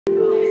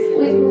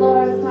We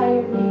glorify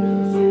your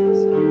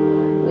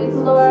name. We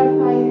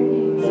glorify your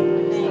name.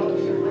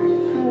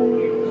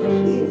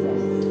 Hallelujah,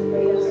 Jesus.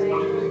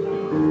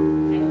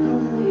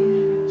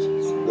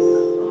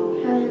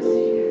 Hallelujah.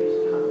 Hallelujah.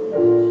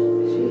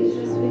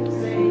 Jesus, we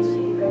praise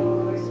you. We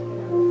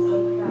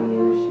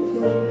worship you.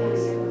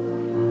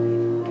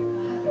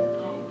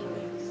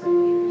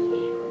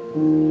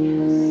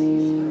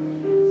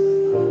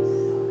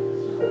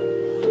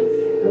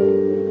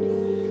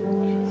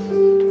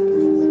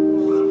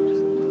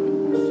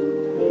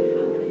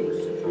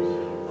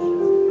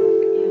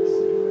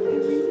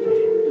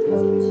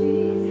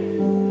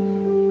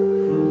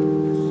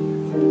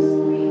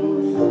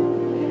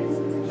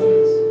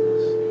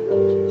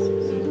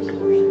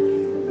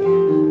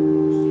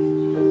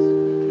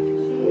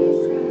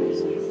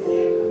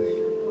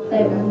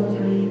 Play it one more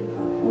time.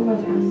 One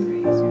more time.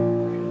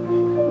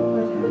 One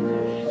more time.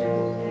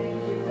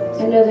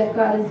 I know that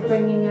God is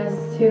bringing us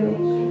to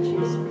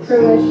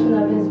fruition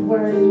of His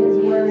Word. His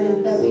Word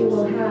is that we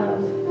will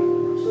have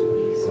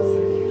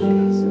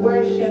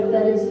worship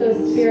that is so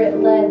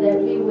Spirit-led that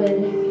we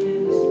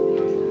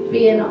would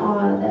be in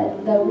awe,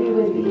 that we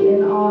would be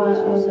in awe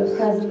of the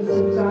presence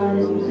of God.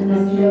 And I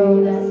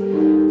know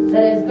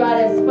that as God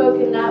has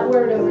spoken that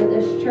word over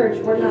this church,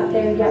 we're not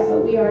there yet,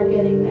 but we are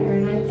getting there.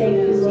 And I thank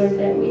you, Lord,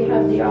 that we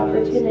have the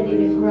opportunity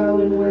to grow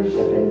in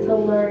worship and to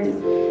learn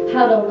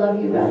how to love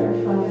you better,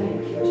 Father.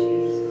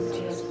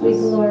 We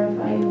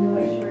glorify you,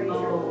 Lord.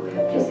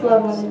 Just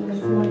love on Him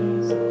this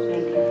morning.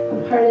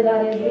 And part of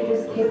that is we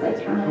just take our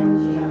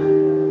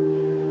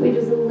time. We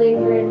just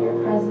linger in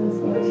your presence,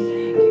 Lord. Thank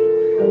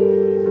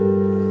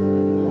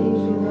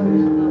you,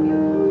 Lord.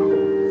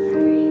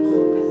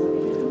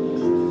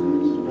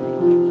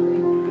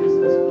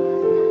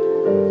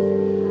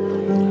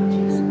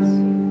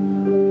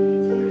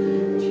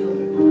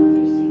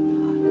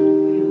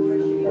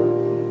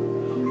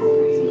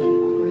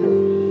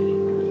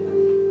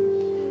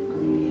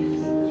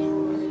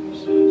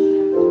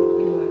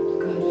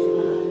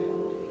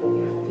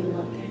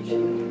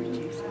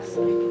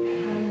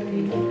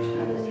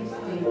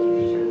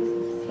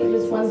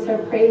 Our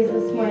praise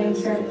this morning,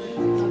 church. He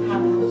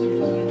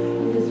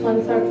just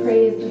wants our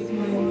praise this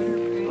morning.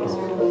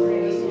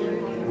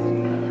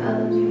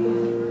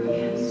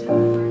 Hallelujah.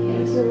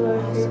 Thank you,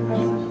 Lord, for your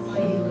presence.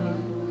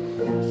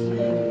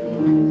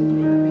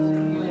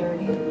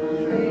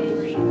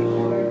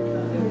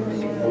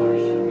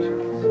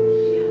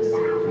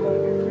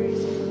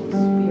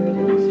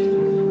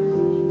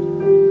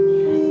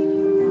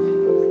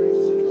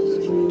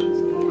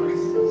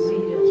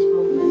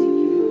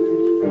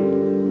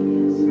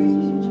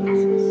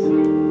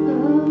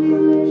 Oh, we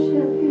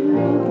worship you,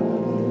 Lord.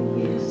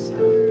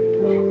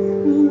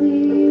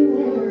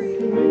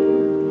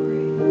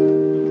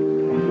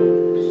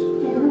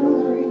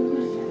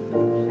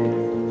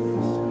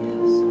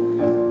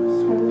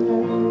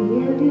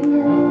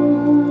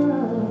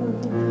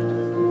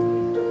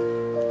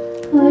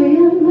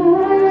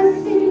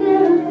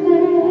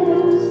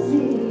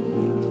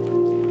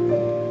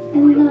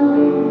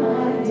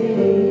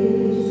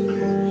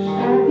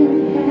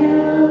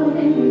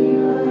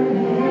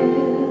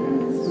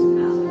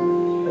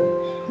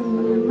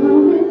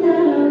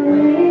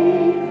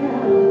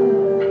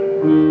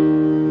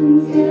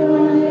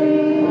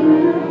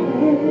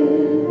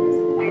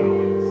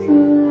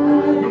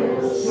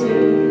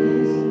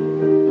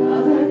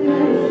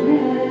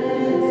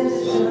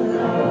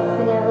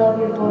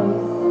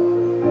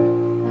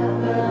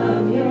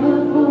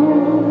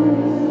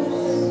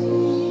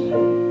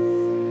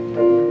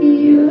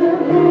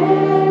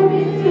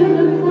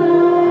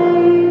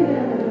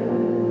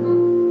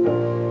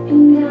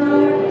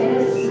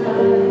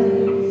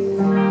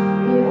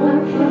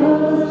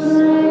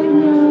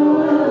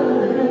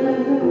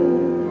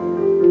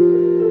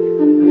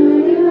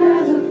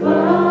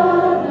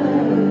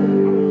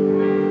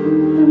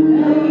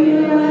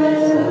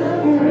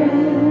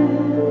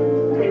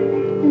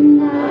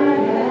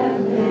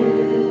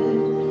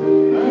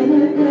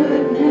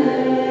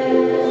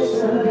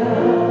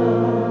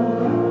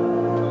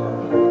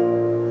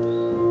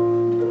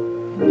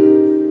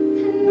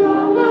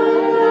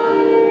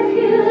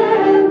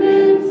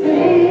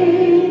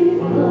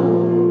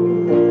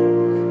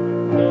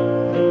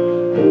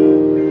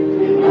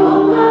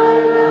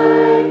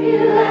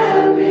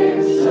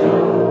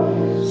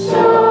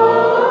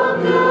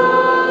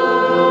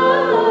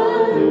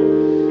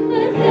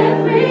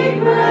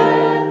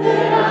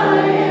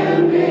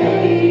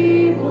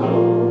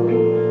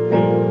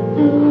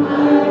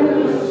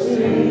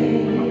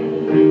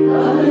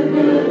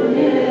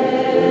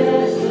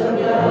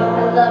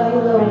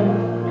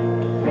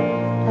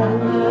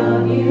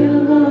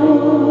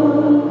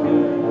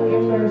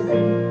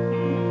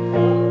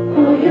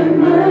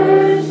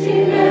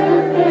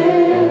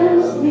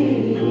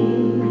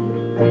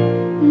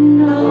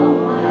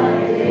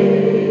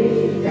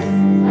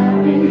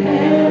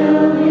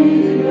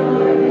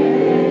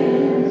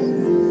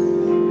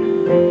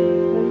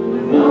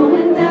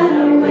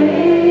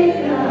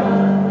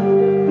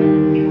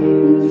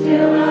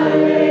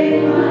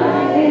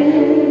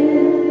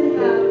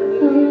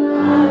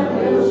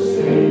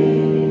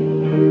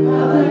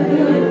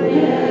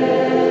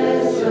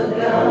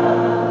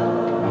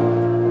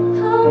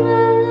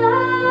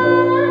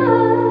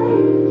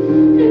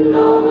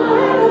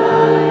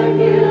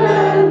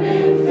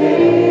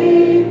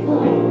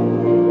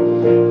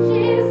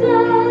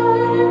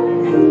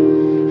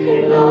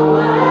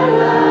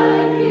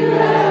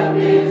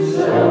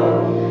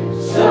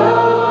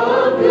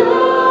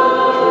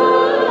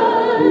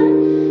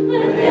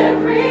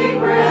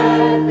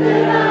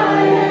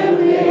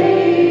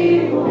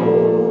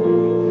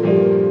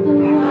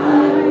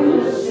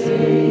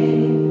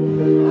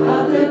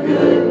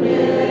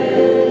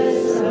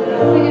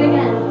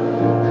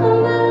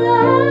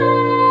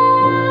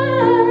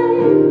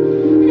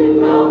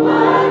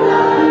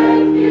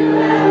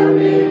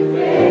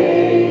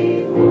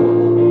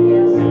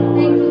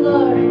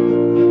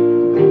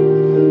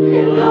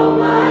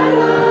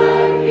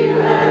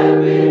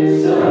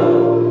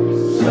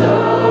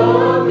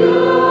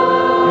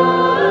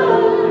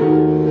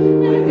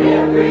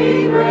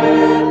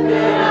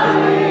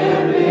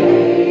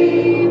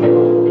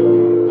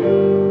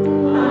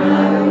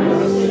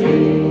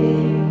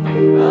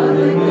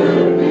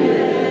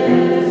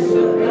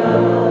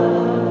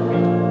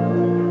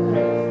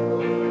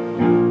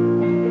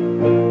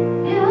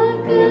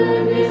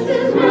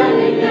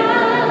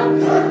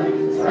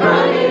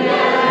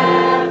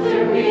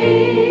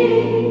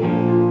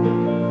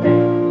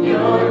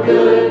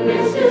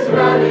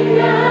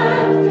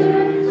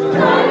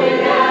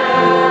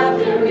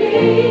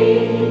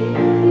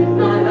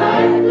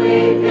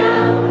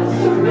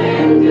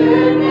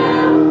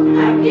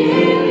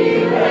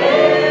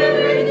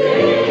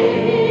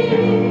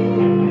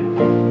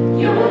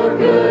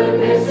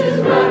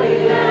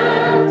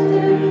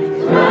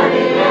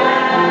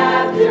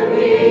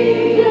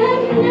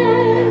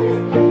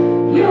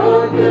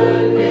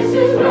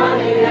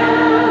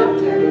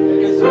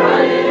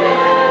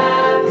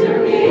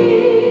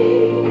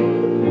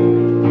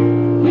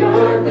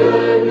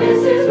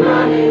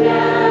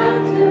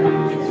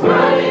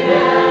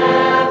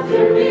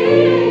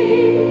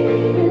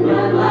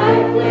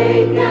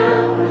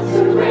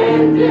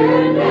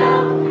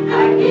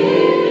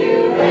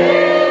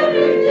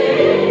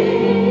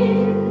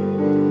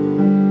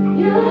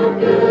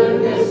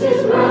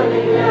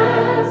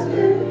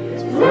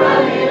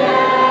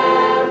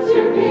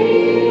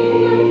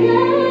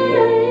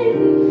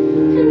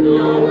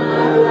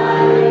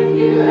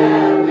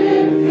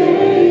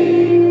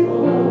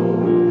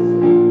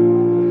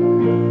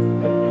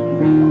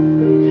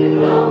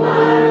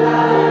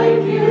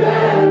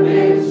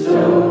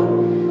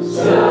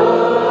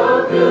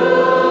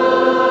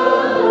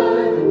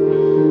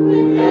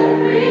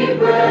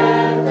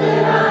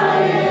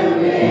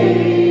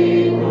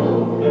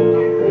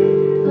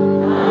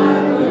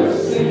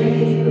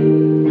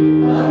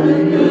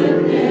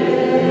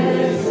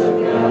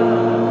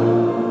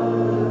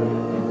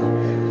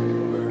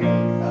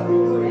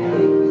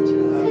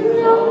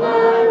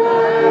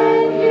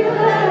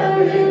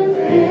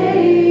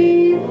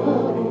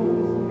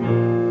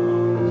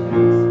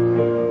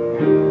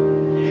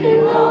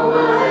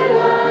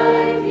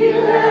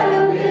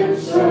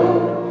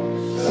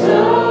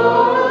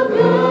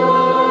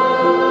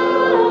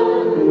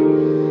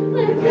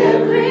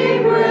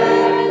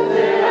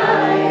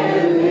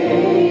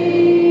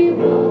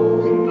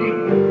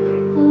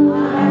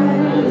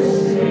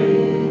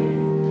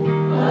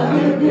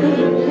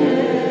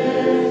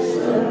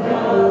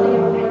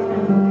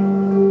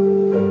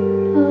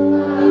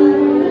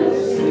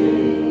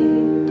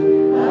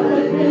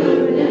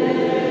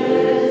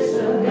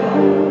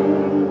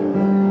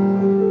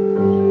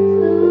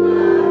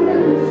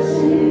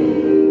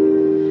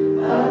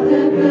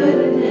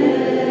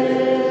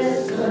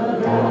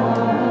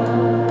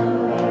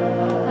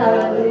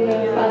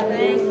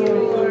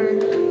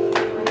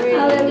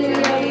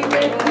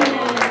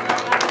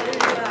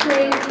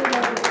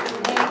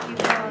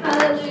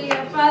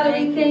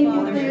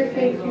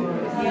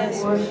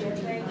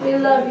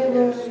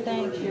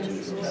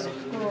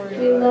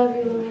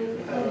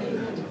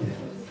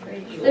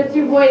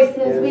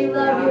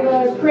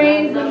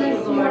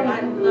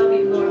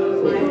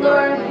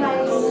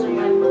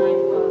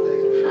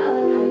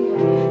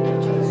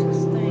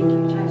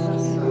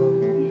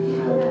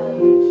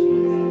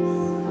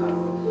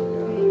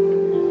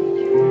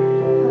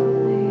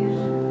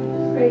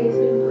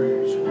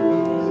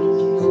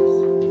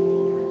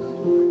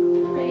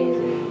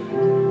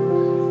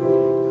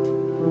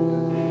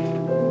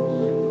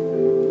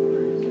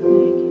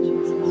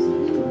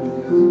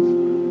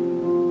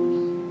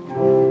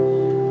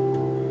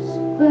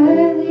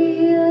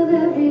 Worthy of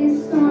every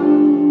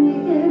song we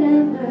could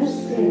ever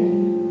sing.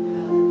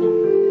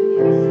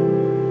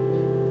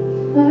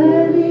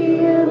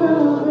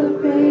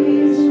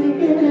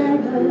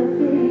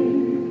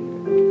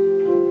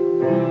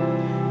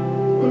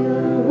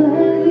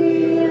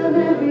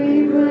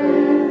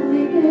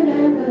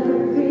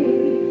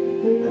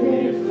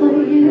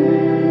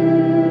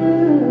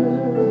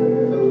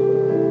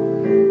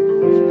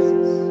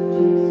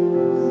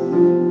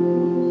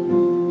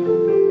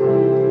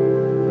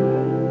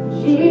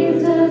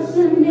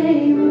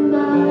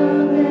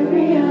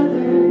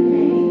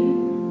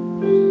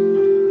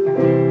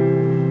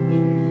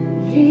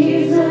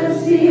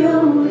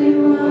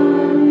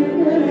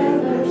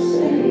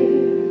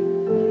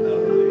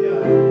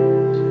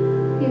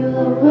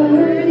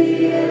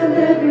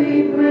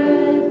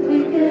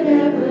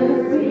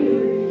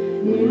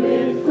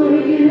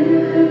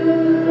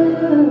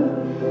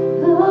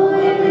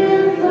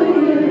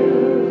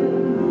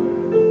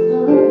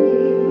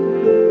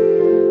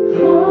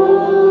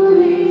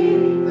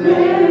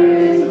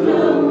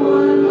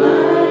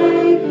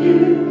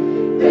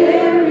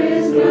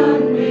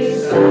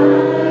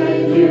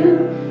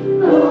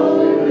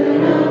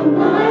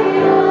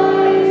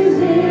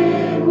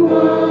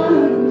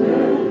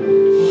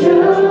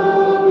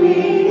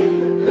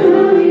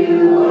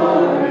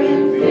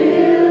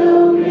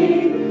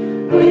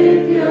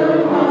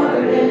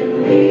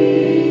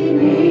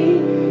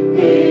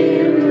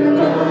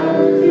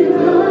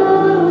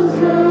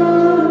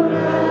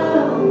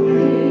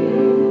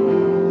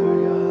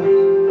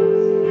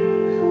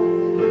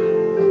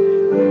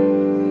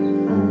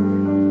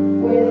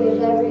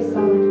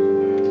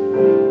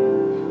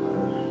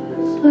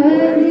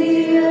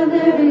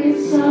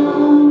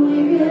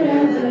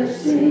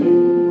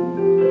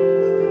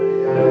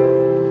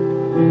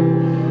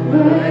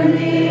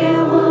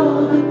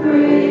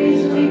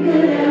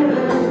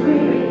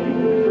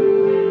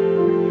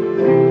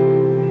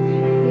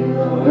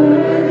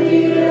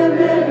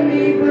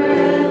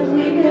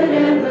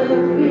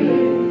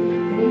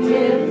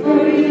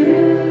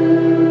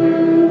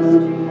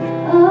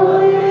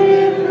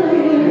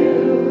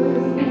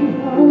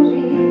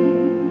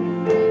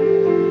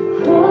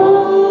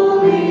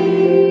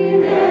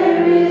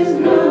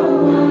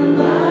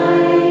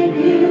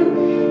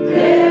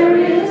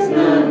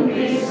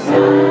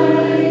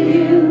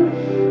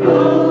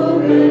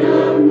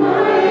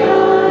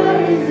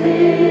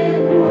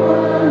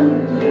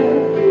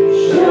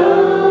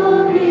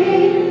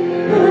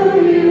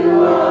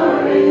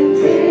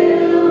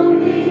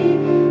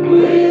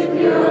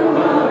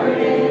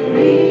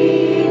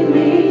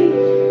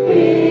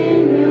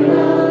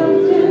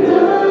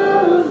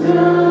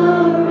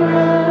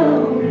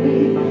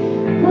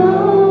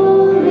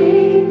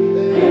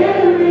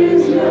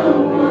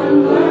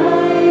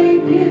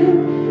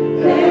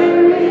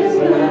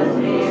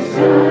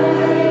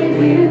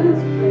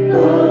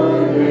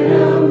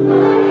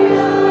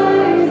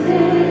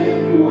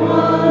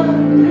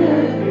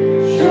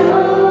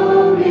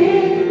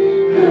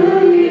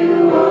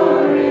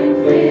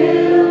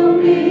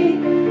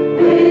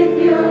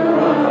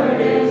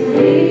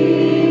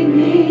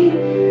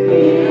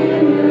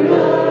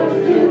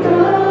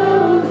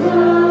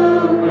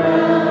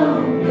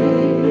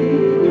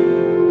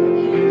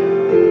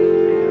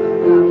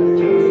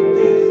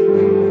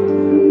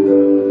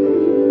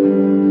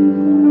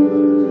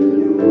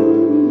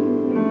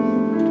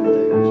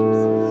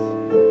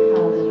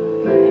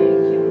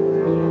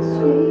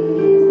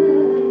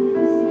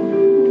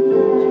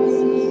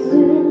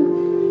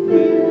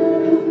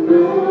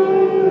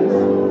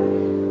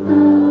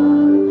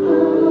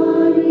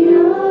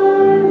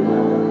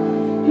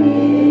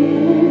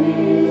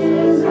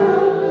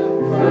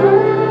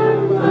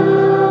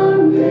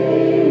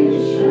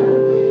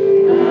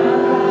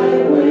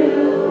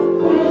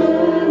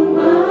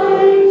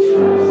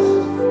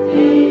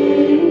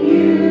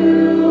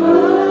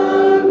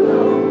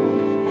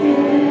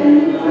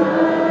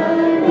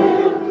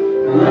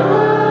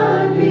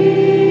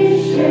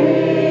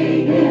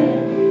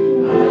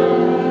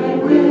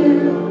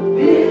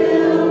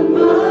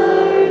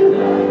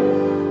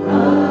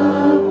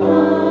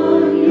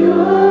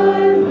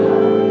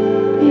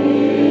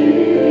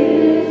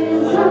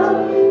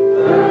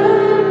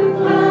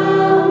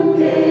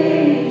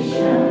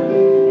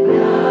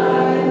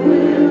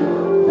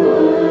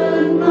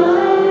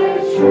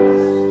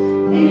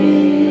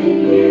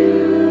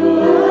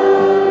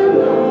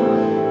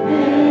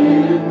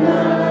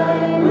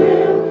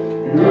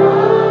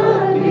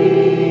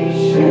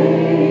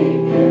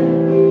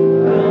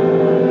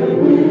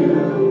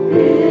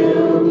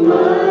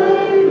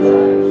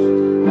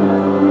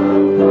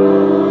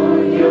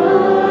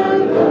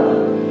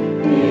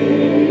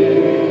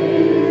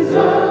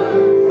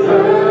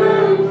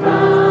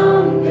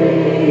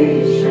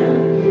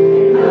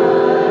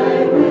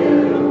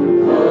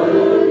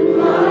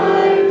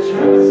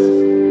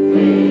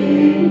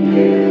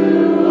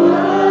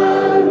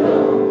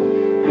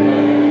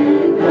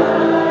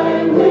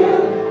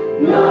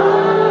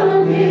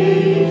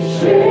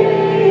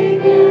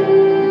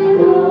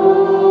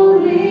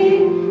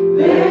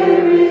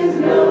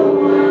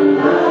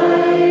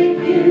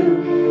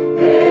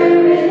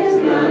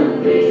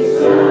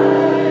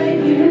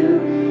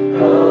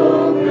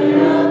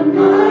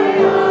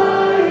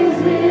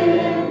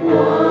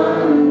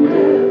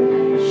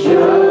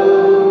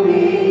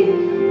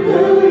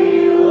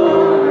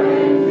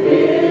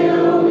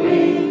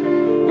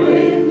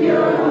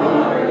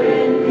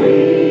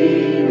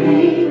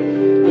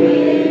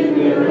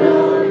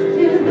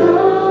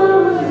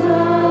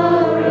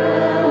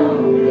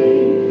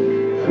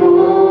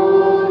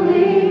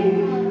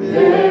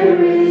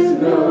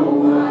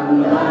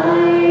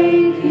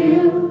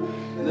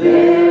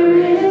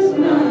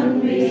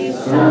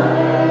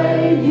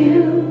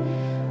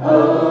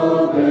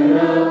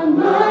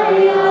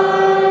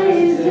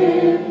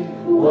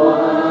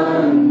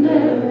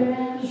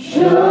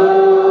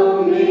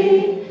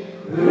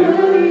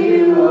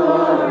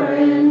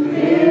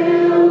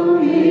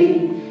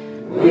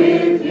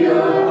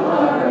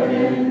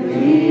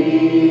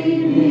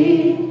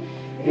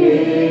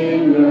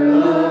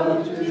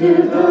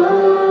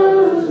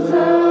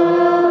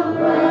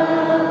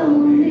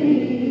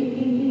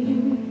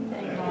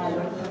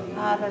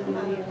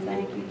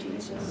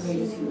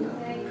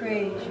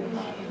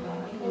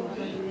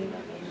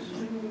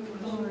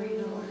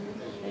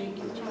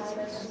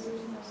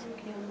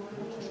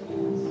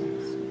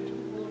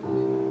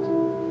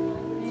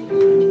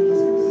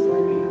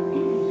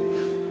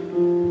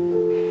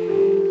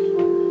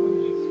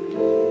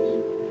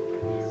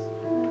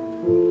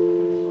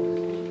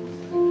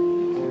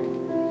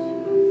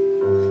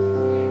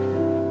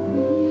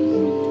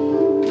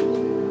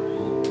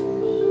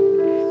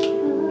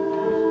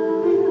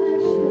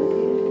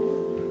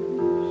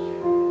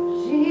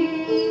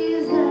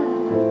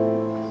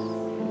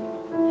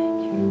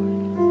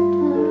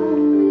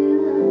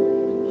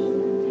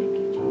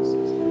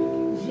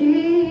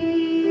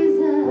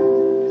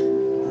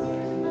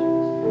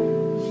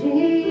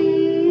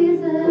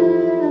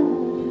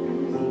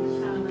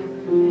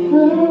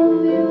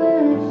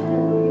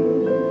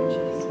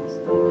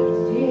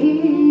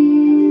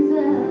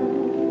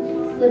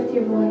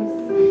 your voice.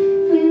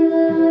 We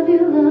love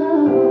you,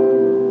 Lord.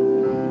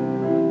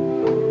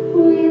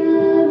 We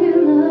love you,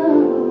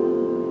 Lord.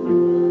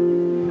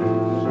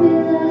 We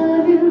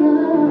love you,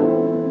 Lord.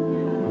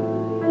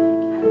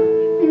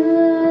 We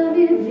love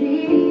you,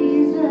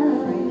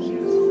 Jesus.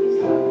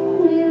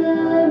 We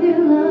love you,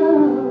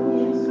 Lord.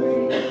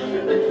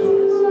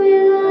 We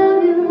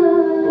love you,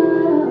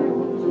 Lord.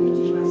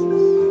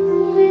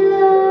 We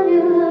love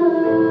you,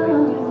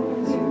 Lord.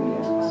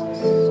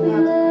 We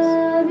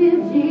love you,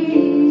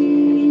 Jesus.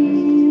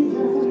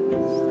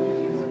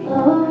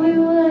 Oh, we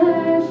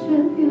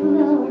worship you,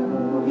 Lord.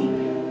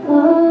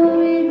 Oh,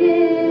 we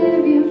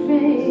give you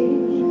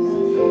praise.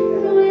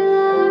 We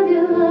love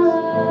you,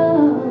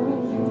 Lord.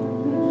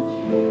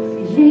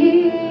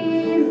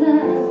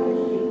 Jesus.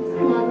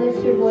 Come on, lift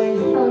your voice.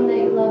 Tell them that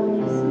you love him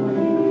this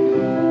morning.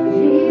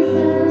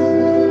 Jesus,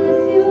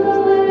 you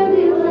are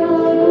worthy,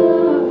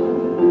 Lord.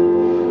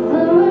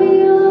 Oh,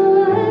 you are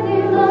worthy,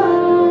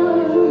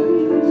 Lord.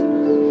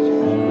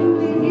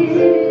 We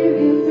give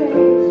you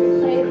praise.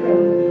 Play it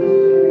through.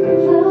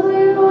 Oh,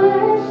 we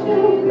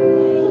worship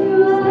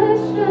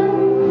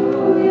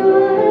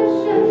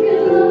you,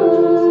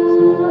 Lord.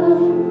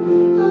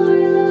 Oh,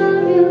 we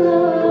love you,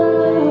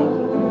 Lord.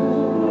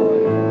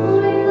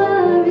 We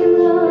love you,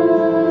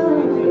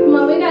 Lord. Come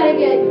on, we gotta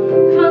get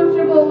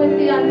comfortable with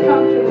the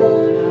uncomfortable.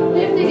 We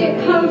have to get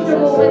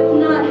comfortable with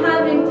not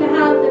having to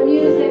have the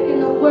music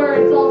and the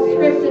words all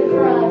scripted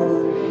for us.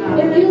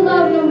 If you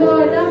love the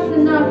Lord, that's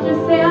enough.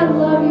 Just say, I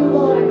love you,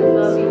 Lord.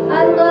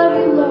 I love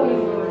you, Lord.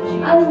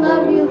 I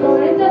love you,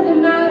 Lord. It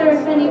doesn't matter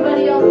if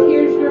anybody else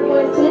hears your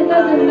voice, and it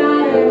doesn't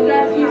matter if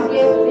that's your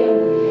gifting.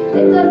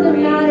 It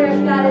doesn't matter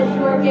if that is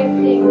your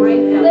gifting.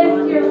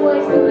 Lift your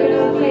voice and give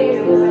him praise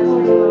this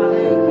morning.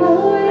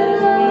 Oh, I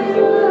love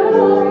you,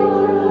 Lord.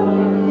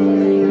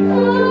 Oh,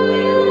 I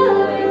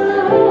love you,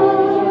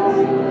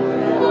 Lord.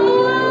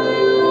 Oh, I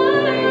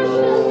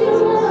worship you,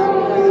 Lord.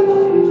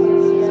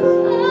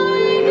 Oh,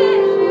 I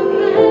give you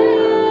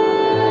praise.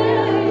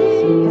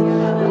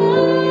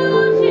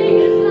 Oh,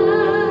 Jesus.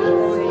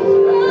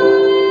 Oh,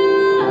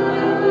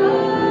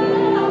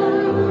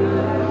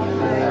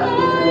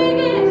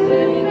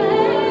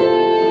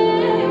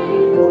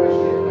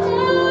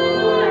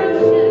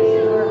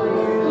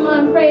 Come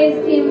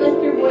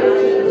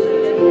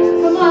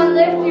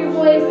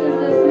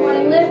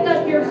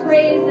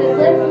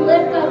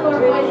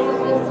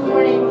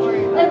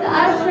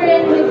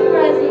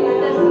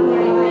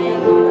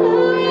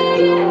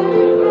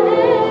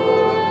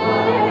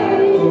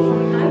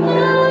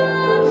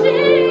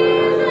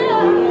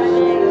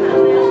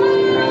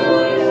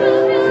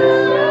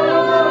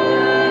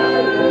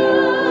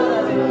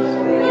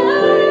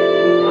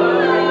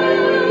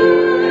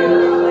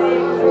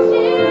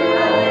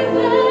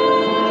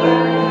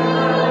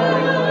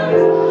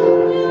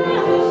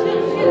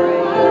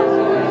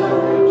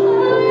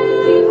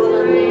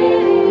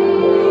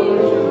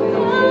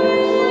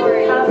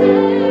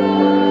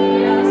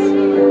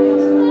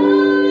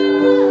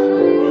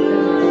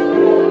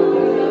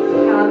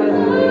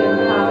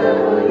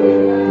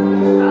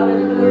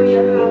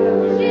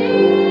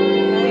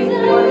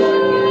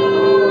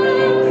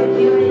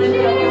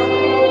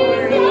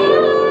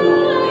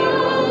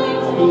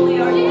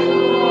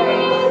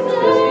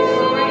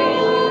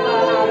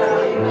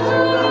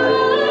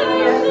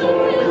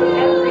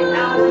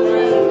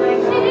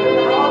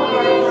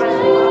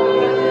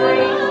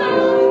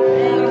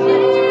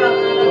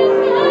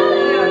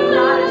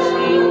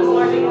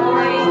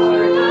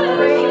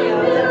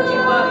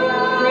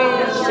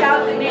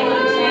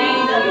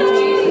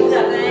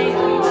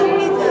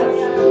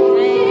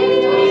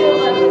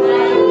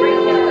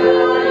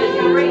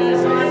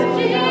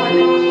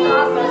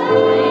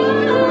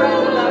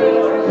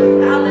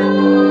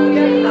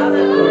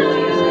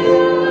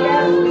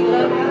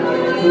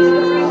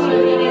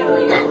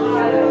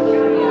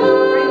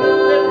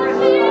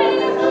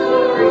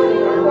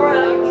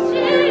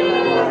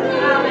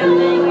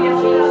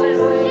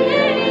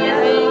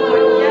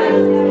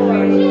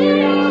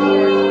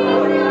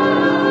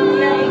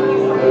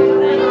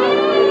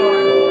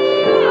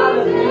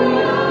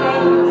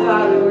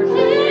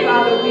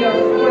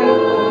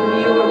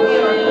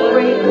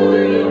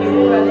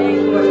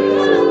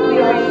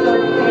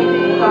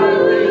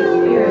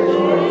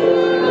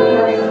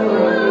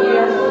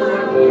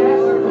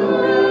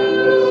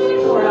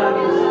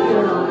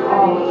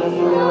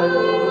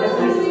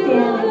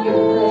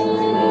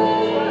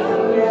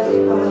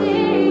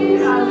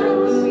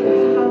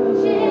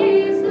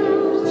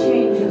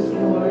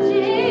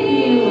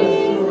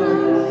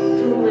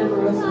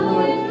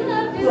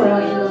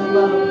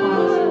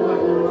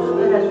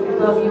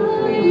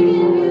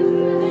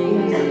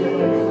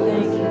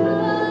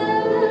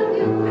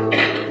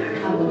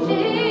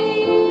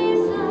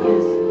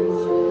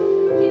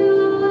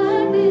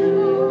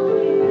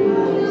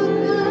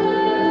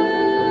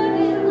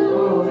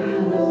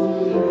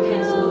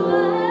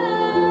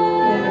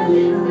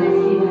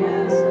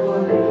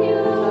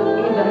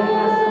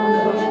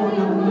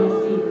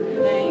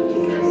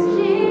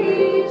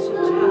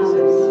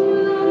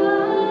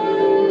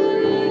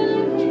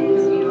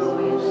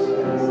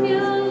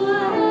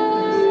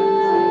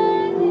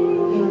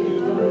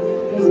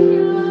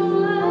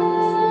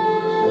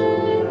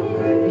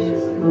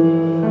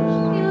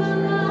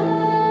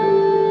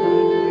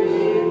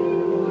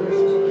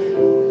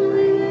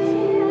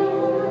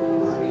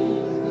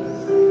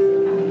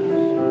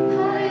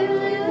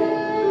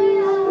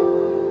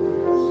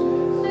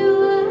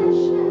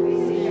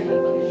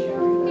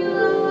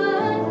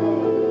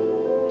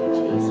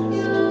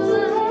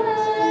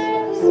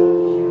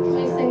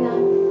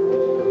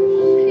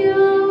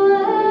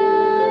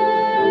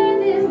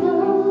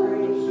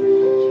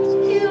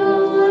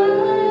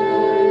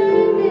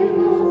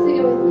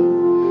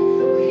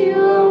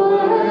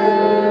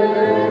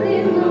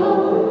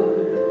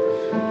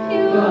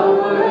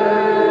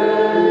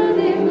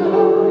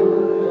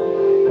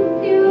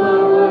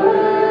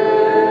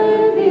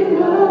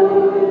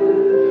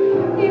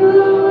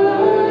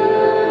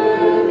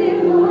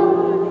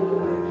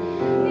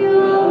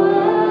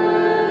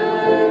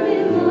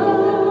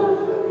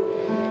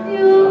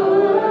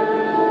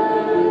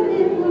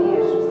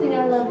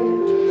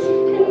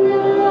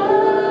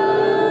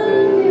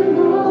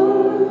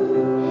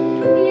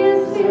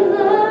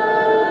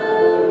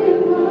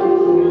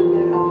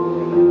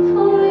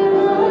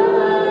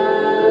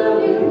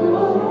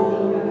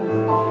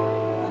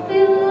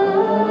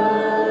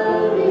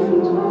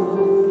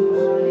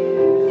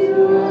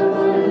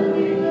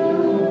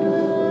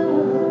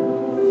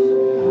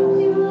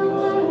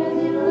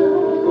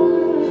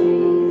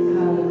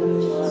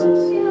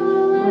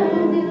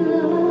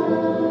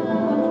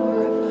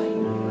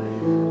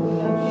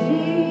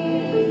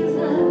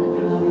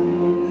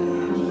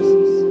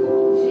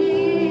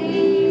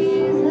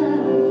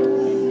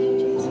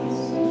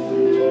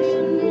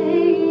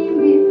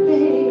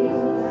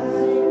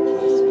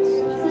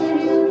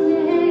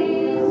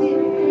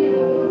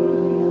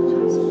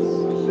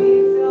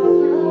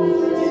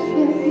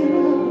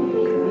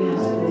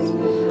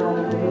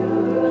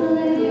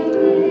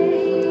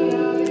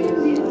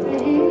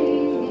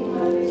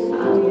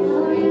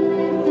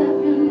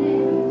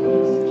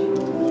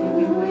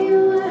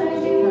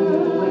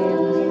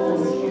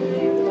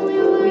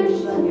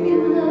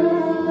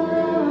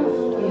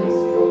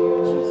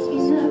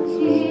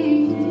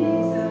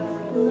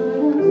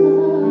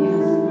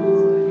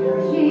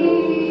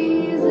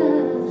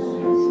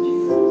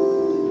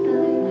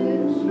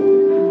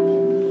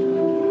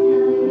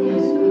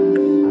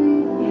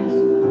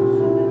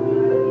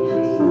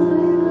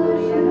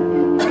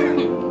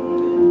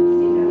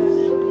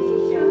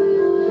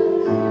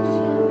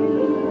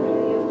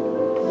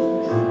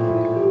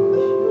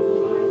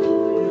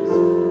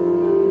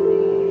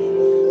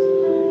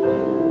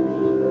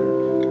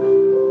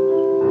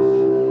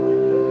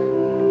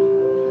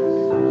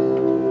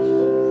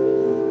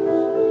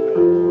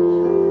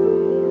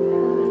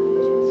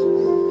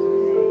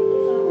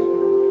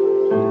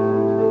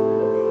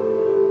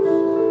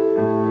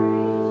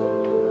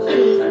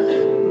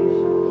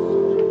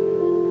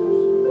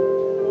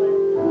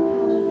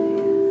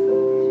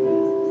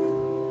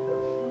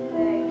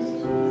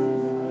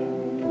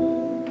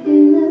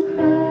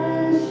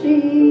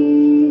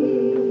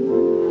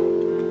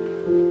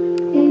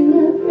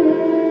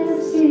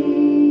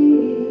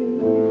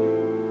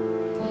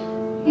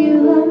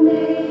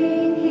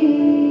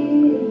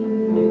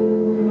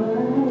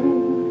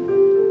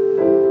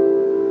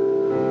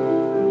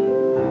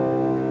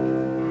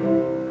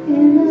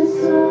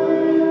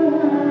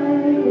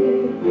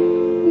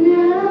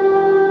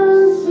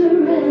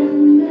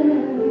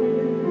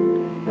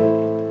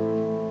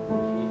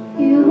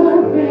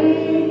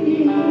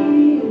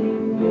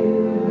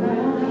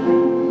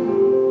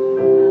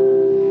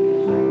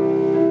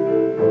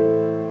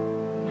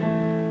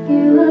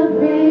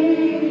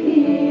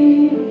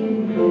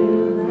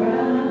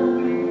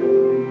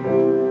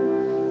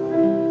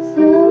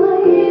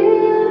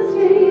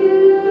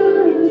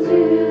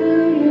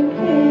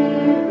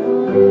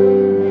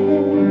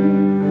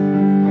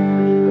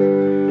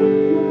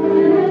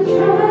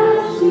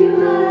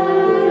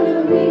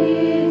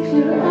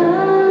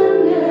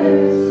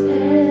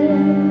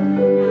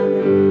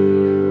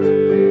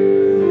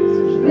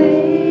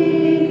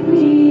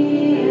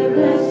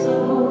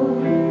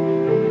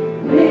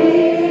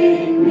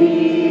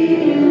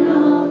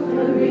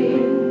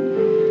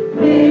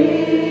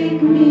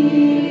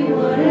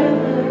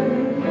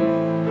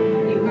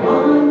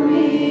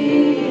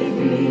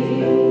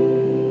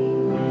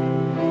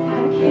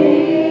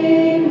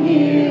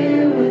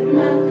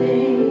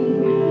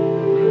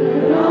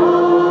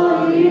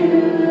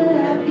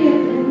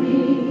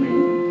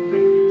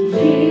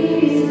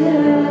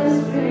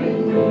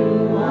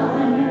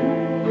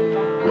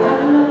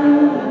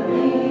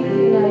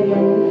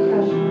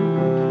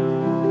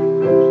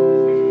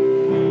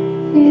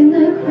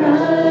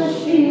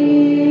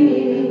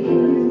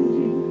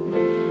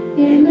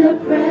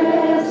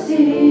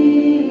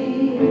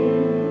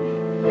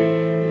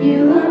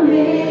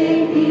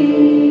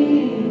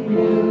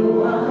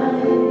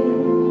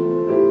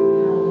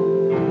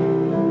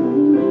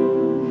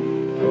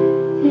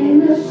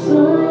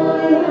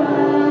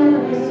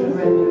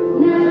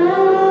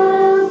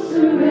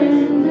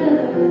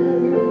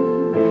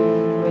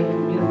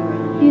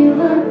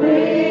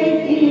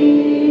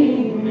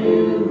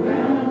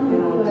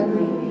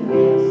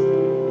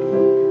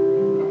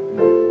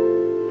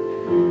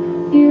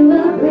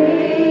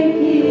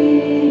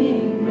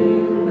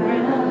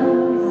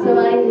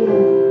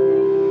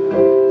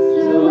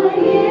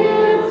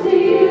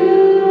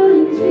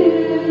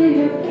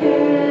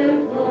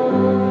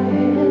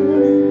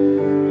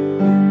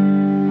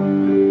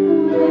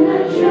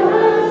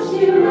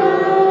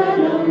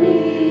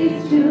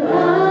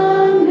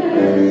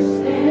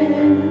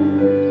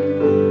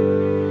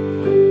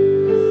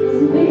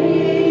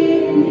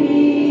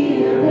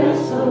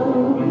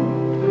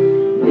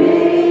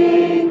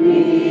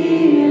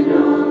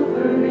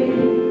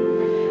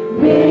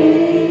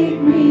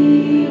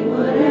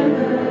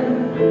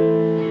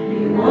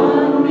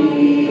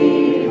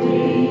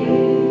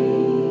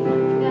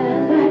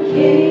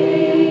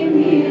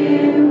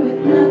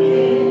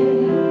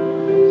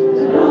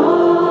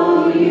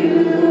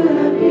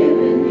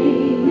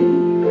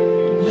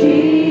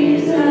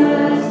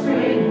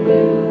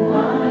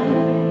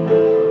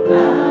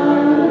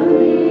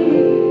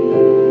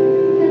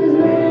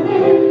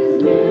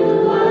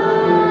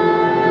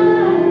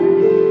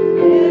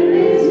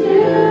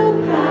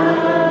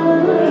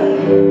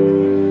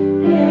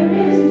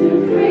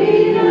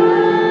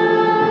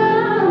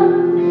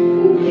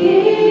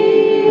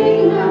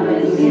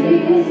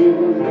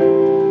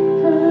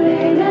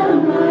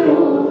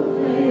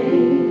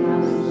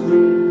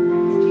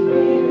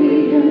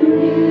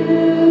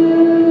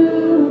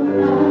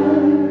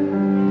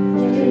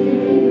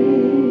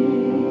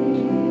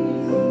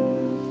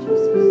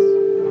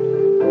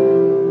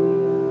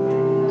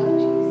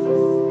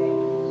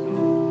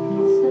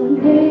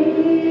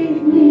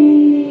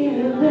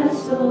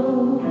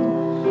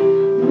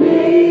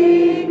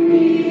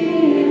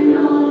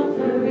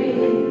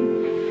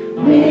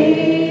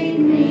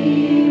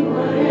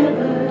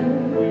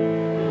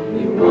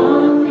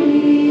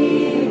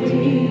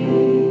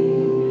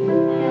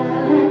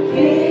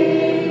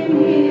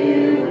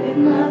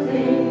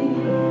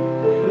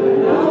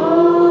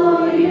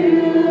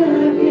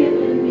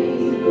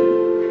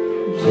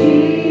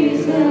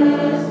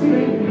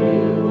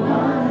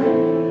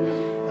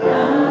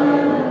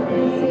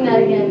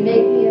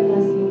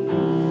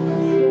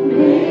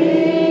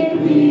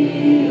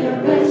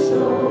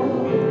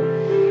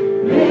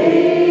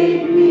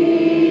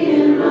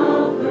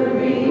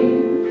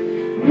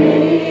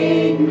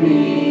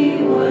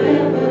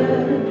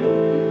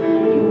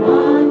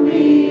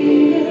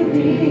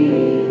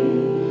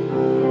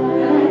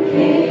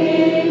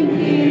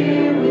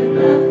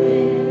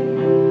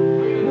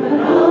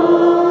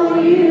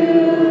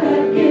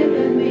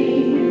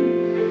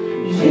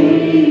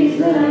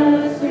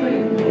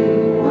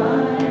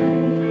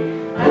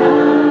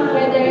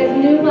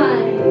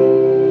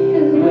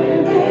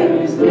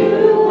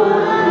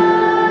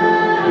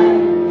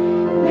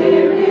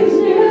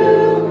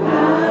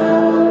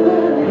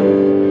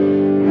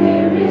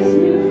There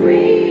is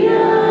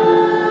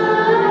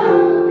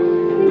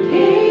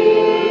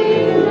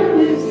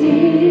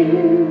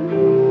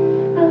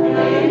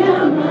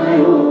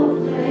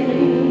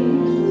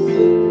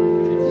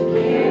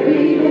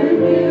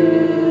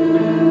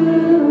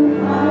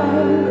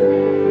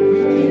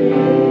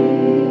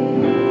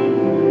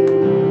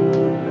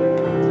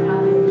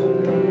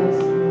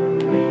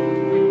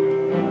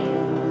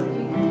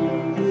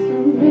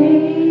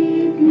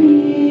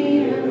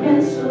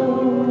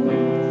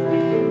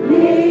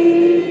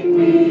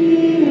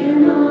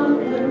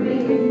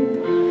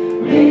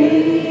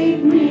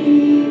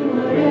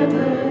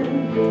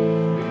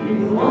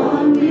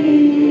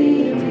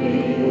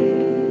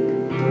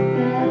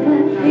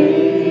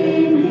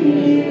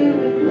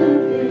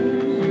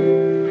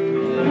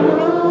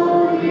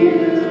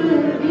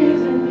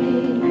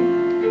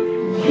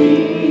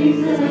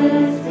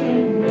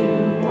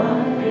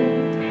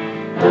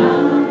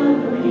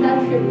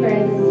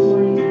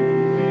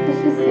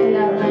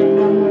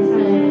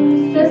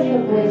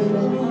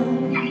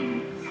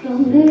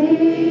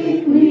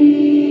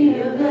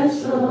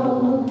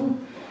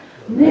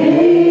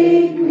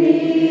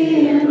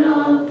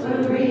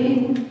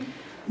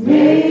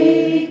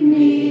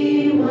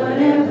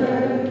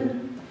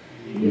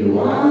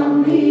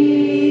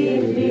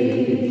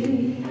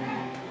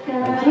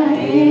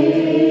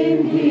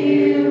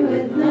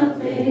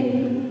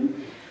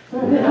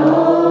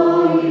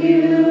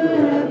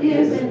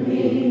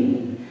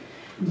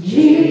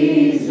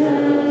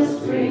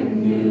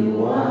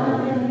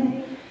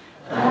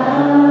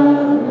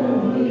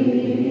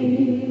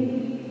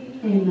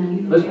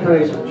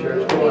praise Him,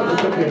 church. Come on,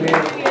 lift up your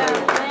hands.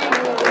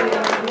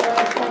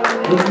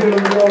 Let's give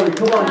Him glory.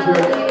 Come on,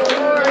 church.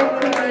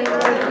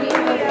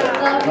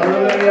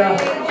 Hallelujah.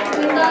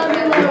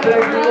 We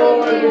thank you,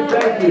 Lord. We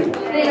thank you.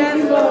 Thank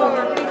you,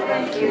 Lord.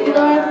 We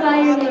glorify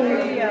your name.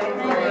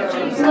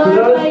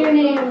 Glorify your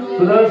name.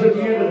 For those of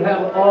you that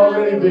have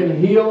already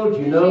been healed,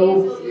 you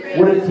know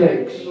what it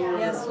takes.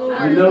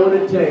 You know what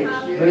it takes.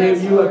 Many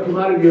of you have come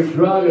out of your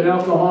drug and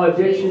alcohol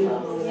addiction.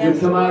 You've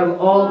come out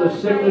of all the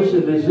sickness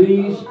and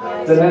disease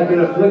that have been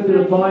afflicted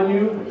upon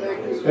you.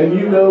 And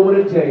you know what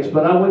it takes.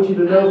 But I want you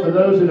to know, for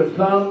those that have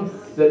come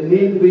that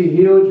need to be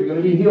healed, you're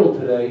going to be healed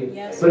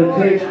today. But it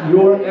takes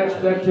your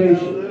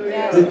expectation.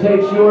 It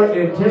takes your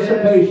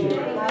anticipation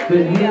that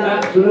you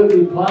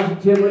absolutely,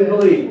 positively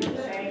believe.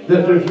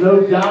 That there's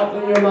no doubt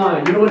in your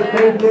mind. You know what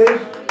faith is?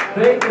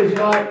 Faith is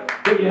not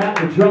that you have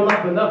to drum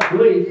up enough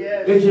belief.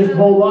 It's just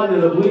hold on to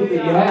the belief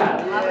that you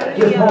have.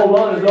 Just hold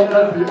on and don't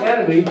let the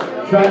enemy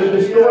try to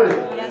distort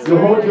it. You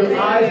hold your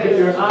eyes, get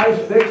your eyes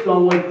fixed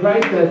on what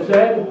Christ has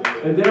said,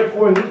 and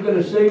therefore He's going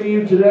to say to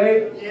you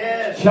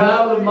today,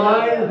 child of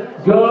mine,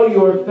 go,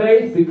 your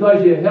faith,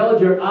 because you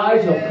held your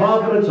eyes of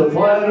confidence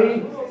upon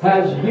me,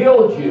 has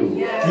healed you.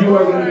 You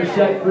are going to be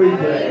set free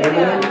today.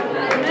 Amen?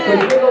 So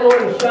give the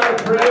Lord a shout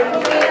of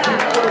praise.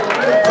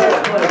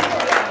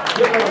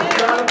 Give Him a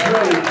shout of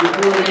praise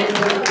before the end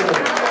of the day.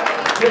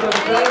 Give Him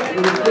thanks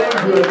for the things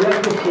you have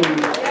left to see.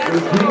 In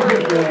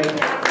Jesus' name,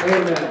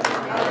 amen.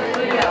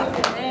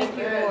 Thank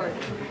you, Lord.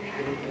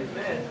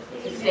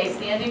 Stay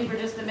standing for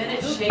just a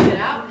minute. Shake it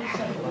out.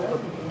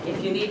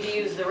 If you need to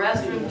use the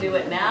restroom, do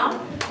it now.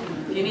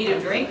 If you need a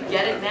drink,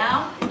 get it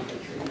now.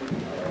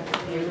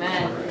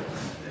 Amen.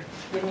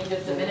 Give me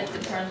just a minute to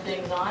turn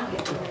things on.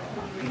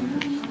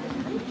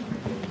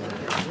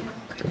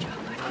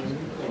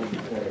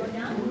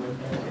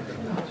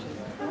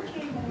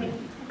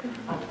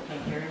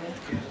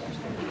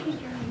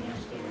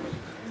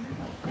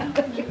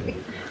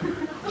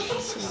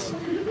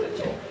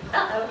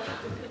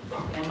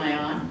 Am I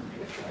on?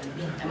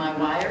 Am I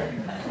wired?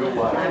 You're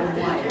wired. I'm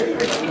wired.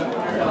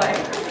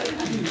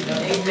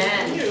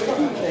 Amen.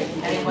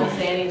 Anyone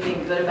say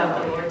anything good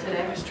about the Lord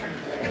today?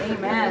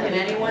 Amen. Can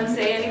anyone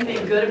say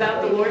anything good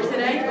about the Lord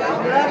today?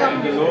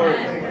 Thank the Lord.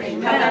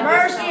 Amen.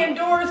 Mercy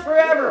endures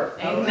forever.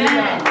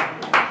 Amen.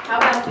 How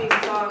about these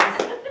songs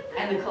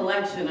and the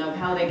collection of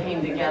how they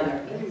came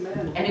together?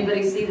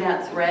 Anybody see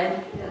that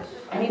thread?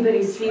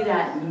 Anybody see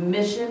that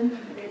mission?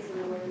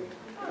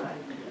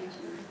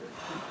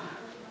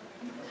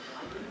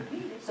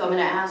 So I'm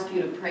going to ask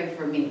you to pray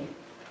for me,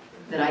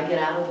 that I get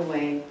out of the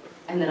way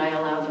and that I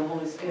allow the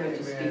Holy Spirit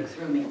to speak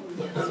through me.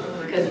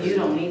 Because you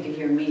don't need to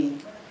hear me.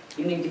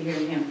 You need to hear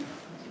Him.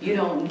 You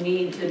don't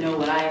need to know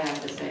what I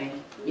have to say.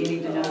 You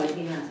need to know what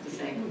He has to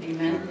say.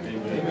 Amen?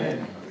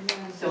 Amen.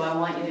 So I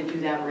want you to do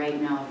that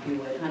right now, if you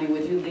would. Honey,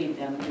 would you lead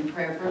them in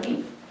prayer for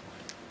me?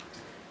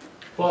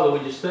 Father, we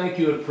just thank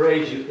you and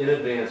praise you in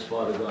advance,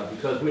 Father God,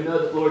 because we know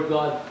that, Lord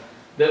God,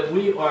 that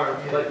we are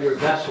but your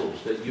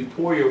vessels, that you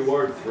pour your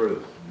word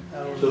through.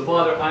 So,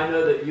 Father, I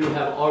know that you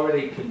have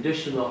already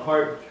conditioned the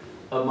heart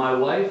of my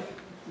wife.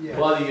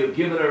 Father, you've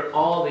given her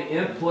all the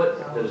input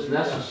that is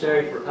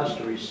necessary for us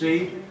to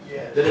receive,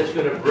 that it's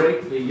going to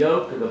break the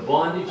yoke and the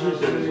bondages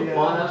that is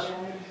upon us.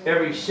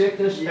 Every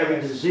sickness, every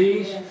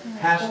disease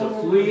has to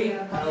flee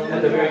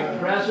at the very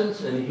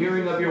presence and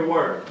hearing of your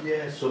word.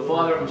 So,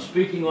 Father, I'm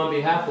speaking on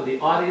behalf of the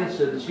audience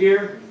that is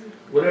here.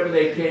 Whatever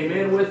they came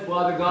in with,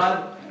 Father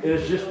God, it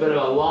has just been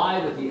a lie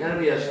that the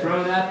enemy has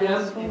thrown at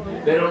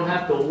them. They don't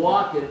have to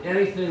walk in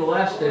anything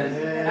less than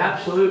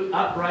absolute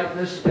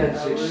uprightness and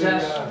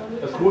success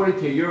according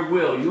to your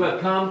will. You have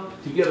come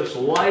to give us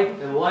life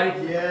and life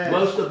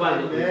most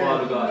abundantly,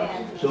 Father God.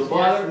 So,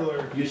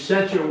 Father, you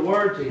sent your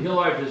word to heal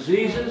our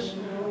diseases,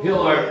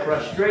 heal our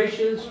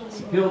frustrations,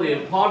 heal the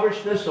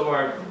impoverishedness of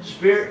our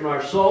spirit and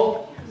our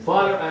soul.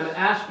 Father, I'm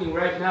asking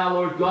right now,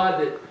 Lord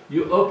God, that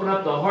you open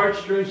up the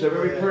heartstrings of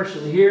every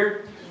person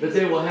here, that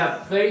they will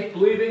have faith,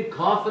 believing,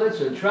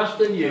 confidence, and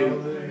trust in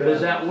you. That as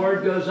that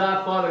word goes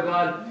out, Father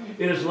God,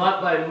 it is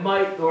not by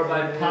might nor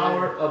by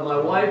power of my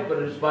wife, but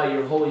it is by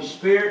your Holy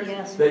Spirit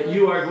that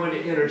you are going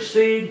to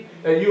intercede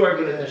and you are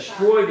going to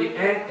destroy the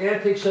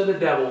antics of the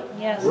devil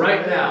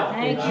right now.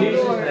 In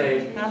Jesus'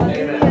 name,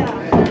 amen.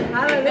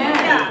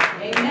 Hallelujah.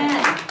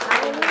 Amen.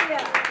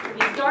 Hallelujah.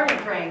 He started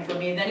praying for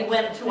me, and then he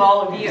went to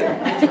all of you.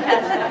 Did you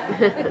catch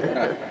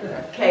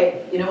that?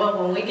 Okay, you know what?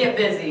 When we get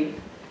busy,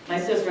 my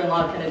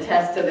sister-in-law can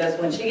attest to this.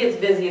 When she gets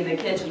busy in the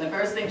kitchen, the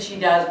first thing she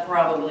does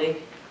probably,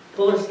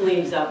 pull her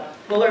sleeves up,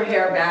 pull her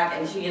hair back,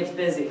 and she gets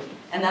busy.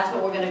 And that's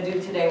what we're going to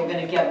do today. We're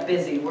going to get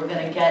busy. We're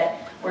going to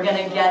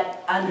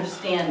get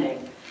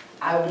understanding.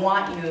 I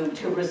want you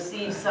to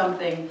receive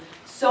something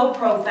so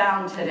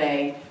profound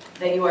today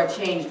that you are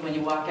changed when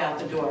you walk out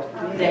the door.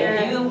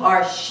 That you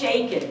are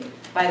shaken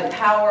by the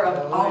power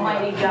of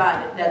Almighty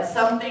God. That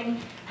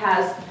something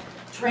has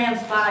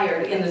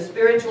transpired in the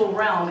spiritual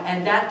realm,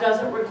 and that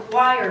doesn't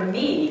require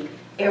me,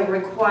 it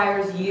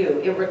requires you.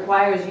 It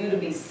requires you to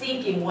be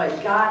seeking what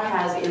God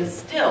has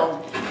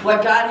instilled,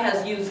 what God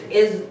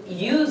is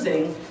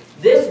using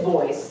This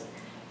voice,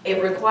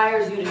 it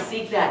requires you to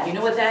seek that. You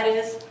know what that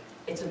is?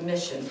 It's a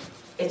mission.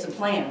 It's a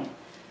plan.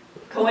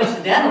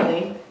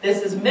 Coincidentally,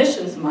 this is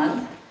Missions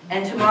Month,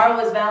 and tomorrow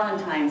is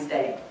Valentine's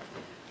Day.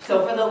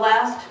 So for the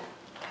last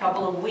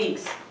couple of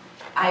weeks,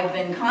 I've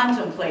been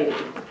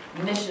contemplating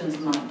Missions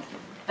Month,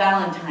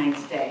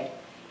 Valentine's Day.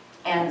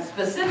 And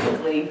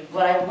specifically,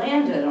 what I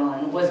landed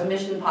on was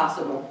Mission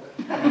Possible.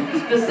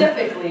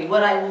 Specifically,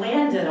 what I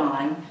landed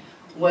on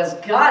was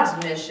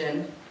God's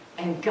mission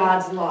and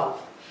God's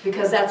love.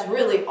 Because that's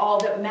really all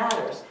that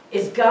matters,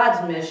 is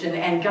God's mission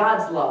and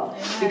God's love.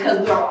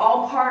 Because we are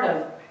all part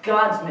of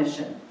God's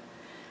mission.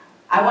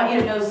 I want you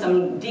to know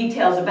some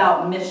details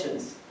about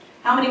missions.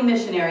 How many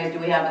missionaries do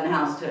we have in the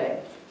house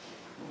today?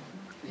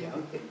 Yeah.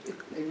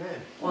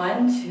 Amen.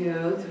 1,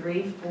 2,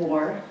 3,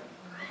 4,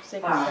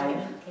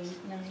 5.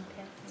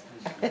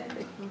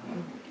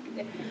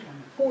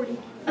 40.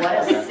 What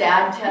a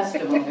sad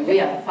testimony. We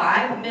have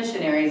 5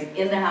 missionaries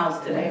in the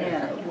house today.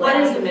 What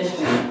is a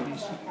missionary?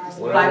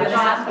 5 in the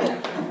house?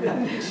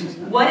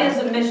 What is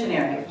a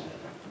missionary?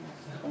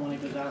 Someone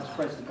who goes out and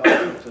spreads the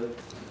gospel to.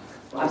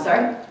 I'm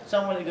sorry?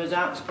 Someone who goes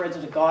out and spreads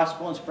the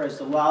gospel and spreads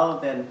the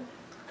love and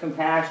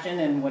compassion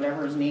and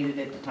whatever is needed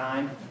at the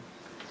time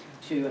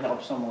to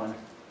help someone.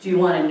 Do you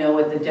want to know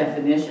what the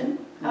definition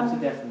What's the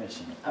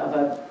definition? of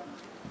a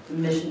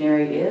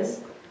missionary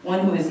is?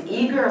 One who is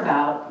eager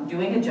about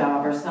doing a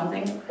job or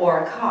something or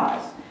a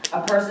cause.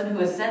 A person who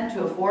is sent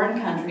to a foreign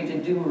country to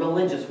do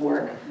religious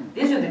work.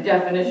 These are the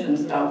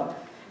definitions of,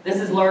 this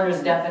is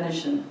Lerner's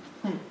definition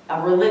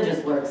of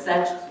religious work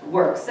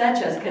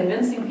such as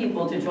convincing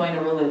people to join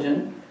a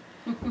religion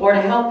or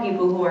to help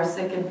people who are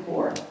sick and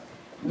poor.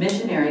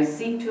 Missionaries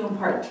seek to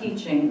impart the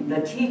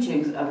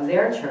teachings of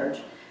their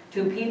church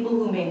to people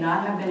who may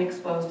not have been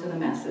exposed to the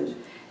message.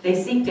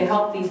 They seek to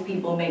help these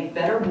people make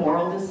better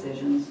moral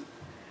decisions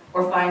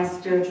or find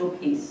spiritual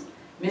peace.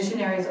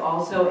 Missionaries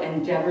also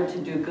endeavor to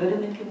do good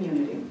in the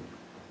community.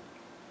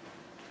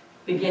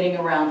 Beginning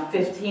around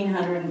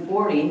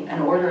 1540,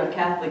 an order of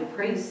Catholic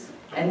priests,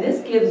 and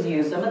this gives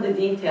you some of the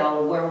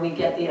detail of where we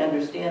get the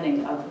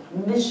understanding of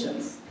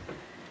missions.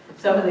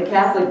 Some of the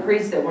Catholic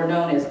priests that were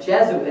known as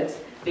Jesuits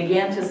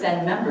began to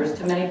send members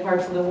to many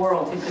parts of the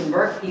world to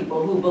convert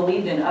people who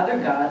believed in other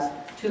gods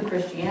to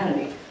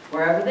Christianity.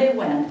 Wherever they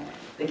went,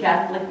 the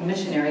Catholic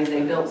missionaries,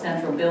 they built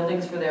central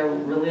buildings for their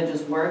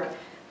religious work.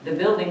 The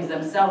buildings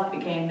themselves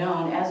became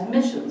known as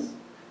missions.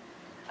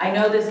 I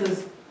know this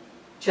is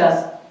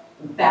just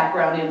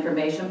background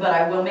information, but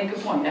I will make a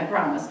point, I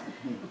promise.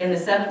 In the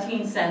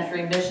 17th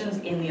century, missions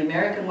in the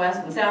American West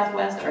and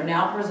Southwest are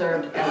now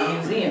preserved as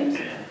museums.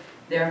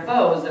 Their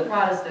foes, the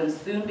Protestants,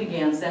 soon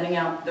began sending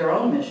out their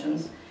own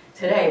missions.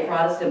 Today,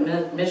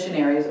 Protestant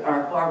missionaries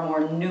are far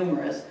more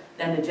numerous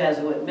than the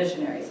Jesuit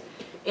missionaries.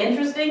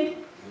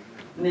 Interesting?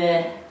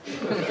 Meh.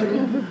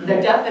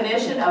 The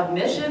definition of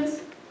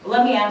missions?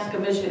 Let me ask a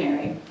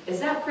missionary. Is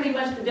that pretty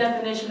much the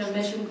definition of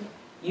mission?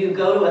 You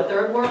go to a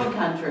third world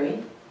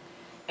country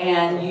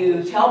and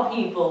you tell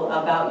people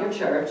about your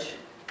church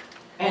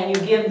and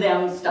you give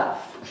them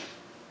stuff.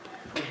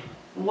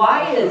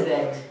 Why is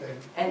it,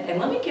 and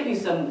let me give you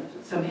some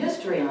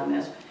history on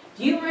this.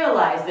 Do you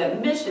realize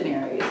that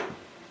missionaries,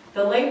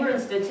 the labor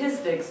and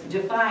statistics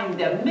define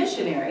that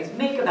missionaries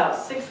make about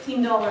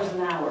 $16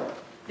 an hour?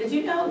 Did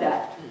you know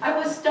that? I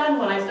was stunned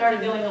when I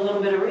started doing a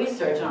little bit of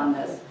research on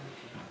this.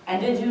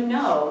 And did you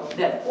know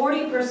that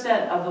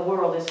 40% of the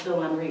world is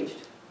still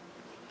unreached?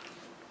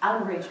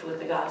 Unreached with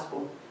the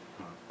gospel.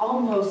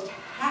 Almost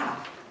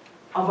half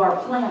of our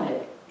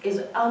planet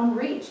is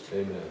unreached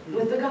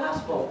with the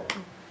gospel.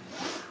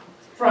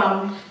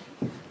 From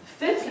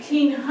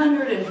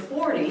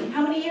 1540,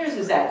 how many years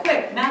is that?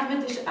 Quick,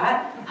 mathematician,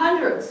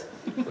 hundreds.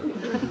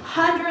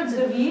 Hundreds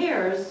of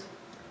years,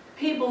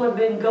 people have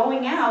been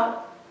going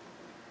out,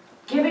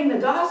 giving the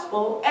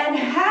gospel, and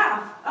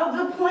half of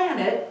the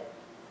planet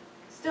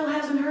still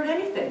hasn't heard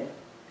anything.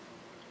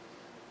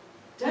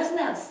 Doesn't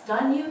that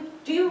stun you?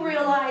 Do you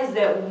realize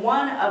that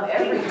 1 of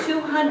every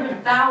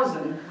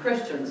 200,000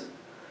 Christians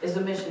is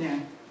a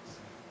missionary?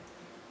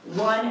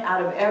 1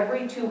 out of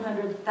every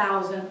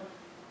 200,000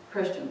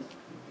 Christians.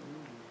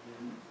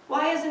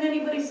 Why isn't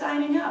anybody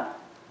signing up?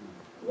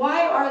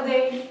 Why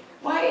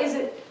is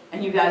it,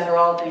 and you guys are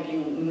all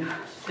thinking,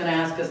 she's going to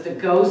ask us to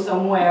go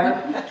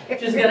somewhere,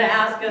 she's going to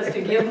ask us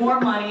to give more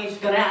money, she's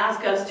going to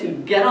ask us to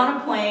get on a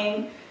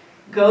plane,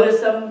 go to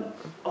some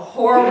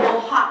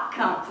horrible hot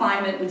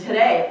climate, and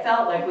today it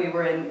felt like we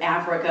were in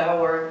Africa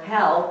or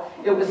hell.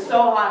 It was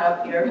so hot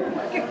up here.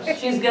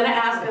 She's going to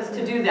ask us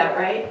to do that,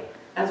 right?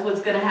 That's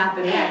what's going to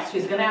happen next.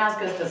 She's going to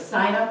ask us to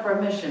sign up for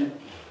a mission.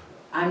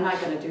 I'm not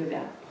going to do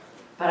that.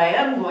 But I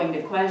am going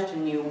to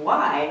question you,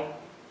 why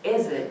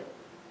is it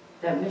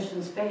that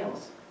missions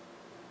fails?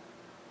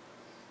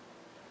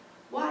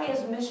 Why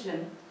is the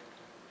mission,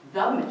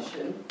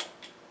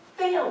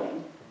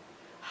 failing?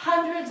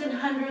 Hundreds and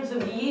hundreds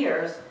of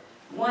years,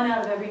 1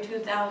 out of every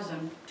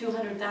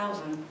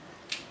 200,000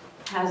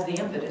 has the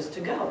impetus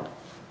to go.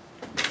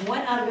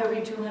 1 out of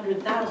every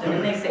 200,000,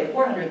 and they say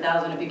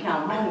 400,000 if you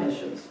count home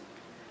missions.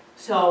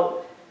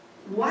 So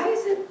why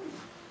is it,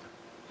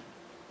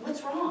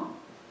 what's wrong?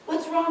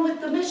 What's wrong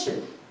with the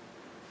mission?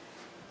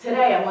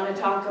 Today I want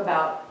to talk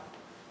about,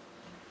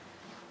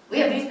 we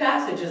have these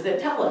passages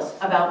that tell us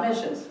about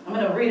missions. I'm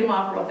going to read them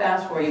off real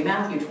fast for you.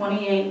 Matthew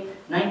 28,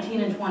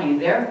 19 and 20.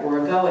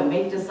 Therefore, go and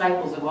make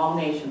disciples of all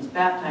nations,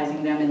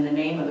 baptizing them in the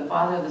name of the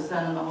Father, the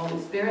Son, and the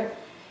Holy Spirit,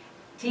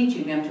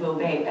 teaching them to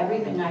obey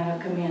everything I have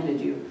commanded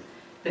you.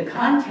 The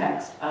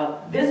context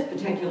of this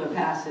particular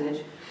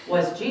passage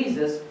was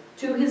Jesus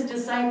to his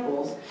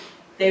disciples.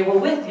 They were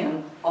with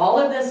him all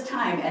of this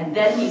time, and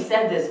then he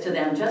said this to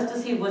them, just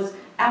as he was,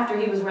 after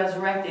he was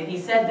resurrected, he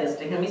said this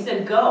to him. He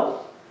said,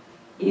 go.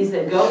 He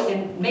said, go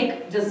and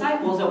make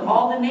disciples of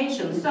all the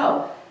nations.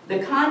 So,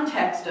 the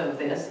context of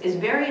this is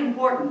very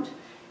important.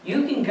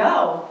 You can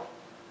go,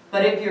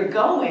 but if you're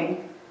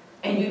going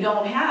and you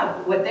don't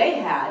have what they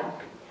had,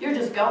 you're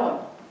just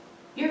going.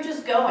 You're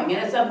just going,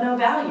 and it's of no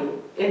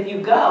value if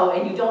you go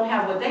and you don't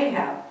have what they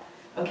have.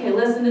 Okay,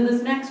 listen to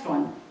this next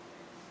one.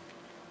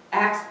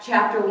 Acts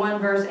chapter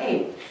 1, verse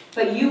 8.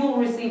 But you will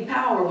receive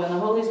power when the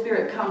Holy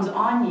Spirit comes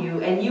on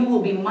you, and you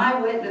will be my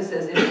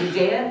witnesses in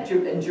Judea,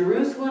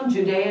 Jerusalem,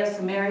 Judea,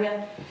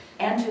 Samaria,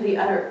 and to the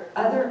other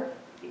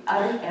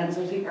ends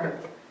of the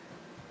earth.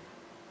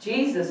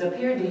 Jesus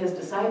appeared to his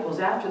disciples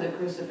after the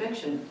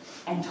crucifixion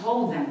and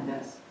told them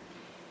this.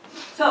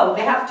 So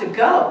they have to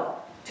go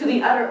to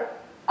the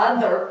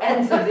other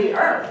ends of the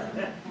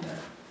earth.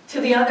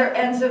 To the other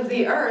ends of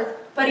the earth.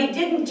 But he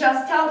didn't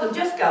just tell them,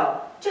 just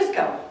go, just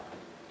go.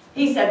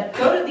 He said,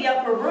 go to the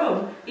upper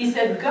room. He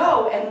said,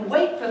 go and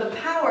wait for the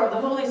power of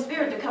the Holy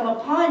Spirit to come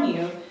upon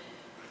you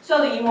so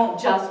that you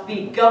won't just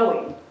be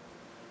going.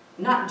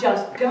 Not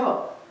just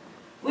go.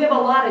 We have a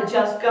lot of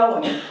just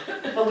going,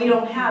 but we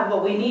don't have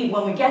what we need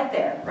when we get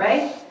there,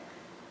 right?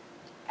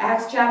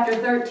 Acts chapter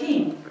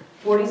 13,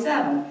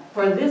 47.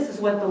 For this is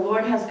what the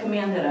Lord has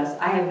commanded us.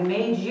 I have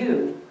made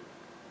you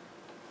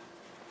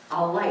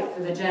a light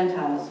for the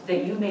Gentiles,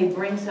 that you may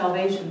bring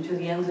salvation to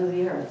the ends of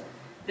the earth.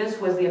 This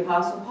was the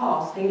Apostle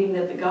Paul stating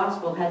that the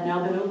gospel had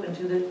now been opened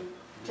to the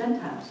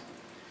Gentiles.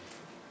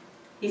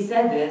 He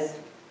said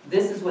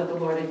this is what the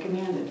Lord had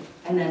commanded.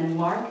 And then in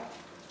Mark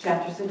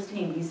chapter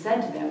 16, he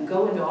said to them,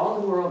 go into all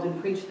the world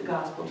and preach the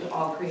gospel to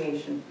all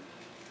creation.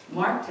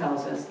 Mark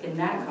tells us in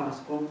that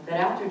gospel that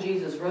after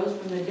Jesus rose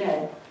from the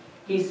dead,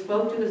 he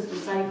spoke to his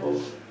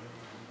disciples.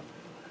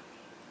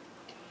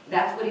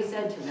 That's what he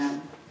said to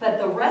them. But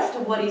the rest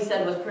of what he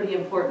said was pretty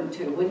important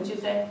too, wouldn't you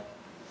say?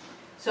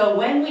 So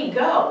when we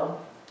go,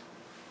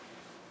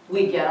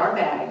 we get our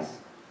bags,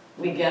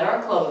 we get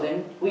our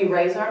clothing, we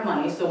raise our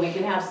money so we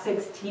can have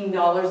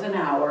 $16 an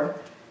hour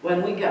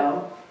when we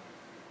go,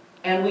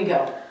 and we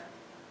go.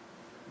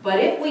 But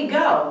if we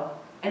go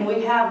and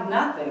we have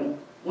nothing,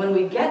 when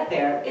we get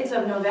there, it's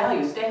of no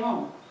value. Stay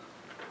home.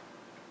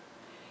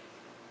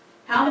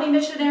 How many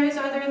missionaries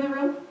are there in the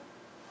room?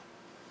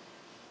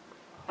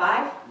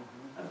 5?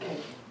 Okay.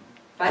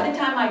 By the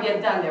time I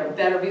get done, there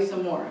better be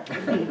some more.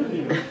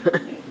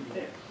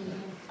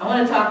 I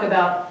want to talk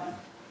about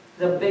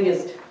the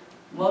biggest,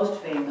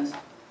 most famous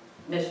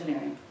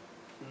missionary.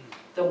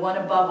 The one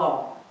above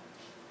all.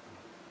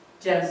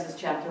 Genesis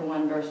chapter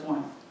 1, verse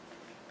 1.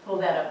 Pull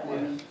that up for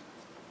me.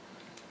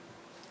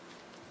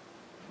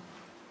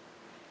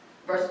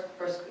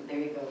 Verse, there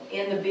you go.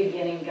 In the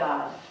beginning,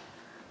 God.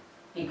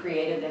 He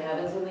created the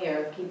heavens and the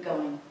earth. Keep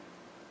going.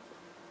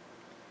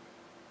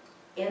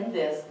 In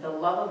this, the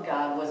love of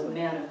God was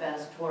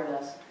manifest toward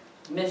us.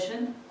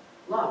 Mission,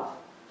 love.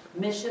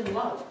 Mission,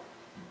 love.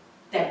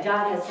 That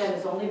God has sent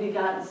his only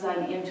begotten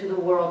Son into the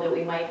world that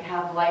we might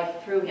have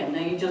life through him.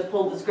 Now you just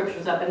pulled the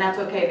scriptures up, and that's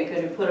okay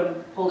because you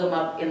pulled them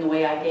up in the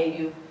way I gave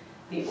you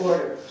the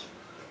order.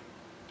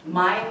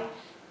 My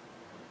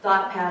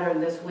thought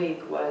pattern this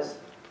week was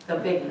the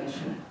big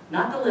mission,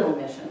 not the little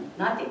mission,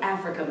 not the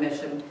Africa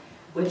mission,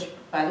 which,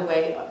 by the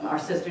way, our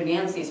sister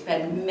Nancy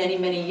spent many,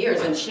 many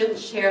years, and she'll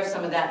share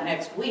some of that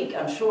next week,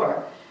 I'm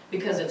sure,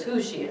 because it's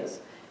who she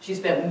is. She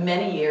spent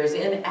many years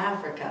in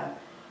Africa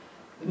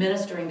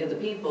ministering to the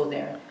people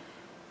there.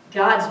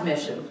 God's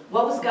mission.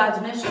 What was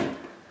God's mission?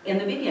 In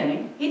the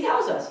beginning, he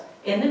tells us,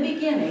 in the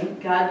beginning,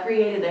 God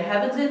created the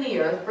heavens and the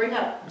earth. Bring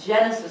up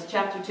Genesis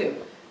chapter 2,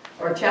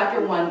 or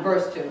chapter 1,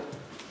 verse 2.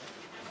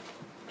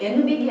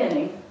 In the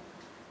beginning,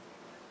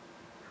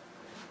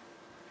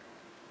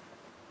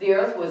 the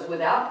earth was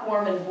without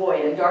form and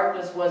void, and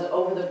darkness was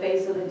over the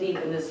face of the deep,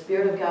 and the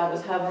Spirit of God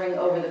was hovering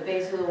over the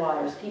face of the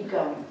waters. Keep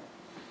going.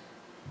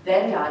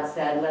 Then God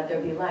said, let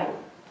there be light.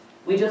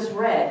 We just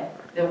read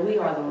that we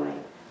are the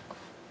light.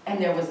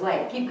 And there was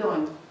light. Keep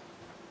going.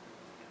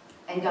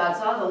 And God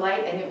saw the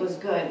light, and it was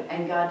good.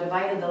 And God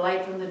divided the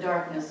light from the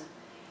darkness.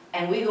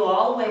 And we go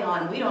all the way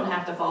on. We don't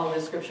have to follow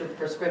this scripture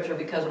per scripture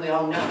because we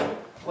all know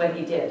what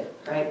he did,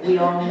 right? We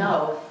all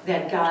know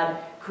that God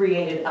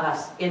created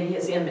us in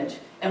his image.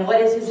 And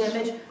what is his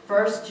image?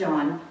 1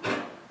 John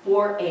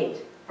 4:8.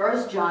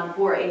 1 John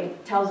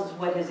 4:8 tells us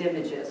what his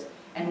image is.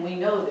 And we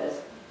know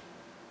this.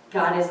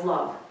 God is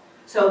love.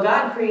 So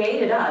God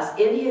created us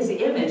in his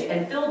image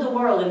and filled the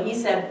world. And he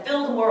said,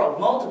 fill the world,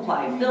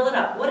 multiply, fill it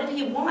up. What did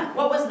he want?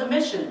 What was the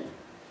mission?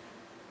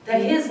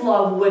 that His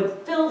love would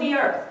fill the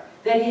earth,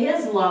 that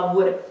His love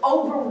would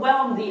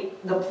overwhelm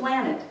the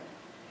planet.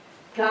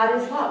 God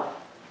is love.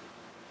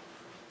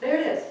 There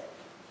it is.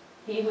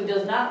 He who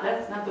does not,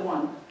 that's not the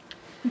one.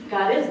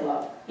 God is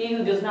love. He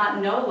who does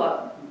not know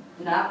love,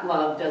 not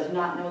love, does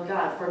not know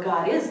God, for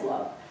God is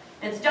love.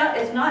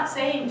 It's not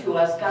saying to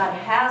us God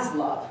has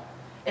love.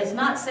 It's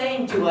not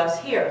saying to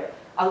us, here,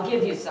 I'll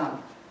give you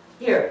some.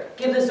 Here,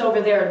 give this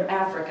over there in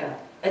Africa.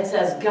 It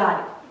says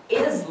God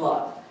is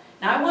love.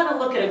 Now I want to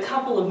look at a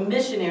couple of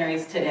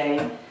missionaries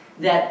today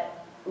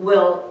that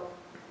will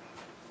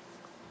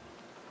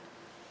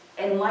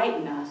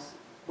enlighten us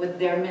with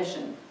their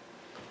mission.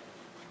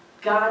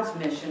 God's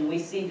mission, we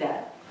see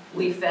that.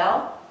 We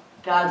fell.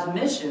 God's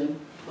mission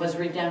was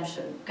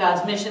redemption.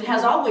 God's mission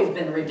has always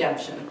been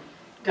redemption.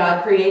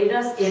 God created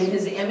us in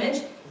His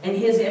image, and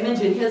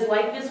His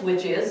likeness,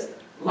 which is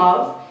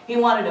love. He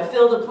wanted to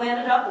fill the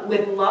planet up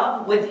with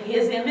love, with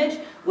His image,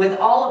 with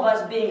all of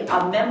us being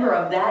a member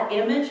of that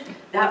image,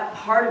 that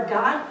part of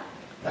God.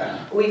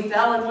 We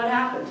fell, and what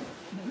happened?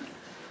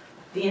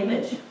 The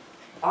image,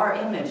 our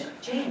image,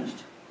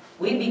 changed.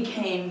 We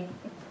became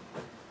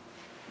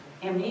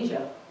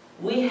amnesia.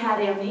 We had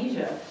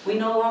amnesia. We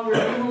no longer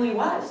knew who He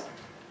was.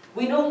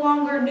 We no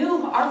longer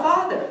knew our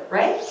Father,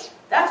 right?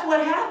 That's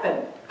what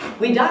happened.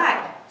 We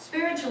died.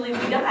 Spiritually,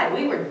 we died.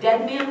 We were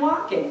dead men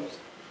walking.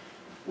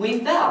 We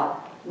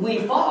fell. We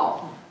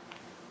fall.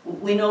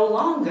 We no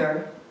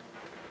longer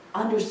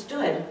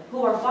understood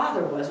who our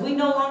Father was. We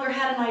no longer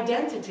had an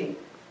identity.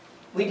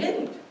 We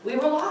didn't. We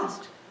were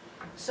lost.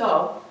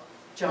 So,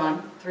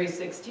 John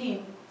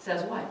 3:16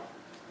 says what?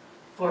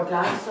 For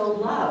God so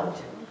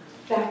loved,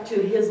 back to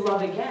His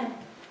love again,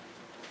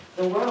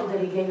 the world, that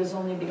He gave His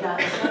only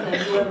begotten Son,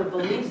 that whoever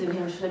believes in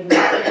Him should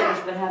not perish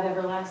but have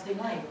everlasting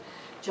life.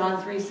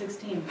 John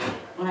 3:16.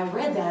 When I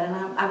read that, and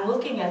I'm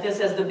looking at this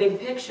as the big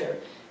picture,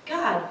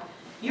 God,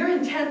 your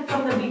intent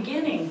from the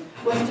beginning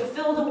was to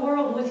fill the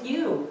world with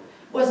you,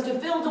 was to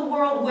fill the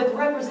world with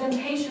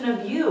representation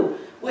of you,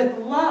 with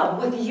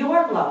love, with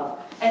your love,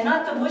 and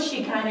not the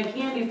mushy kind of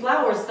candy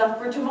flower stuff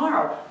for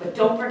tomorrow. But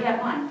don't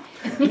forget mine.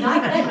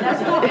 Not that,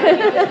 that's not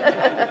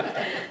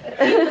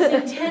what He was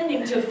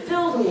intending to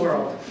fill the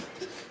world,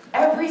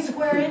 every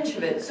square inch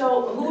of it.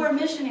 So who are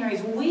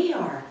missionaries? We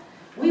are.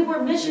 We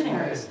were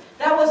missionaries.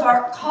 That was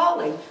our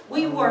calling.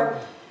 We were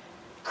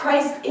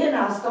Christ in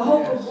us, the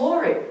hope of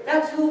glory.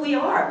 That's who we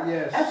are.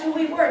 Yes. That's who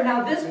we were.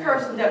 Now this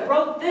person that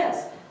wrote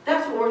this,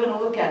 that's what we're going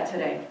to look at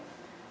today.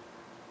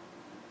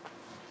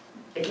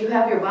 If you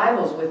have your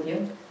Bibles with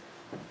you,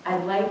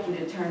 I'd like you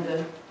to turn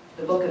to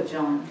the book of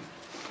John.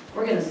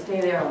 We're going to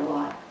stay there a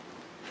lot.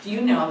 Do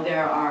you know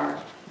there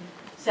are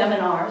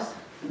seminars,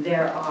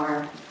 there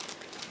are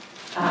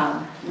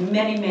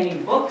many, many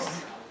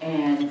books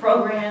and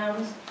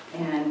programs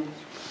and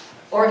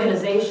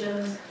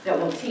organizations that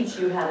will teach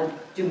you how to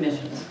do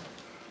missions.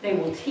 They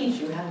will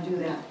teach you how to do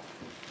that.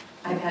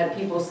 I've had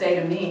people say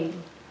to me,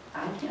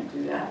 I can't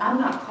do that. I'm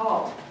not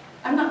called.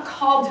 I'm not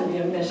called to be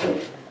a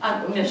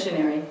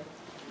missionary.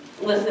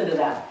 Listen to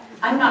that.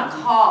 I'm not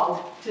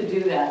called to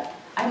do that.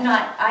 I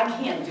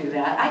can't do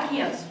that. I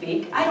can't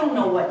speak. I don't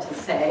know what to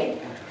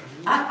say.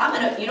 You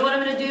know what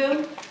I'm going to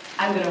do?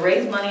 I'm going to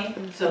raise money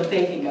so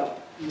they can go.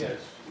 Yes.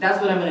 That's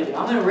what I'm going to do.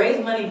 I'm going to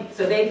raise money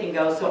so they can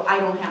go so I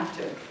don't have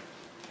to.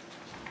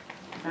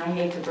 And I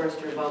hate to burst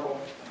your bubble.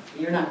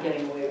 You're not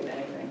getting away with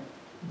anything.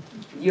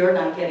 You're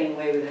not getting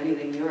away with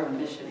anything. You're a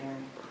missionary.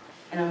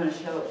 And I'm going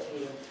to show it to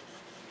you.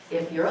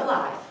 If you're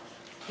alive,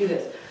 do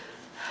this.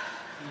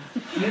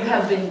 You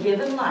have been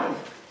given life,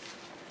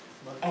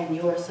 and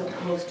you are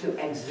supposed to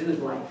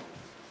exude life.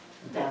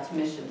 That's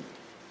mission.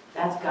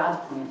 That's God's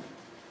plan.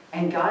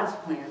 And God's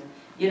plan.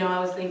 You know, I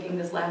was thinking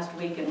this last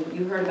week, and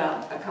you heard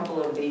about a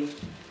couple of the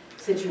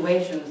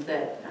situations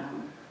that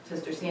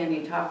Sister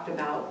Sandy talked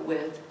about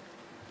with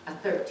a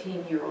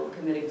 13-year-old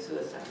committing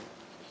suicide.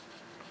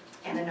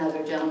 And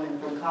another gentleman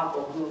from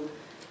Koppel who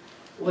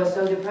was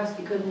so depressed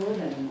he couldn't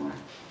live anymore.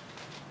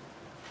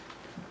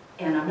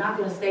 And I'm not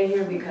going to stay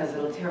here because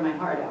it'll tear my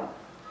heart out.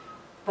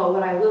 But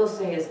what I will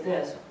say is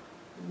this.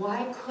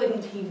 Why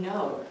couldn't he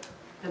know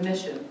the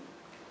mission?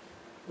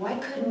 Why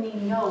couldn't he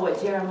know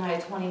what Jeremiah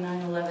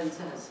 29:11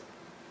 says?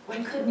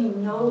 Why couldn't he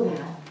know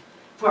that?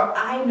 For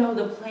I know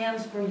the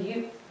plans for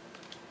you.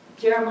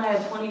 Jeremiah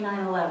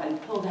 29:11.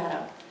 Pull that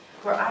up.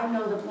 For I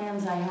know the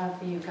plans I have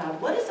for you,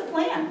 God. What is a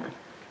plan?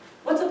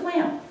 What's a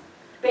plan?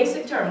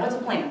 Basic term. What's a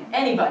plan?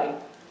 Anybody?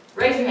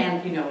 Raise your hand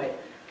if you know it.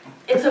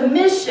 It's a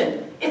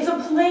mission. It's a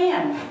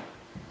plan.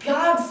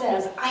 God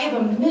says, I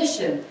have a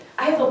mission.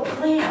 I have a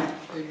plan.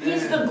 Amen.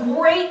 He's the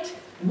great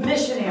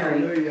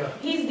missionary. Hallelujah.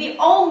 He's the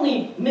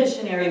only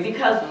missionary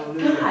because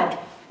Hallelujah. God,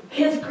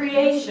 His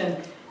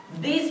creation,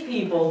 these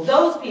people,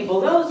 those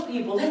people,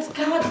 that's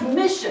God's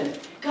mission.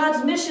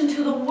 God's mission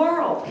to the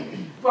world.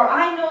 For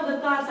I know the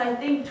thoughts I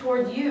think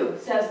toward you,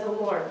 says the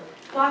Lord.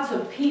 Thoughts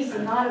of peace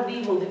and not of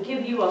evil, to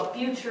give you a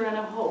future and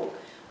a hope.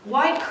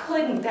 Why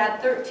couldn't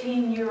that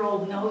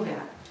 13-year-old know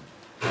that?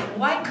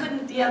 Why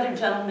couldn't the other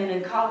gentleman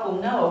in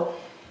Koppel know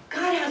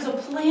God has a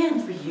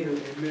plan for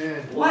you.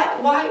 Amen.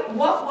 What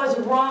was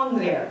wrong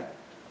there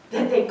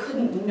that they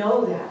couldn't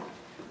know that?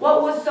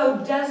 What was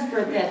so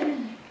desperate that,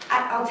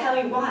 I'll tell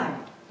you why.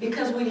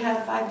 Because we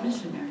have 5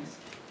 missionaries.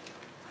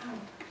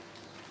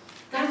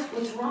 That's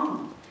what's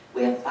wrong.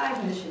 We have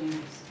 5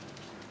 missionaries.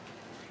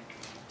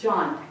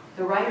 John,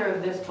 the writer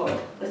of this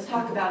book, let's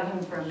talk about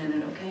him for a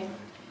minute, okay?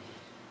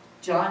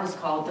 John is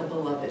called the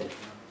Beloved.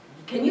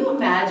 Can you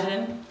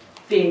imagine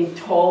being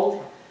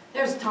told,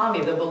 there's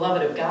Tommy, the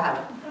beloved of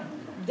God.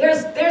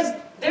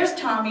 There's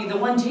Tommy, the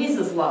one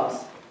Jesus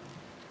loves.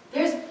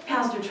 There's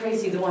Pastor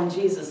Tracy, the one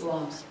Jesus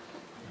loves.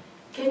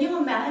 Can you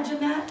imagine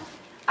that?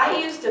 I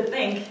used to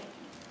think,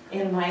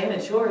 in my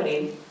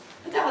immaturity,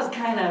 that was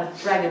kind of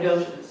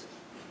braggadocious.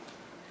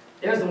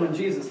 There's the one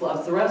Jesus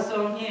loves. The rest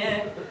of them,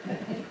 yeah.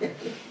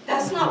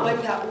 That's not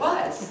what that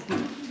was.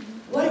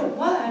 What it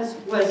was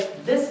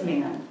this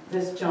man,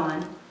 this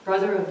John,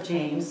 brother of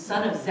James,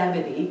 son of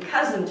Zebedee,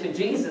 cousin to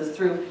Jesus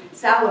through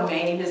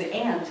Salome, his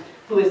aunt,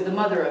 who is the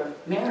mother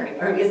of Mary,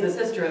 or is the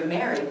sister of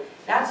Mary.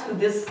 That's who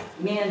this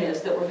man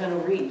is that we're going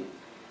to read.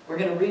 We're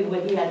going to read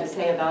what he had to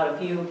say about a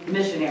few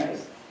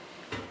missionaries.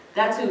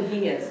 That's who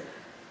he is.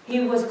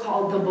 He was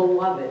called the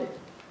Beloved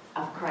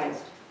of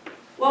Christ.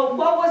 Well,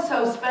 what was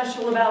so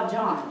special about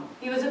John?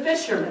 He was a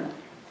fisherman.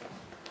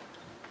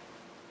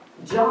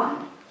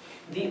 John,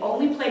 the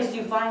only place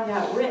you find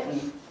that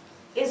written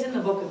is in the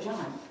book of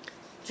John.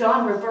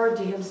 John referred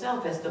to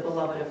himself as the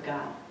Beloved of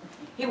God.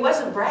 He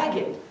wasn't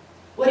bragging.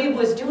 What he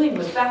was doing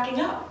was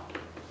backing up.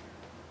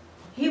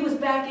 He was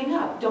backing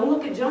up. Don't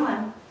look at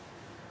John.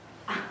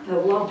 I'm the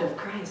loved of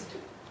Christ.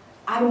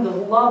 I'm the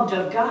loved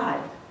of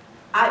God.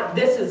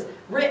 This is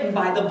written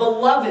by the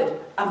Beloved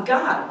of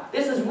God.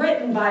 This is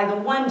written by the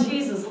one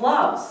Jesus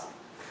loves.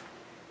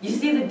 You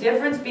see the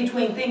difference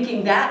between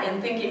thinking that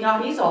and thinking,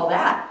 oh, he's all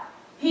that.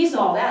 He's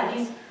all that.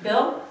 He's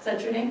Bill. Is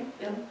that your name?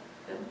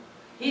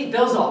 Bill?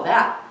 Bill's all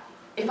that.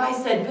 If I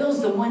said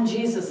Bill's the one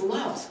Jesus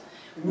loves,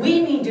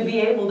 we need to be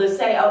able to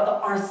say of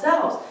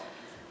ourselves,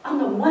 I'm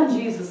the one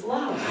Jesus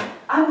loves.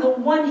 I'm the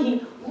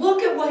one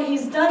look at what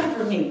he's done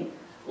for me.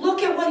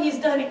 Look at what he's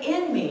done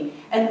in me.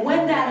 And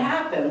when that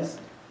happens,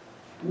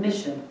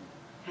 mission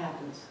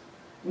happens.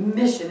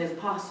 Mission is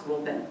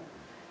possible then.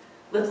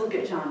 Let's look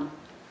at John.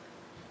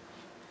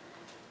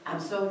 I'm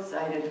so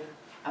excited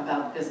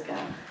about this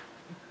guy.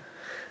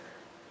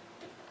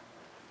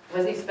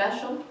 Was he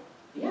special?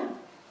 Yeah.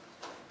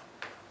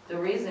 The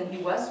reason he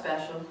was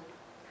special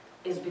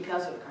is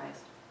because of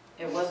Christ.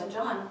 It wasn't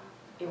John.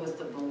 It was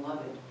the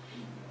Beloved.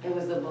 It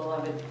was the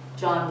Beloved.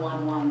 John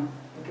 1:1.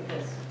 Look at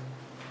this.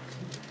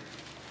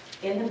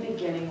 In the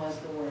beginning was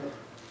the Word.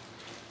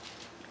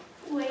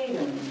 Wait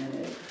a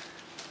minute.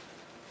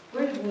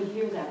 Where did we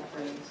hear that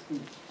phrase?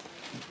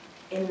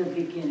 In the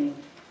beginning.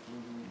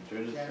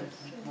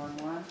 Genesis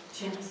 1:1.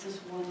 Genesis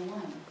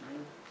 1:1.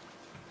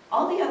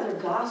 All the other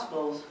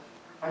Gospels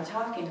are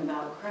talking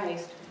about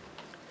Christ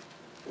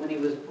when he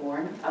was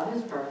born, of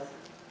his birth.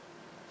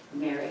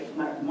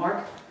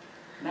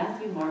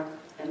 Matthew, Mark,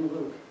 and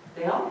Luke.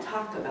 They all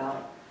talk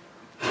about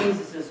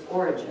Jesus'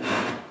 origin.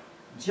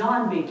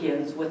 John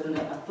begins with an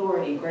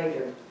authority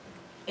greater.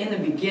 In the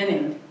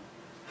beginning.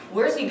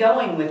 Where's he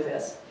going with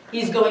this?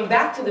 He's going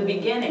back to the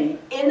beginning.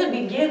 In the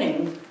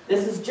beginning,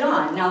 this is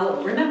John.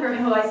 Now, remember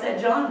who I said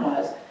John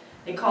was?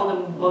 They called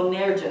him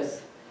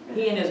Boanerges.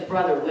 He and his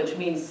brother, which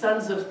means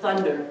sons of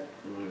thunder.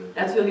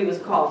 That's who he was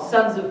called,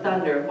 sons of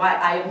thunder. Why?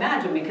 I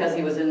imagine because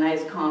he was a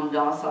nice, calm,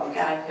 docile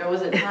guy. There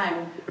was a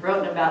time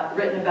written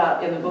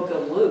about in the book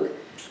of Luke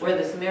where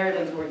the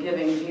Samaritans were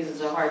giving Jesus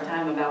a hard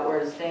time about where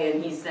to stay,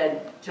 and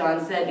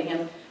John said to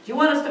him, "Do you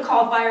want us to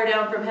call fire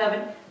down from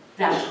heaven?"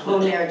 That's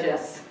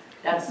Boanerges.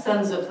 That's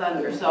sons of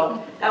thunder.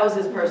 So that was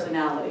his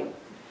personality.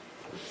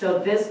 So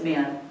this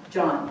man,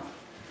 John,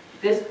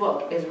 this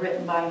book is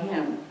written by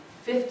him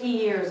 50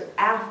 years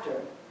after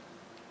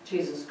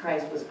Jesus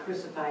Christ was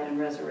crucified and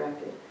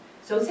resurrected.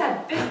 So he's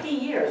had 50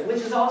 years,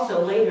 which is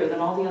also later than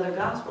all the other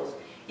Gospels.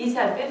 He's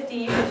had 50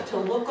 years to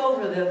look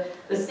over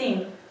the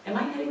scene. Am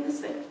I hitting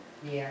this thing?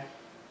 Yeah.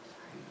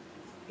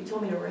 You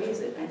told me to raise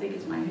it. I think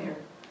it's my hair.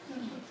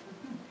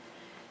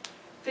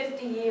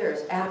 50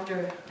 years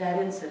after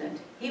that incident,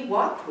 he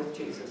walked with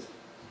Jesus.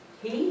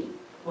 He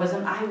was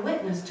an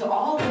eyewitness to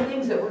all the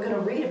things that we're going to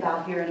read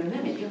about here in a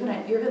minute.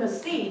 You're going to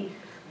see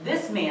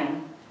this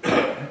man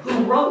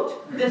who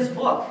wrote this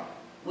book.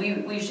 Will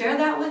you share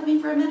that with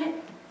me for a minute?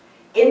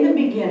 In the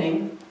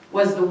beginning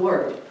was the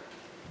Word,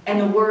 and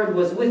the Word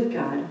was with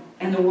God,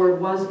 and the Word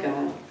was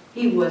God.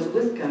 He was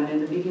with God in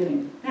the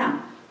beginning.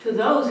 Now, to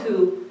those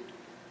who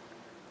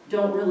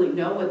don't really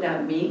know what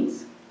that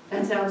means,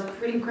 that sounds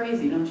pretty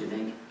crazy, don't you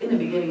think? In the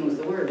beginning was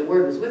the Word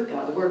was with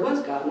God, the Word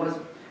was God.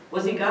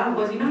 Was he God?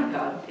 Was he not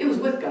God? It was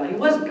with God. He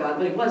wasn't God,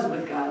 but he was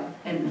with God,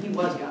 and he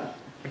was God.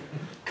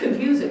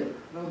 Confusing.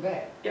 A little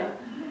bit. Yeah.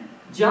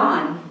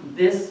 John,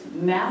 this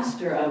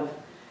master of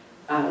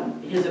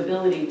his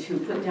ability to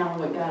put down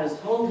what God has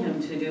told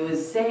him to do,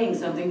 is saying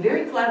something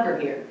very clever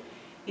here.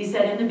 He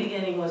said, in the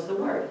beginning was the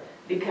Word,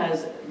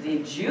 because the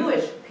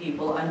Jewish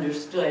people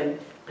understood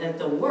that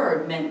the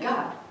Word meant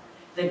God.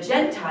 The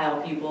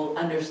Gentile people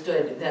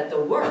understood that the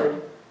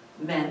word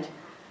meant,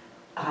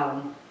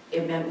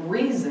 it meant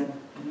reason.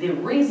 The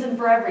reason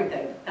for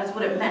everything. That's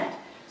what it meant.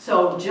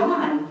 So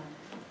John,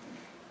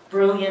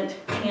 brilliant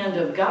hand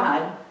of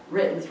God,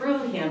 written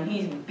through him,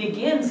 he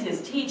begins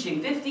his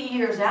teaching 50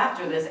 years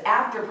after this,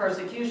 after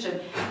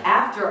persecution,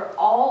 after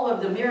all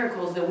of the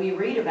miracles that we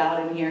read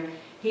about in here.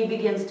 He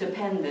begins to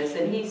pen this,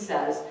 and he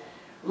says,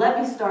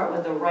 let me start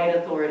with the right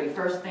authority.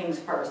 First things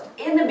first.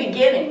 In the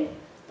beginning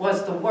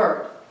was the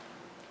Word,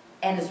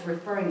 and it's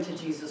referring to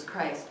Jesus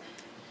Christ.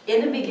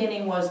 In the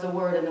beginning was the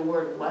Word, and the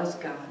Word was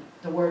God.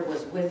 The Word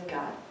was with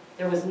God.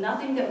 There was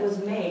nothing that was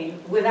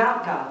made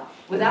without God,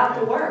 without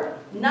the Word.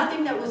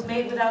 Nothing that was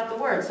made without the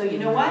Word. So you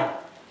know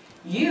what?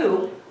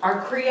 You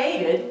are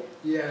created.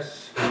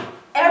 Yes.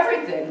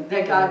 Everything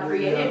that God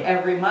created,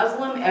 every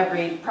Muslim,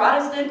 every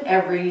Protestant,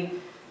 every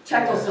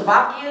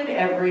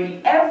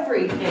Czechoslovakian,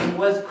 everything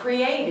was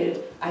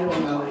created. I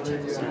don't know why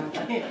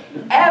Czechoslovakia.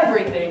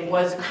 Everything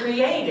was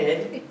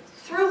created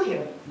through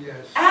him.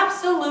 Yes.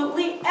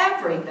 Absolutely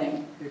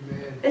everything.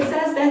 Amen. It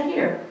says that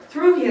here.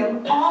 Through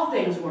him, all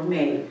things were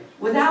made.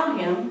 Without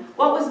him,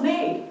 what was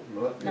made?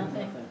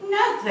 Nothing.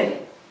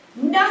 Nothing.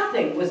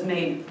 Nothing was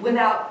made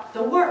without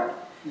the Word.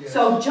 Yes.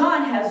 So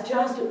John has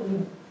just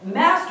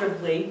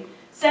masterfully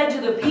said to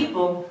the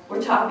people,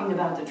 we're talking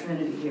about the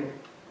Trinity here.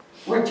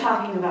 We're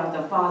talking about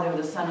the Father,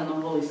 the Son, and the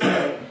Holy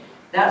Spirit.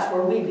 That's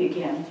where we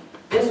begin.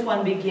 This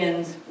one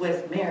begins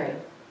with Mary.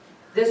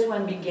 This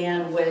one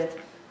began with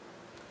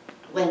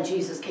when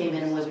Jesus came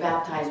in and was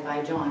baptized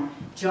by John.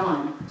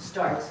 John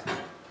starts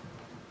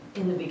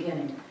in the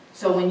beginning.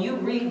 So when you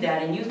read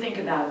that and you think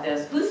about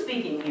this, who's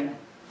speaking here?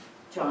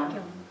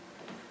 John.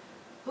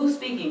 Who's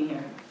speaking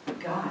here?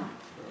 God.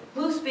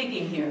 Who's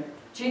speaking here?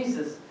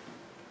 Jesus.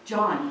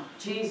 John.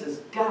 Jesus.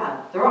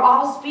 God. They're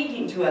all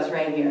speaking to us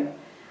right here.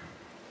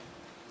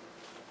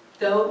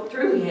 Though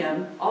through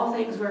him all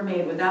things were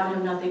made, without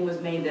him nothing was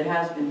made that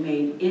has been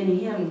made. In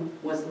him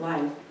was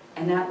life,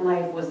 and that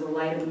life was the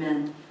light of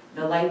men.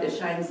 The light that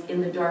shines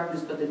in the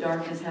darkness, but the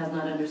darkness has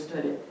not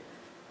understood it.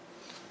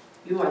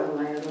 You are the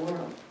light of the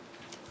world.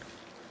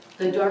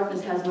 The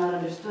darkness has not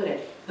understood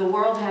it. The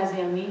world has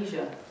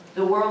amnesia.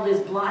 The world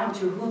is blind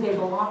to who they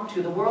belong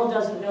to. The world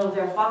doesn't know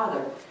their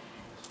Father.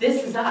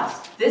 This is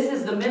us. This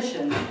is the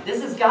mission.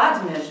 This is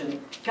God's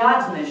mission.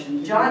 God's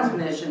mission. John's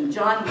mission.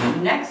 John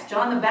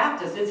the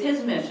Baptist. It's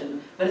his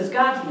mission, but it's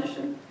God's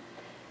mission.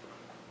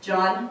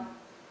 John,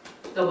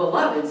 the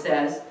beloved,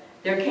 says,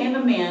 there came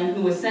a man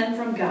who was sent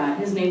from God.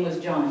 His name was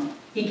John.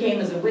 He came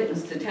as a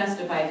witness to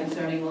testify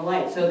concerning the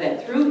light, so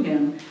that through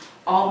him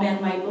all men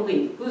might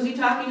believe. Who's he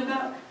talking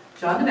about?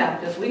 John the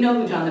Baptist. We know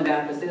who John the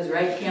Baptist is,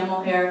 right?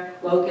 Camel hair,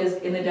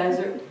 locust in the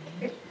desert.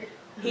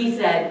 He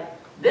said,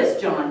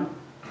 this John,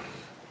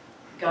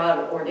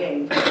 God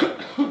ordained.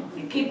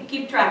 You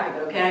keep track of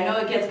it, okay? I know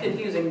it gets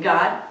confusing.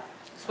 God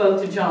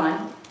spoke to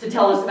John to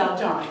tell us about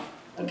John,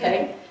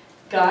 okay?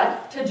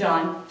 God to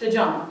John to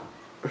John.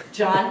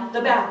 John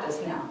the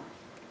Baptist now.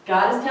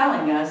 God is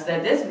telling us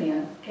that this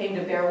man came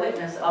to bear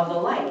witness of the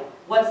light.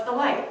 What's the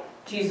light?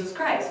 Jesus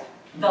Christ.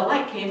 The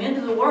light came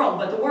into the world,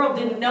 but the world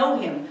didn't know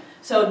him.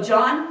 So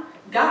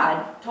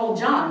God told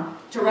John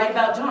to write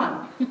about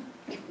John.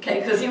 Okay,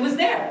 because he was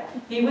there.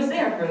 He was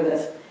there for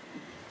this.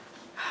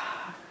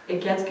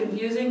 It gets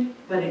confusing,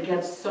 but it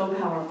gets so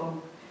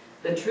powerful.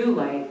 The true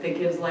light that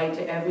gives light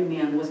to every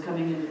man was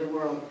coming into the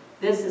world.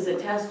 This is a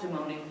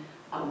testimony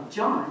of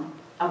John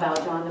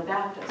about John the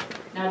Baptist.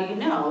 Now, do you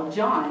know,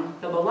 John,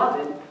 the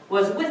beloved,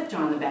 was with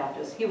John the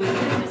Baptist. He was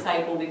his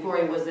disciple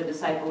before he was the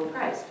disciple of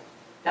Christ.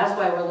 That's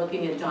why we're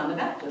looking at John the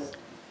Baptist.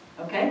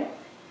 Okay?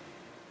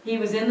 He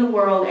was in the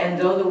world, and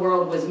though the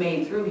world was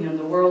made through him,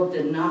 the world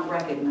did not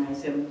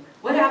recognize him.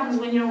 What happens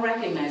when you don't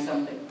recognize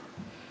something?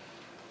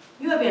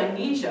 You have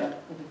amnesia.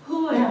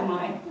 Who am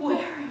I? Where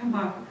am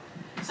I?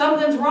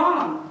 Something's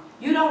wrong.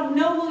 You don't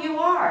know who you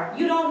are.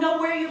 You don't know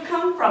where you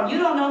come from. You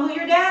don't know who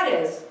your dad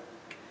is.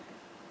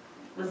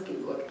 Let's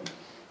keep looking.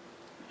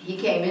 He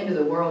came into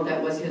the world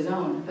that was his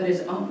own, but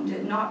his own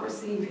did not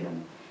receive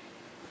him.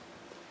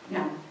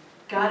 Now,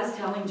 God is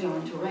telling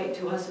John to write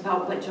to us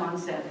about what John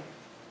said,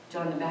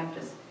 John the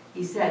Baptist.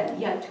 He said,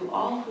 yet to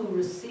all who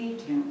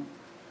received him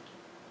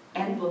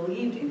and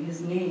believed in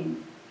his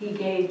name, he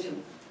gave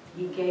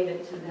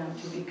it to them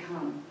to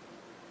become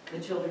the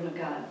children of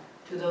God,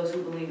 to those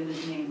who believe in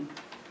his name.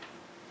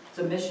 It's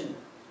a mission.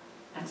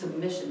 That's a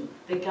mission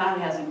that God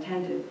has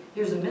intended.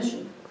 Here's a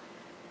mission.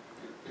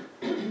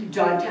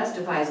 John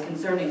testifies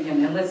concerning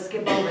him, and let's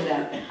skip over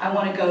that. I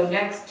want to go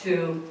next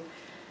to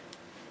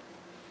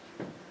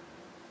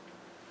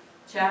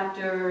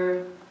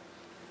stay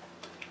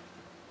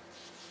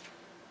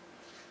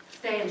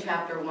in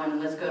chapter 1,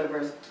 and let's go to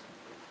verse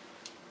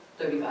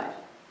 35.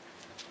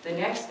 The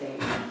next day,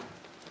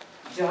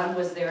 John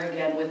was there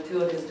again with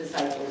two of his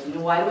disciples.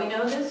 And why do we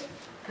know this?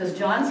 Because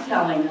John's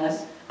telling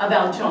us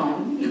about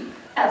John.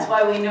 That's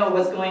why we know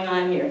what's going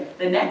on here.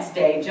 The next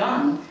day,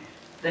 John,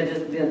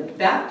 the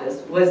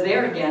Baptist, was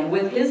there again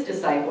with his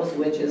disciples,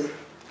 which is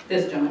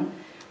this John,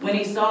 when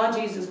he saw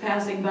Jesus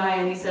passing by,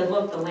 and he said,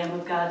 "Look, the Lamb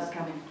of God is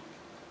coming.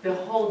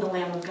 Behold the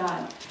Lamb of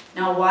God."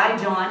 Now, why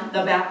John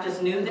the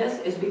Baptist knew this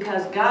is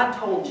because God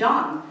told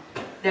John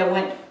that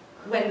when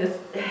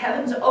the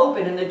heavens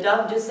open and the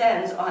dove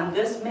descends on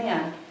this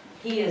man,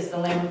 he is the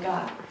Lamb of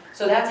God.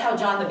 So that's how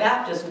John the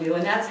Baptist knew,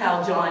 and that's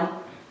how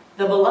John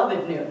the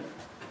Beloved knew.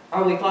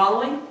 Are we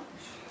following?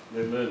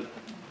 Amen.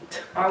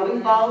 Are we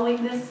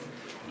following this?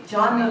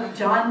 John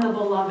the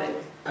Beloved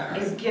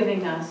is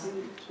giving us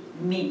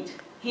meat.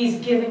 He's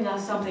giving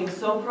us something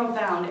so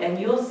profound, and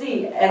you'll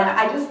see, and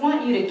I just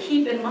want you to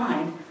keep in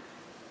mind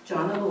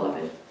John the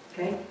Beloved,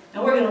 okay?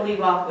 Now we're going to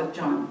leave off with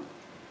John.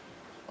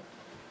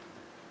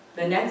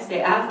 The next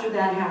day after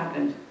that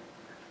happened,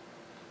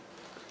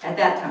 at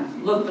that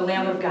time, look, the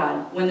Lamb of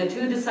God. When the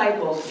two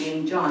disciples,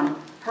 being John,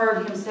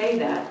 heard him say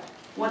that,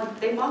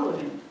 they followed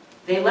him.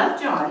 They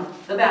left John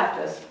the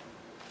Baptist,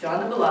 John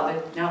the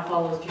Beloved, now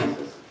follows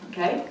Jesus,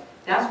 okay?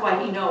 That's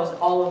why he knows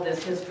all of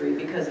this history,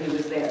 because he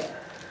was there.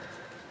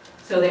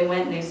 So they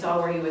went and they saw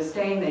where he was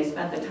staying. They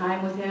spent the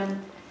time with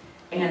him.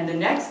 And the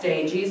next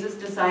day, Jesus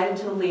decided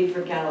to leave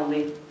for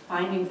Galilee.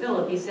 Finding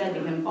Philip, he said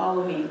to him,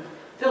 "Follow me."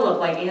 Philip,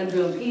 like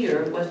Andrew and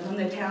Peter, was from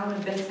the town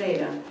of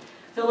Bethsaida.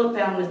 Philip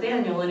found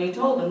Nathanael, and he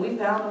told him, "We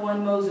found the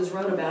one Moses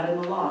wrote about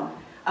in the law,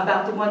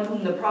 about the one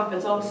whom the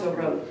prophets also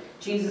wrote,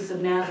 Jesus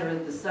of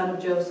Nazareth, the son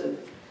of Joseph."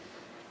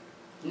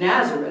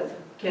 Nazareth?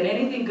 Can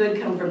anything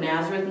good come from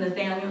Nazareth?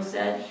 Nathanael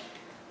said.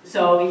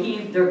 So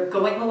they're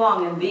going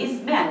along, and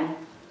these men,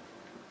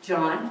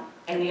 John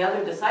and the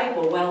other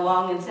disciple, went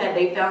along and said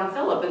they found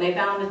Philip and they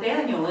found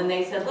Nathanael, and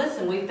they said,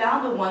 "Listen, we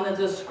found the one that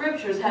the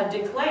scriptures have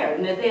declared."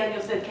 And Nathanael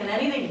said, "Can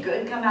anything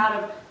good come out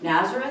of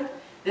Nazareth?"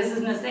 This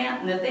is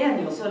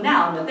Nathanael. So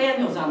now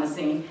Nathanael's on the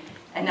scene,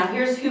 and now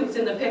here's who's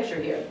in the picture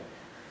here.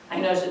 I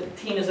know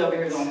Tina's over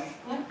here going,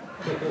 "What?"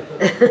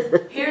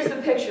 Here's the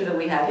picture that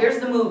we have. Here's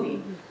the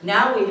movie.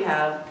 Now we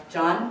have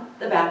John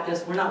the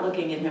Baptist. We're not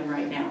looking at him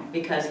right now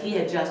because he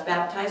had just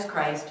baptized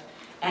Christ.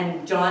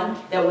 And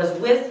John, that was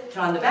with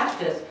John the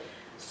Baptist,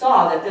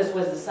 saw that this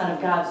was the Son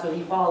of God, so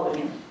he followed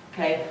him.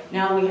 Okay?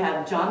 Now we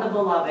have John the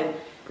Beloved,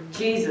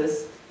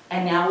 Jesus,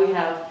 and now we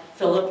have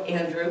Philip,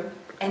 Andrew,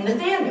 and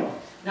Nathanael.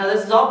 Now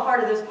this is all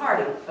part of this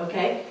party,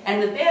 okay?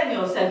 And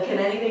Nathanael said, "Can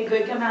anything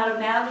good come out of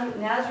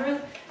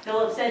Nazareth?"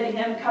 Philip said to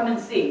him, "Come and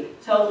see."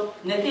 So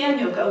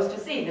Nathanael goes to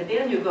see.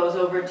 Nathanael goes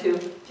over to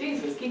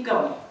Jesus. Keep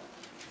going.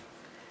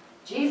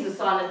 Jesus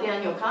saw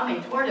Nathanael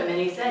coming toward him, and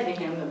he said to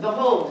him,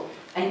 "Behold,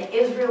 an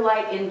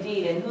Israelite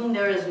indeed, in whom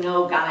there is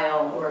no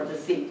guile or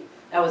deceit."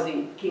 That was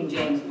the King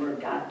James word,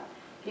 God.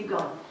 Keep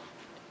going.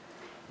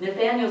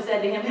 Nathanael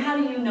said to him, "How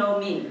do you know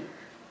me?"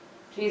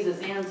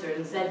 Jesus answered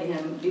and said to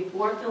him,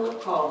 "Before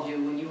Philip called you,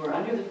 when you were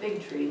under the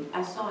fig tree,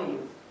 I saw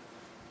you."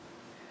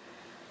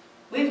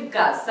 We've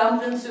got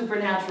something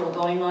supernatural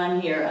going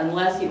on here,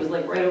 unless he was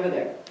like right over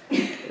there.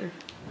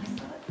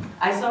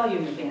 I saw you,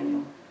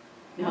 Nathanael.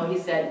 No, he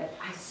said,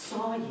 "I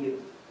saw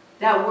you."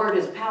 That word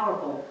is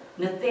powerful.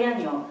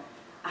 Nathanael,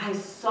 I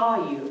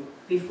saw you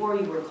before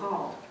you were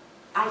called.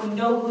 I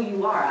know who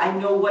you are. I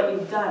know what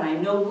you've done. I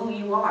know who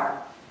you are.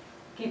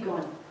 Keep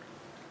going.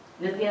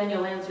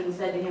 Nathanael answered and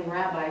said to him,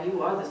 "Rabbi,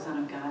 you are the Son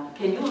of God."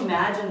 Can you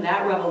imagine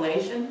that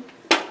revelation?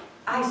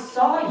 I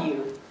saw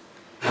you.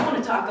 I want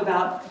to talk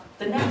about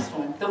the next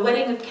one, the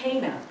wedding of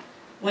Cana.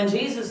 When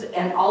Jesus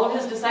and all of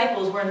his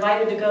disciples were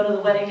invited to go to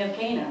the wedding of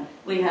Cana.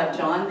 We have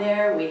John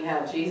there, we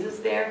have Jesus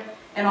there,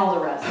 and all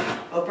the rest.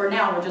 But for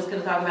now, we're just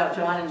going to talk about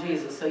John and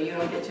Jesus, so you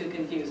don't get too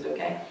confused,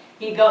 okay?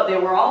 They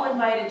were all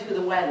invited to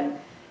the wedding.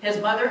 His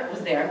mother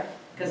was there,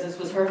 because this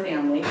was her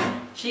family.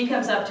 She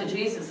comes up to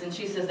Jesus, and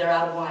she says, "They're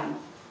out of wine."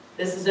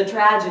 This is a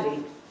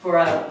tragedy for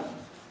a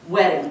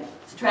wedding.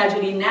 It's a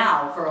tragedy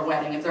now for a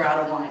wedding if they're out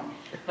of wine.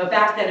 But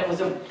back then, it was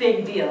a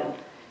big deal.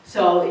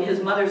 So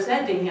his mother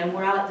said to him,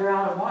 they're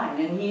out of wine.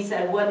 And he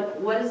said,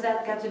 what has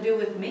that got to do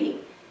with me?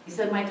 He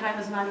said, "My time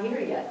is not here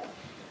yet."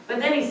 But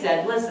then he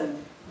said,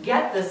 "Listen,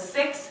 get the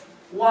 6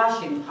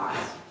 washing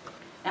pots."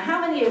 Now,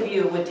 how many of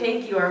you would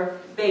take your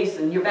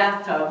basin, your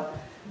bathtub,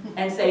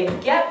 and say,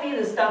 "Get me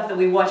the stuff that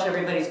we wash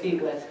everybody's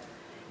feet with.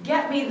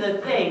 Get me the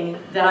thing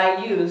that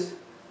I use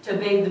to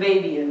bathe the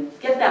baby in.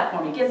 Get that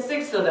for me. Get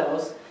 6 of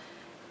those.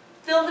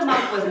 Fill them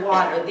up with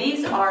water."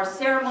 These are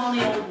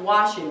ceremonial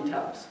washing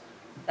tubs.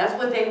 That's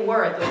what they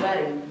were at the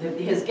wedding.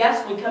 His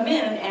guests would come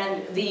in,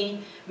 and the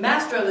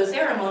master of the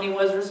ceremony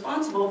was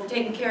responsible for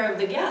taking care of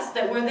the guests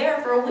that were there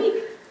for a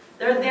week.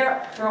 They're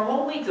there for a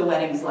whole week, the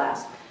weddings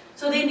last.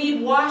 So they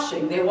need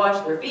washing. They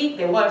wash their feet,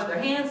 they wash their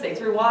hands, they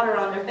threw water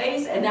on their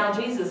face, and now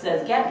Jesus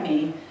says, "Get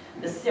me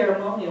the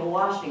ceremonial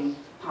washing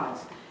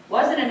pots." It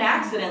wasn't an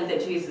accident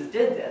that Jesus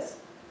did this.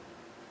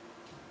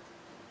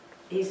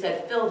 He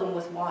said, "Fill them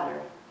with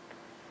water."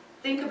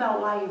 Think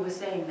about why he was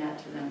saying that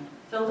to them.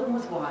 Fill them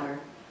with water.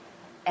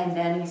 And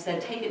then he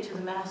said, "Take it to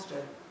the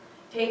master.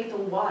 Take the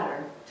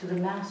water to the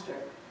master."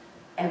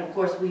 And of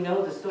course, we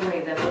know the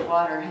story that the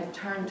water had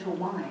turned to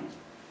wine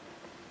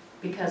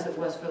because it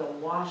was for the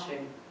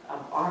washing of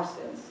our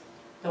sins.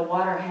 The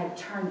water had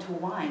turned to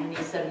wine. And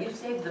he said, "You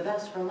saved the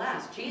best for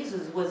last."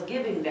 Jesus was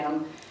giving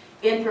them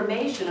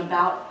information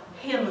about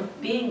him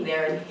being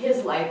there in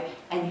his life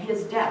and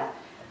his death.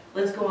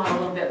 Let's go on a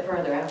little bit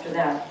further after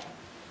that.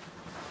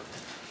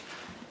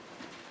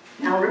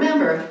 Now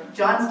remember,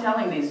 John's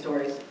telling these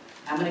stories.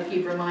 I'm going to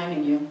keep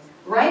reminding you.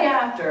 Right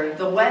after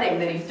the wedding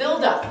that he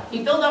filled up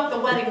the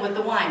wedding with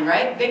the wine,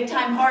 right? Big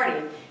time party.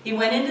 He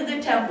went into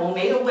the temple,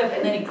 made a whip,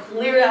 and then he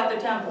cleared out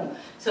the temple.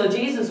 So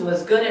Jesus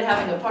was good at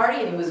having a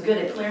party, and he was good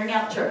at clearing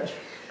out church.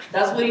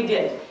 That's what he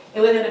did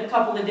within a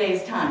couple of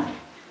days' time.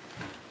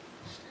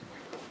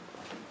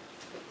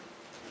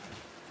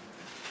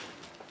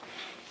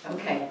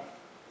 Okay.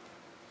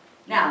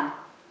 Now,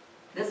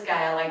 this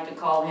guy, I like to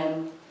call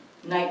him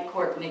Night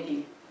Court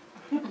Nicky.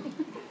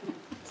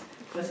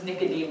 Was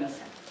Nicodemus.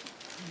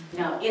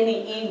 Now, in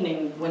the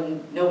evening,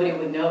 when nobody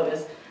would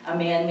notice, a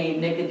man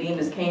named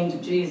Nicodemus came to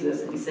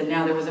Jesus, and he said,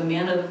 now there was a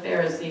man of the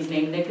Pharisees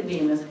named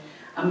Nicodemus,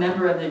 a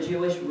member of the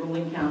Jewish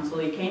ruling council.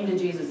 He came to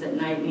Jesus at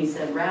night, and he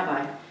said,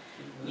 Rabbi,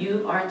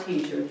 you are a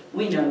teacher.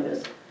 We know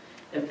this.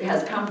 It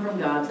has come from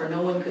God, for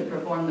no one could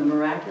perform the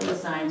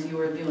miraculous signs you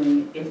are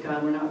doing if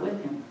God were not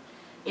with him.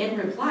 In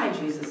reply,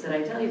 Jesus said,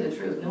 I tell you the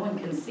truth, no one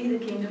can see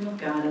the kingdom of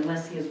God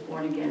unless he is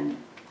born again.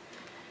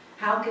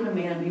 How can a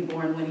man be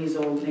born when he's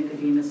old?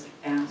 Nicodemus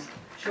asked.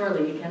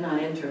 Surely he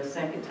cannot enter a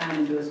second time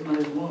into his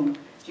mother's womb.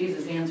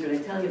 Jesus answered, I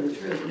tell you the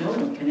truth, no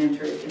one can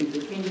enter into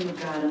the kingdom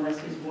of God unless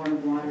he's born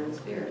of water and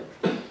spirit.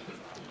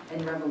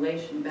 In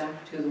Revelation,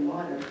 back to the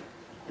water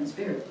and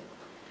spirit.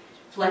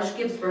 Flesh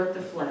gives birth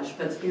to flesh,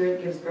 but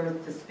spirit gives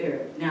birth to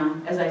spirit.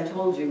 Now, as I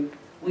told you,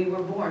 we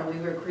were born,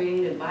 we were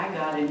created by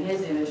God in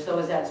his image. So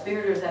is that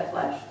spirit or is that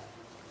flesh?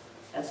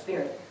 That's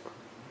spirit.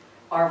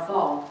 Our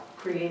fall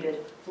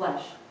created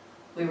flesh.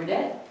 We were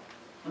dead.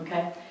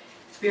 Okay?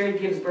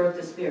 Spirit gives birth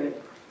to spirit.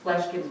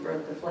 Flesh gives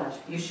birth to flesh.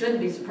 You shouldn't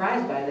be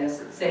surprised by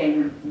this,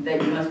 saying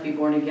that you must be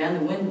born again.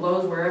 The wind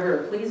blows wherever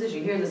it pleases.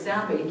 You hear the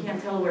sound, but you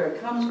can't tell where it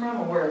comes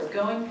from or where it's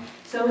going.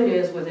 So it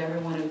is with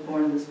everyone who's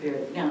born of the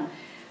Spirit. Now,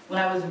 when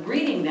I was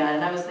reading that,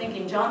 and I was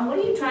thinking, John, what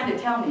are you trying to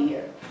tell me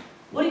here?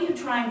 What are you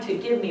trying to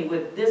give me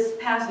with this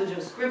passage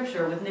of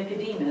Scripture with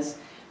Nicodemus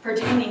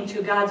pertaining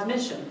to God's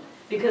mission?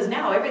 Because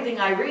now everything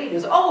I read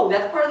is, oh,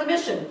 that's part of the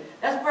mission.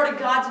 That's part of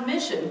God's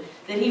mission,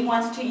 that he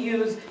wants to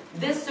use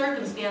this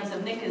circumstance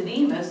of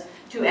Nicodemus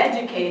to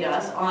educate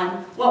us on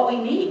what we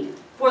need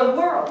for the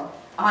world,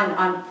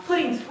 on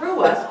putting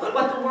through us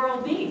what the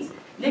world needs.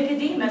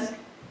 Nicodemus,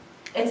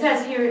 it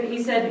says here,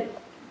 he said,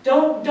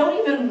 don't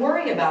even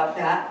worry about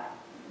that.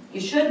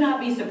 You should not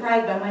be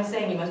surprised by my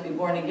saying you must be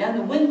born again.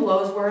 The wind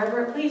blows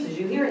wherever it pleases.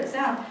 You hear it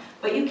sound,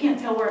 but you can't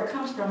tell where it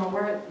comes from or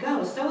where it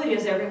goes. So it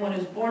is everyone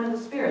who's born of the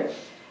Spirit.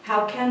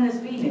 How can this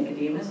be,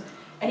 Nicodemus?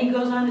 And he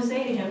goes on to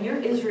say to him, you're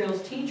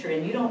Israel's teacher,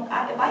 and you don't,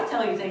 if I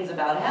tell you things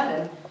about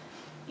heaven,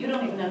 you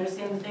don't even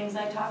understand the things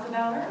I talk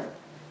about earth,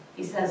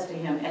 he says to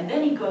him. And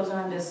then he goes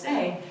on to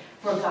say,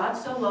 for God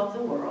so loved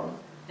the world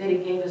that he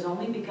gave his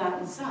only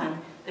begotten Son,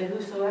 that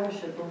whosoever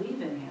should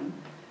believe in him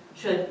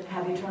should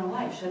have eternal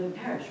life, shouldn't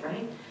perish,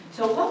 right?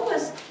 So what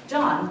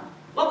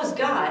was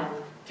God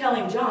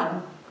telling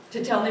John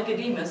to tell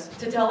Nicodemus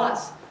to tell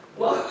us?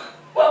 What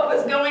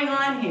was going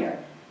on here?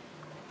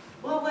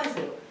 What was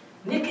it?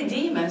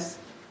 Nicodemus,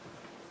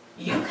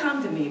 you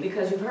come to me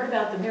because you've heard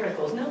about the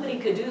miracles. Nobody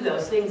could do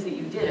those things that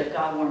you did if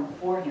God weren't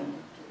for him,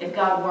 if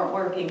God weren't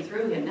working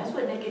through him. That's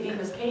what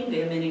Nicodemus came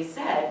to him, and he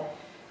said,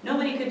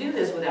 nobody could do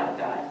this without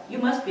God. You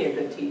must be a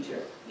good teacher.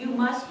 You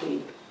must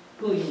be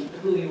who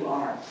you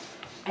are.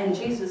 And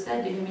Jesus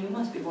said to him, you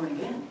must be born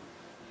again.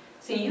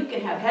 See, you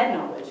can have head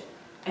knowledge,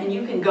 and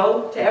you can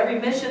go to every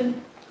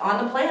mission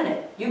on the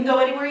planet. You can go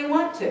anywhere you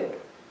want to.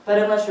 But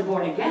unless you're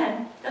born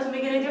again, it doesn't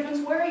make any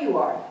difference where you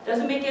are. It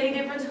doesn't make any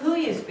difference who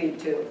you speak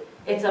to.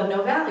 It's of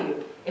no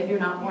value if you're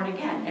not born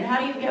again. And how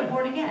do you get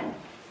born again?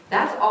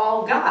 That's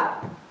all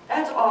God.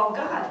 That's all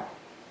God.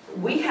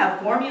 We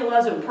have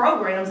formulas and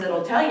programs that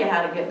will tell you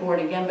how to get born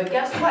again, but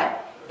guess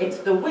what? It's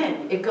the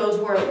wind. It goes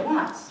where it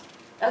wants.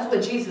 That's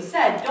what Jesus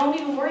said. Don't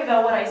even worry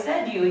about what I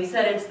said to you. He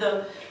said it's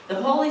the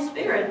Holy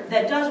Spirit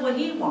that does what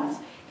he wants.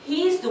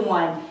 He's the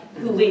one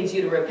who leads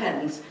you to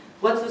repentance.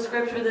 What's the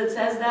scripture that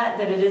says that?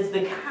 That it is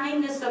the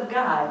kindness of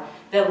God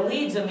that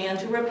leads a man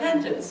to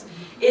repentance.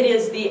 It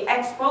is the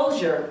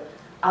exposure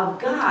of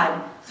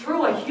God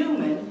through a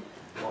human,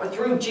 or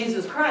through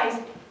Jesus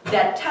Christ,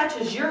 that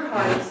touches your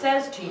heart and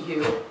says to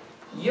you,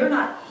 you're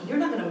not going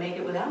to make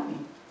it without me.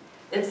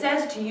 It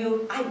says to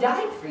you, I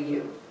died for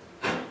you.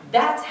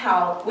 That's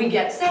how we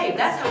get saved.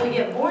 That's how we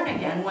get born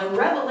again. When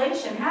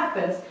revelation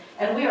happens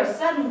and we are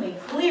suddenly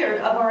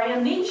cleared of our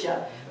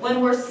amnesia,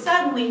 when we're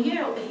suddenly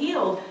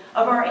healed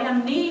of our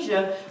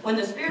amnesia, when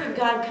the Spirit of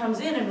God comes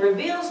in and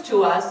reveals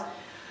to us,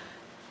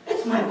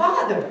 it's my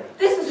Father.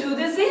 This is who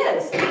this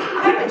is.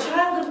 I'm a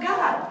child of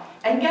God.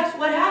 And guess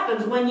what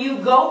happens when you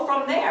go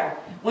from there?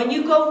 When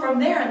you go from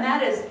there and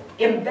that is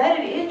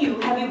embedded in you,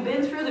 have you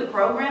been through the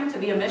program to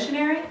be a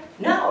missionary?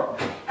 No.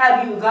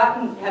 Have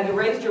you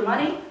raised your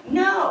money?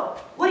 No.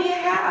 What do you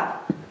have?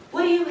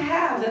 What do you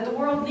have that the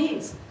world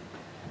needs?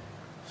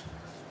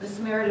 The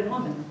Samaritan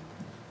woman.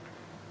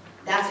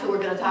 That's who we're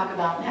going to talk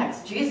about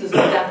next. Jesus was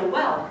at the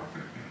well.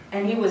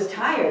 And he was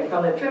tired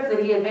from the trip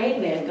that he had made,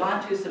 and they had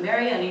gone to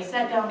Samaria, and he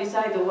sat down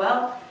beside the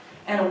well,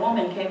 and a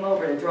woman came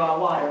over to draw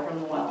water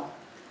from the well.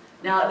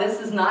 Now, this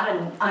is not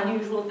an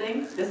unusual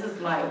thing. This is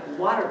my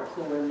water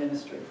cooler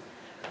ministry.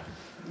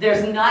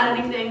 There's not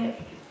anything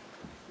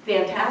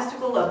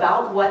fantastical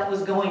about what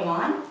was going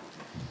on.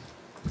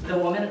 The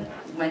woman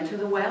went to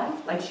the well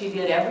like she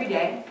did every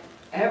day.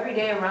 Every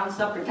day around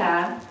supper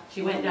time,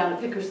 she went down to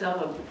pick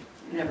herself up.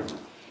 Never mind.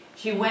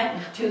 She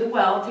went to the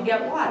well to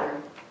get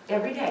water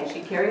every day.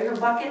 She carried her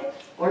bucket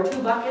or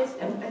 2 buckets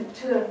and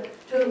to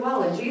the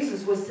well. And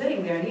Jesus was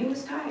sitting there, and he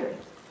was tired.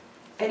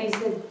 And he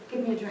said,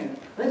 give me a drink.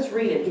 Let's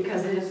read it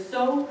because it is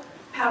so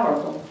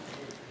powerful.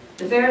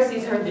 The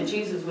Pharisees heard that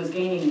Jesus was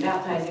gaining and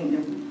baptizing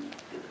them.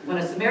 When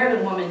a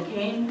Samaritan woman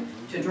came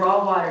to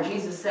draw water,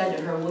 Jesus said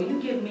to her, will you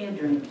give me a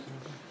drink?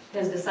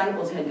 His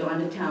disciples had gone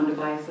to town to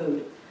buy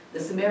food. The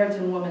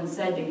Samaritan woman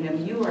said to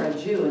him, you are a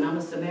Jew and I'm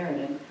a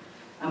Samaritan.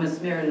 I'm a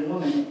Samaritan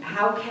woman.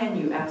 How can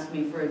you ask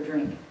me for a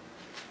drink?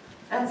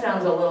 That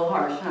sounds a little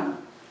harsh, huh?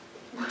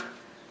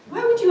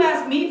 Why would you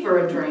ask me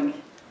for a drink?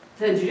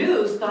 The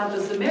Jews thought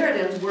the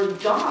Samaritans were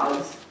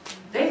dogs.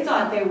 They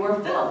thought they were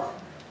filth.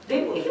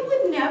 He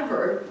would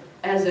never,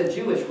 as a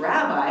Jewish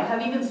rabbi,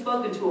 have even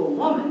spoken to a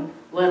woman,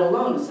 let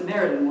alone a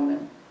Samaritan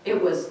woman.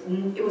 It was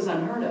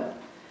unheard of.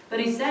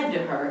 But he said to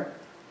her,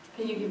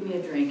 can you give me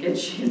a drink? And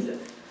she said,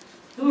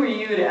 who are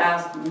you to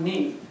ask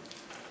me?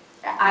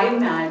 I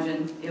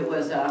imagine it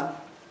was a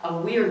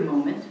weird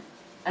moment,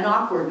 an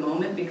awkward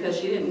moment, because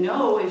she didn't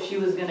know if she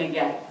was going to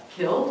get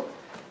killed.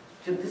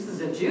 This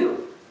is a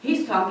Jew.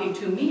 He's talking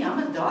to me. I'm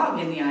a dog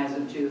in the eyes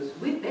of Jews.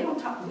 We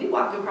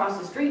walk across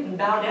the street and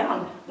bow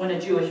down when a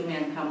Jewish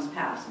man comes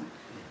past.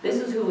 This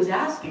is who was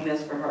asking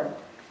this for her.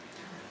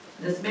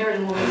 The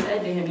Samaritan woman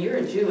said to him, you're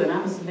a Jew and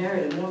I'm a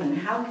Samaritan woman.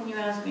 How can you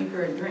ask me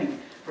for a drink?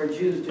 For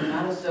Jews do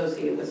not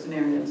associate with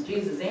Samaritans.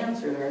 Jesus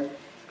answered her,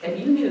 if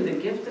you knew the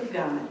gift of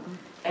God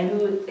and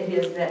who it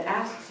is that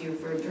asks you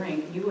for a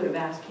drink, you would have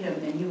asked him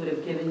and he would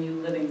have given you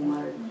living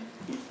water.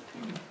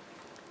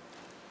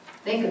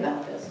 Think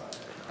about this.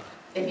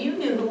 If you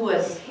knew who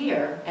was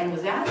here and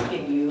was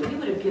asking you, he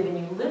would have given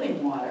you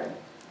living water.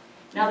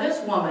 Now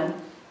this woman,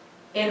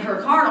 in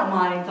her carnal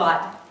mind,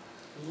 thought,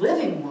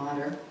 living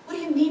water? What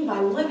do you mean by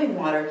living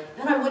water?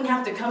 Then I wouldn't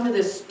have to come to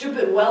this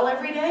stupid well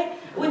every day?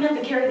 I wouldn't have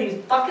to carry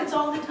these buckets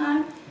all the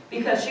time?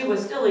 Because she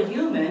was still a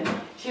human.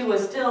 She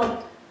was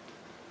still,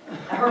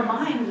 her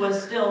mind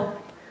was still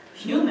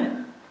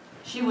human.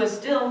 She was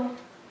still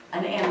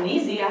an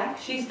amnesiac.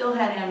 She still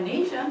had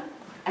amnesia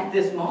at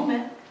this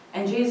moment.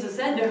 And Jesus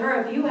said to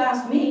her, if you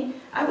asked me,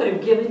 I would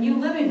have given you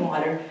living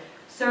water.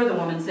 Sir, the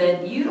woman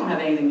said, you don't have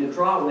anything to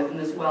draw with and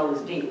this well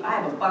is deep. I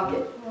have a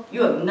bucket.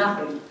 You have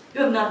nothing.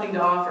 You have nothing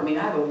to offer me.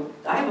 I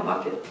have a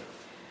bucket.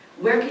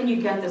 Where can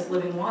you get this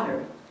living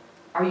water?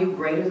 Are you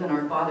greater than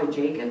our father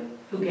Jacob,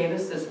 who gave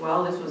us this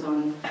well? This was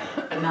on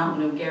the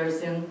mountain of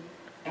Gerizim,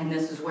 and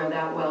this is where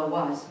that well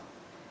was.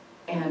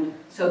 And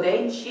so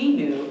she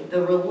knew,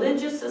 the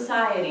religious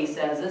society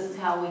says this is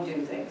how we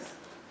do things.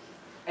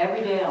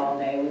 Every day, all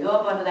day. We go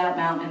up onto that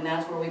mountain, and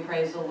that's where we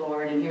praise the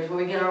Lord, and here's where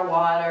we get our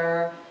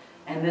water,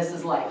 and this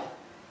is life.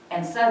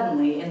 And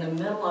suddenly, in the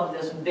middle of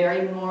this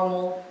very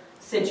normal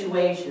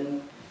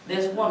situation,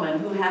 this woman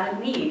who had a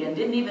need and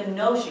didn't even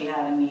know she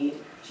had a need,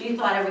 she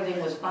thought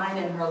everything was fine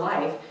in her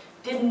life,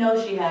 didn't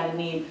know she had a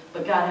need,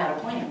 but God had a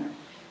plan.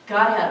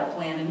 God had a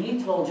plan, and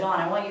he told John,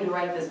 I want you to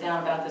write this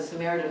down about the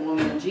Samaritan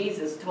woman. And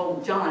Jesus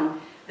told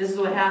John, this is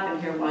what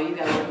happened here while you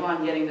guys were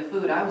gone getting the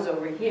food. I was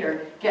over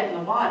here getting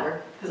the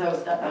water because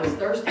I was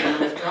thirsty and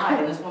I was dry,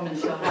 and this woman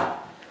showed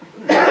up.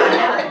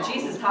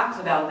 Jesus talks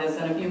about this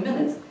in a few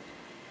minutes.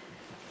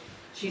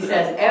 She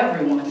says,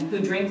 everyone who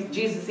drinks,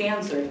 Jesus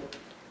answered,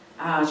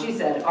 she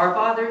said, our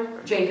father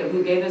Jacob,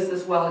 who gave us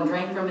this well and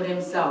drank from it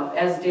himself,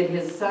 as did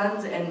his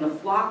sons and the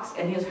flocks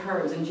and his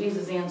herds. And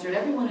Jesus answered,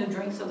 everyone who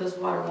drinks of this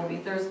water will be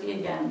thirsty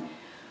again.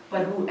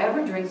 But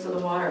whoever drinks of the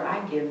water I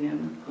give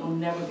him will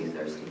never be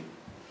thirsty.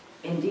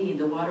 Indeed,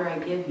 the water I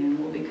give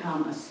him will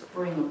become a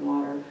spring of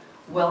water,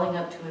 welling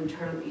up to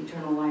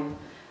eternal life.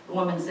 The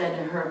woman said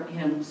to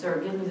him,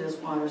 sir, give me this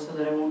water so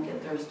that I won't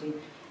get thirsty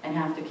and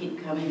have to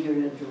keep coming here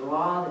to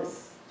draw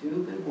this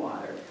stupid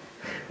water.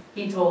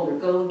 He told her,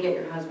 go and get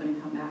your husband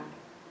and come back.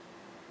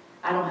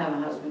 I don't have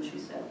a husband, she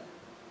said.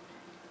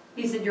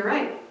 He said, you're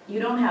right, you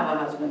don't have a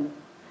husband.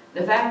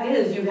 The fact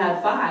is, you've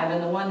had 5,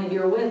 and the one that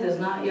you're with is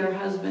not your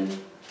husband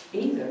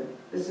either.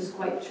 This is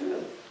quite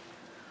true.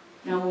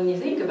 Now, when you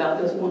think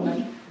about this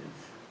woman,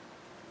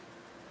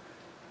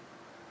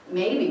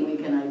 maybe we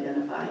can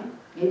identify.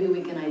 Maybe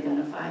we can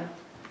identify.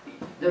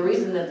 The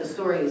reason that the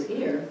story is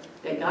here,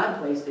 that God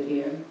placed it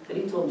here, that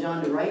he told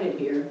John to write it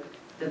here,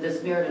 that the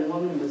Samaritan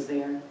woman was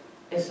there,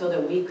 is so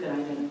that we could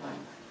identify.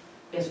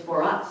 It's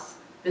for us.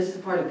 This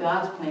is part of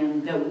God's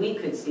plan, that we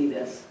could see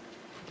this.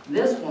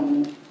 This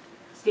woman,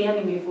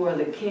 standing before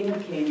the King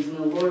of Kings and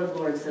the Lord of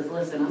Lords, says,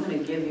 listen, I'm going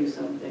to give you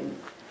something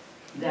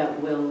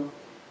that will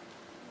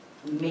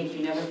make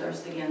you never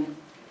thirst again.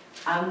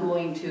 I'm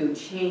going to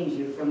change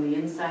you from the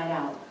inside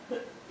out.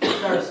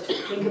 Thirst.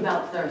 Think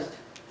about thirst.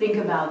 think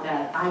about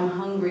that. I'm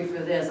hungry for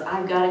this.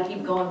 I've got to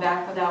keep going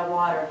back for that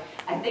water.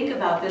 I think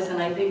about this,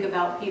 and I think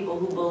about people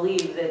who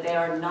believe that they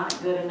are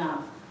not good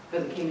enough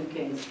for the King of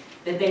Kings,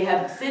 that they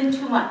have sinned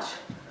too much.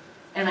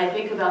 And I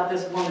think about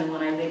this woman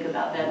when I think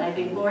about that, and I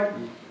think, Lord,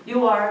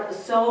 you are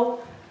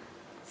so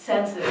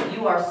sensitive.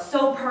 You are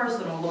so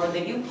personal, Lord,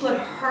 that you put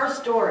her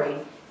story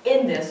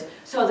in this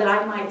so that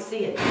I might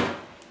see it.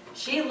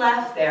 She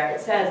left there.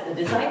 It says the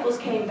disciples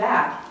came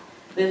back.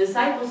 The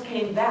disciples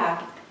came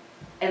back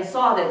and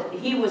saw that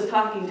he was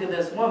talking to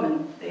this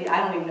woman. I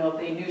don't even know if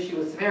they knew she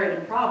was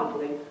Samaritan,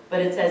 probably, but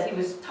it says he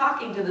was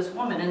talking to this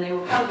woman, and they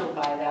were puzzled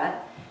by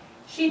that.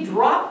 She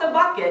dropped the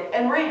bucket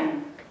and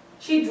ran.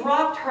 She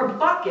dropped her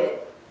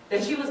bucket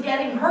that she was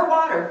getting her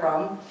water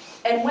from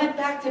and went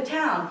back to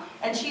town.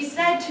 And she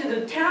said to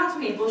the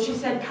townspeople, she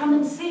said, come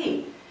and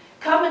see.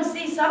 Come and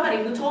see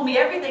somebody who told me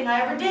everything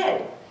I ever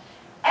did.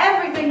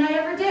 Everything I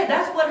ever did.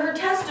 That's what her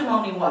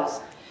testimony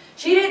was.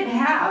 She didn't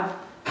have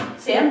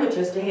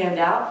sandwiches to hand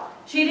out.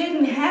 She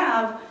didn't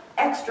have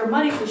extra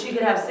money so she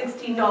could have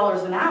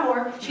 $16 an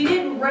hour. She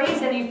didn't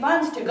raise any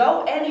funds to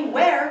go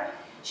anywhere.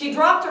 She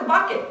dropped her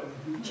bucket.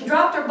 She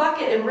dropped her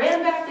bucket and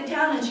ran back to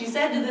town, and she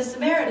said to the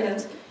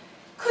Samaritans,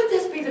 could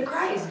this be the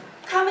Christ?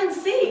 Come and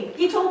see.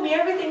 He told me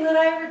everything that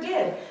I ever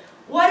did.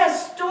 What a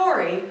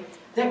story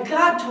that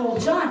God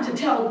told John to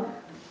tell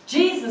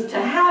Jesus to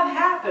have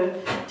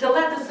happen to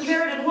let the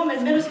Samaritan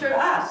woman minister to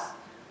us.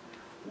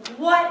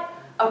 What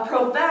a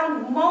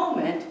profound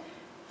moment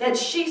that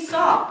she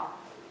saw.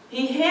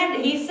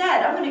 He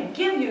said, I'm going to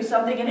give you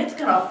something and it's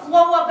going to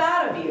flow up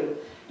out of you.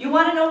 You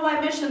want to know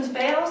why missions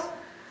fails?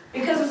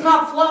 Because it's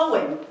not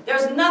flowing.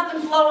 There's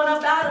nothing flowing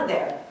up out of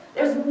there.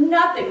 There's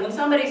nothing. When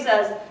somebody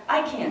says,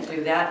 I can't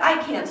do that,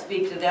 I can't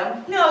speak to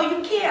them. No,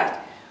 you can't.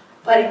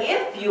 But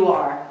if you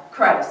are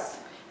Christ,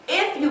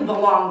 if you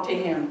belong to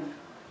Him,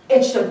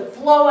 it should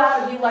flow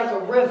out of you like a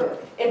river.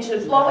 It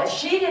should flow.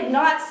 She did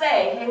not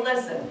say, hey,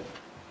 listen,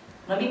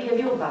 let me give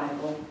you a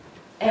Bible,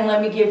 and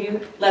let me give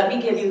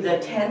you the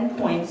 10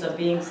 points of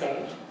being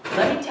saved.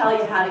 Let me tell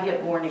you how to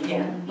get born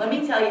again. Let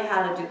me tell you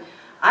how to do.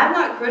 I'm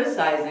not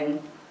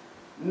criticizing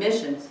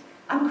missions.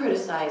 I'm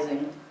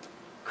criticizing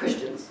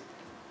Christians.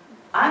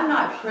 I'm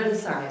not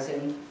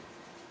criticizing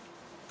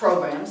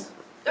programs.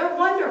 They're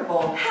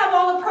wonderful. Have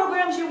all the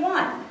programs you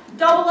want.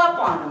 Double up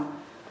on them.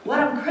 What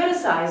I'm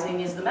criticizing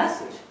is the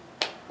message.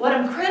 What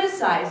I'm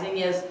criticizing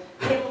is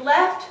they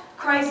left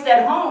Christ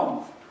at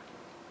home.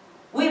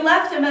 We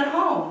left Him at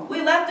home.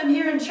 We left Him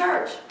here in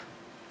church.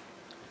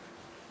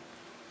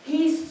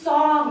 He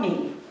saw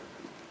me.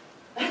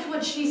 That's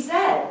what she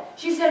said.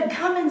 She said,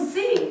 come and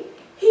see.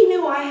 He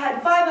knew I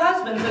had 5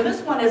 husbands, and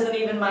this one isn't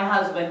even my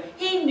husband.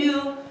 He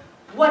knew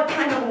what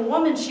kind of a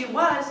woman she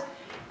was,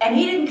 and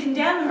He didn't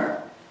condemn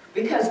her,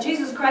 because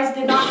Jesus Christ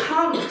did not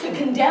come to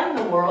condemn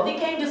the world. He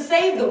came to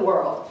save the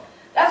world.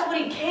 That's what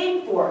He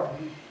came for.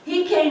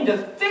 He came to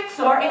fix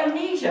our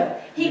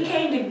amnesia. He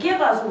came to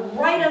give us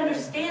right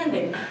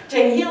understanding,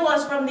 to heal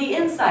us from the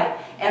inside.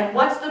 And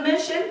what's the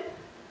mission?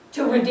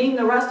 To redeem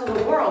the rest of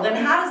the world. And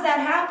how does that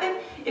happen?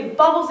 It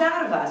bubbles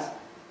out of us.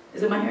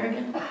 Is it my hair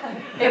again?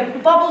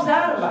 It bubbles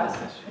out of us.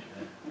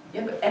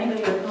 Yeah, but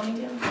anybody got a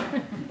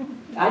ponytail?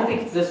 I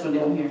think it's this one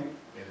down here.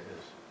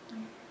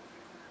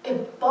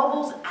 It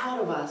bubbles out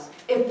of us.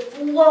 It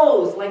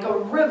flows like a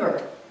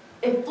river.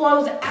 It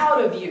flows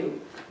out of you.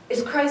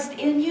 Is Christ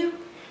in you?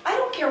 I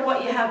don't care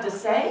what you have to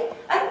say.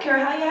 I don't care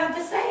how you have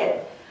to say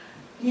it.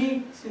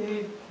 He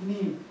saved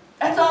me.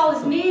 That's all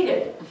that's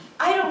needed.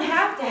 I don't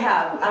have to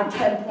have a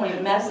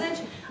 10-point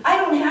message. I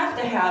don't have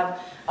to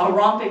have a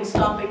romping,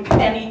 stomping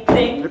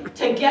anything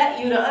to get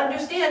you to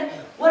understand.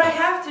 What I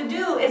have to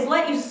do is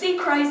let you see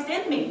Christ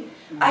in me.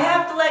 I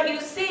have to let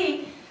you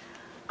see.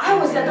 I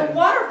was at the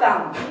water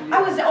fountain.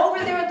 I was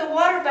over there at the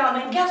water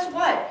fountain, and guess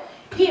what?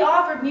 He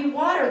offered me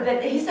water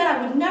that He said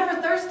I would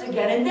never thirst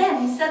again. And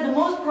then He said the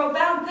most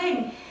profound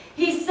thing.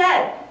 He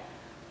said,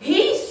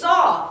 He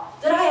saw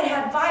that I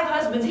had 5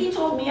 husbands. He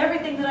told me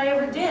everything that I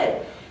ever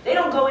did. They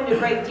don't go into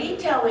great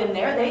detail in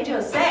there. They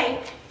just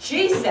say,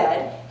 she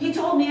said, He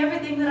told me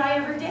everything that I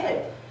ever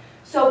did.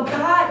 So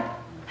God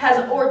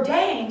has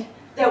ordained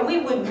that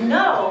we would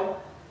know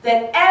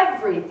that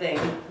everything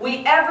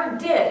we ever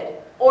did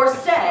or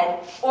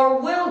said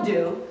or will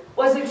do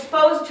was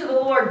exposed to the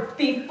Lord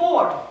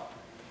before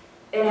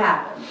it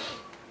happened.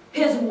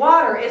 His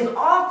water is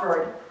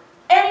offered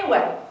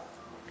anyway.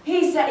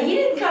 He said, He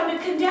didn't come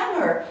to condemn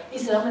her. He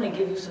said, I'm going to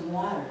give you some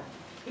water.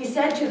 He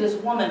said to this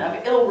woman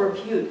of ill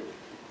repute,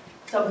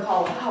 some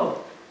called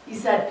Hope, He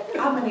said,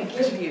 I'm going to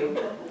give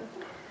you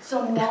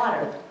some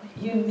water.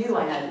 You knew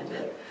I had to do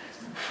it.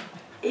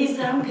 He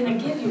said, I'm going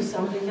to give you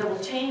something that will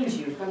change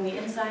you from the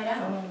inside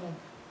out.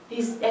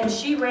 And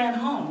she ran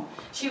home.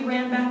 She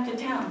ran back to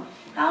town.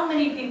 How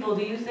many people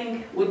do you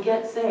think would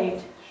get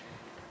saved?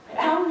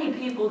 How many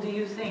people do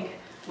you think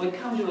would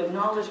come to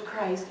acknowledge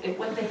Christ if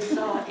what they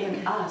saw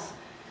in us,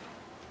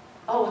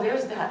 oh,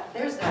 there's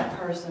that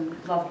person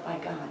loved by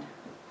God?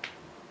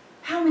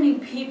 How many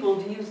people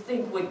do you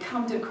think would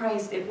come to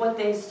Christ if what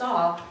they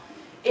saw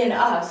in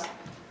us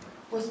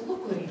was,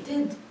 look what He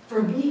did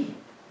for me.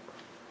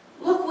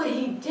 Look what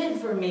he did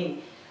for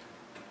me.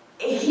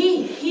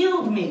 He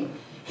healed me.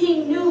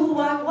 He knew who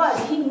I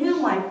was. He knew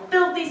my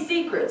filthy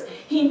secrets.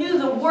 He knew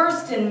the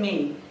worst in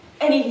me.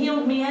 And he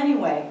healed me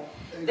anyway.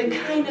 The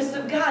kindness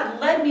of God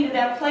led me to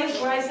that place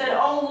where I said,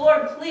 oh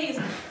Lord, please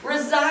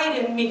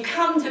reside in me,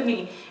 come to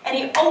me. And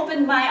he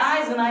opened my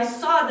eyes and I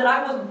saw that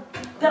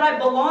I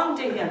belonged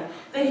to him,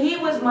 that he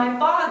was my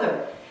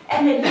Father,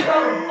 and that he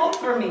wrote a book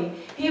for me.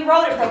 He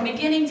wrote it from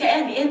beginning to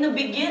end. In the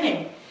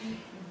beginning,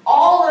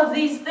 all of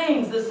these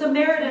things, the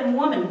Samaritan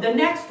woman, the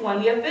next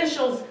one, the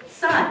official's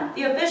son,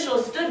 the official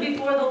stood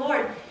before the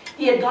Lord.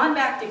 He had gone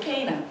back to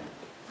Cana.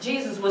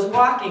 Jesus was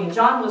walking.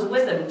 John was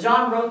with him.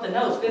 John wrote the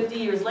notes 50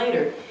 years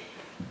later.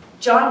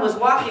 John was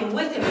walking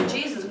with him, and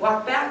Jesus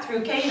walked back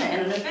through Cana,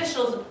 and an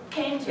official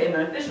came to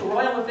him,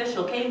 royal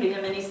official came to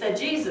him, and he said,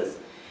 Jesus,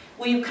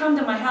 will you come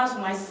to my house?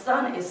 My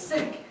son is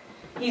sick.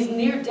 He's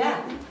near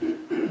death.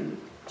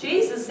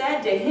 Jesus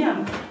said to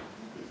him,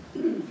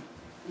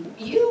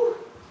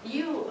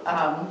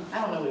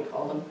 I don't know what he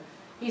called him.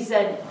 He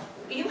said,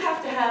 you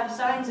have to have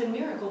signs and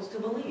miracles to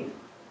believe.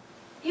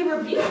 He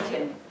rebuked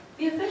him,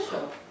 the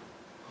official.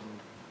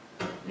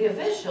 The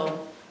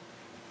official,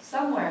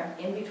 somewhere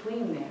in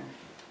between there.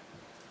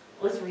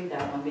 Let's read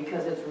that one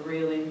because it's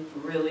really,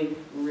 really,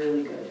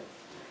 really good.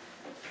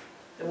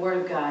 The Word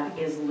of God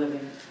is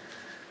living.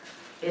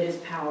 It is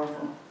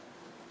powerful.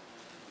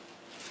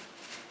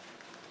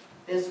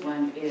 This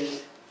one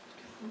is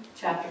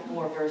chapter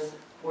 4, verse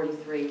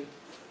 43.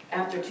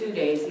 After 2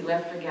 days, he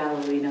left for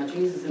Galilee. Now,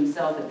 Jesus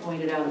himself had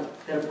pointed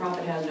out that a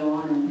prophet has no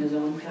honor in his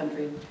own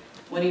country.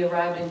 When he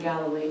arrived in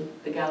Galilee,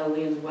 the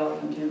Galileans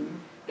welcomed him.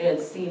 They had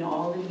seen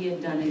all that he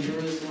had done in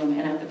Jerusalem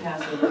and at the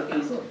Passover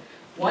feast.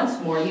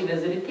 Once more, he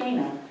visited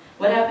Cana.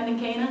 What happened in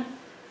Cana?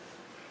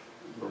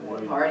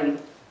 The party.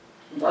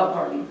 The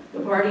party. The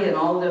party and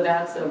all the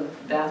vats of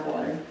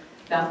bathwater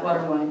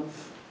wine.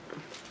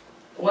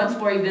 Once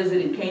more he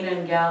visited Cana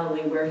in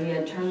Galilee, where he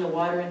had turned the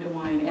water into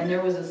wine. And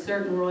there was a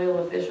certain royal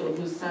official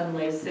whose son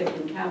lay sick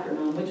in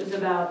Capernaum, which is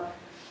about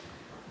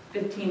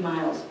 15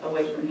 miles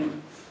away from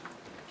him.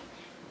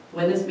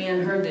 When this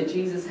man heard that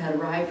Jesus had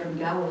arrived from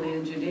Galilee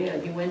and Judea,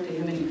 he went to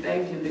him and he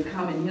begged him to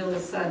come and heal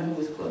his son who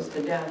was close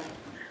to death.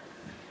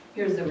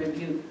 Here's the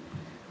rebuke.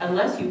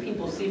 Unless you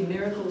people see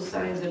miracles,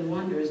 signs, and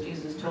wonders,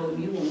 Jesus told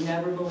him, you will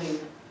never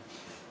believe.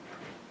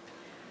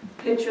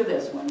 Picture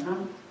this one,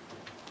 huh?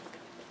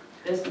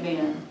 This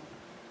man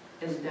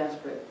is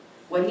desperate.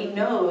 What he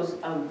knows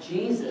of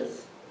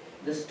Jesus,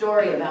 the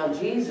story about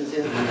Jesus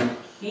is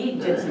he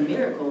did some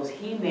miracles.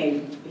 He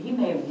made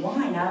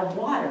wine out of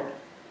water.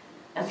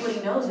 That's what he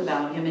knows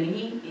about him, and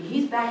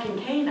he's back in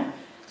Cana.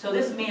 So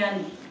this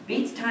man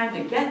beats time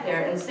to get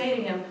there and say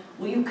to him,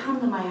 will you come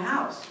to my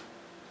house?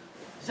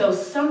 So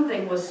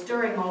something was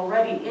stirring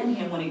already in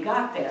him when he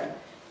got there.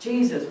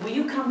 Jesus, will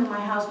you come to my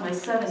house? My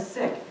son is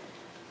sick.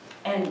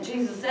 And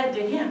Jesus said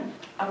to him,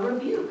 a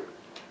rebuke.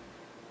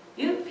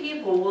 You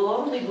people will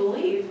only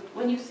believe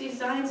when you see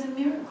signs and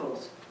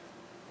miracles.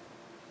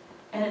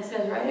 And it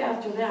says right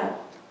after that,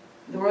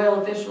 the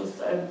royal official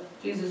said,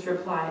 Jesus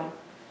replied,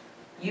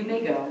 you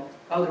may go.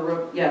 Oh,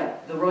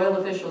 the royal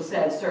official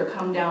said, sir,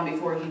 come down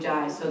before he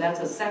dies. So that's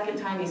the second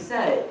time he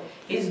said it.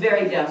 He's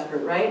very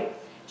desperate, right?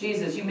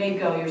 Jesus, you may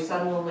go, your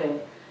son will live.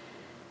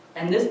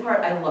 And this part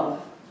I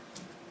love.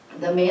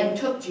 The man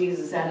took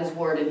Jesus at his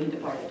word and he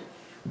departed.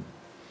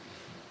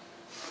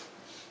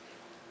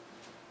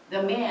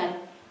 The man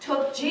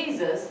took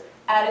Jesus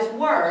at his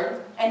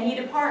word and he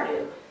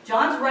departed.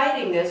 John's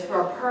writing this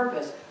for a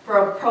purpose, for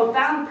a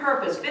profound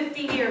purpose.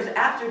 50 years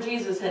after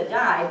Jesus had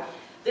died,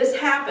 this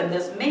happened.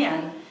 This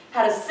man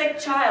had a sick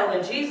child,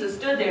 and Jesus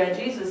stood there, and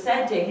Jesus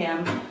said to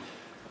him,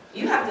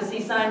 you have to see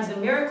signs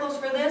and miracles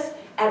for this?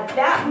 At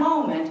that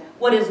moment,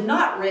 what is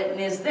not written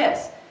is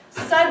this.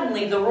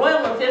 Suddenly, the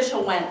royal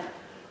official went,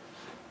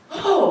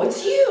 oh,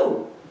 it's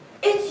you.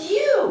 It's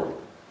you.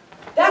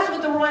 That's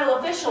what the royal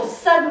official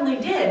suddenly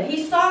did.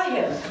 He saw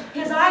him.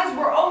 His eyes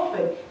were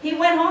open. He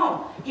went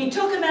home. He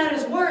took him at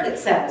his word, it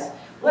says.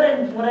 What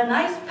a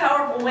nice,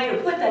 powerful way to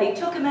put that. He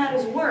took him at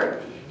his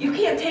word. You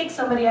can't take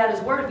somebody at his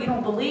word if you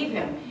don't believe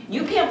him.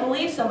 You can't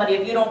believe somebody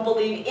if you don't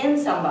believe in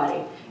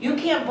somebody. You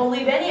can't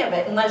believe any of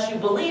it unless you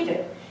believe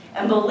it.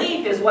 And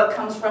belief is what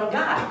comes from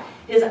God.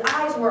 His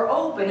eyes were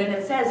open, and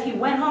it says he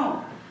went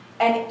home.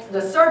 And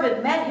the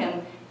servant met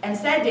him and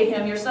said to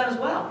him, your son is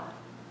well.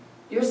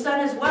 Your son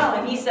is well.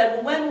 And he said,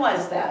 well, when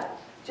was that?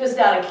 Just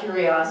out of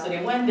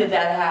curiosity, when did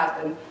that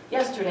happen?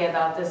 Yesterday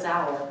about this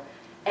hour.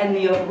 And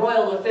the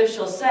royal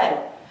official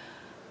said,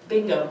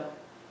 bingo.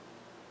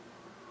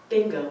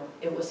 Bingo,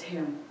 it was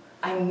him.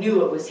 I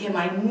knew it was him.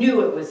 I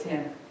knew it was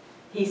him.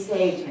 He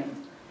saved him.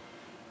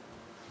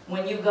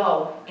 When you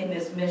go in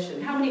this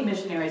mission, how many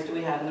missionaries do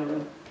we have in the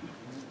room?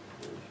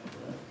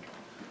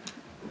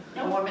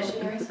 No more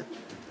missionaries?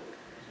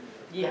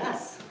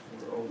 Yes.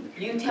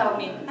 You tell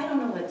me, I don't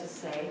know what to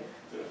say.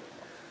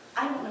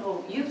 I don't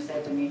know, you've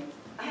said to me,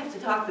 I have to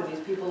talk to these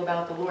people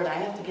about the Lord. I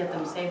have to get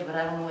them saved, but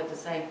I don't know what to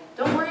say.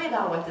 Don't worry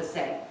about what to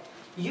say.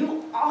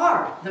 You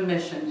are the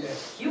mission.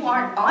 Yes. You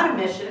aren't on a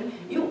mission.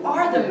 You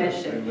are the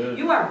mission. Amen.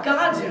 You are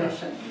God's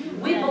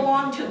mission. We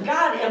belong to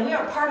God, and we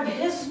are part of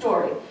His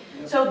story.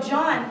 So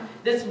John,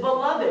 this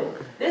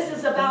beloved, this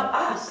is about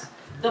us.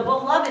 The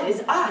beloved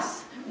is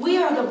us. We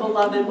are the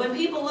beloved. When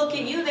people look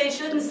at you, they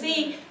shouldn't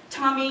see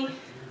Tommy,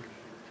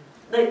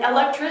 the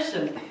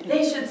electrician.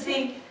 They should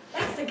see,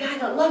 that's the guy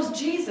that loves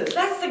Jesus.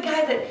 That's the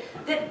guy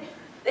that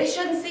they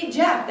shouldn't see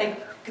Jeff, the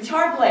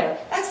guitar player.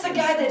 That's the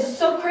guy that is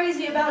so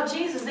crazy about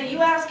Jesus that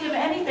you ask him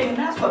anything, and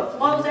that's what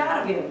flows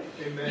out of him.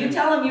 Amen. You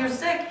tell him you're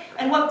sick,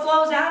 and what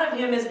flows out of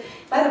him is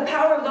by the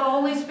power of the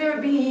Holy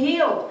Spirit being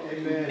healed.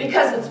 Amen.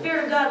 Because the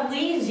Spirit of God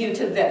leads you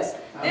to this.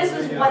 This is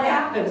Hallelujah. what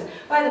happens.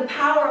 By the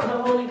power of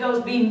the Holy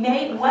Ghost, be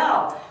made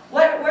well.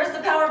 Where's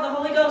the power of the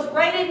Holy Ghost?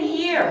 Right in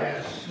here.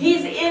 Yes.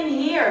 He's in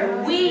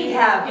here. We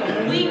have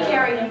him. We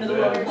carry him to the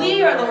world.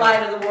 We are the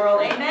light of the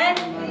world. Amen?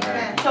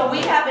 Amen. So we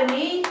have a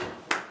need.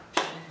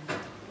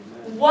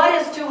 What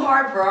is too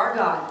hard for our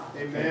God?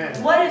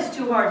 Amen. What is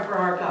too hard for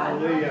our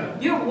God? Hallelujah.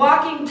 You're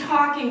walking,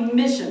 talking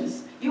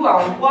missions. You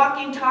are a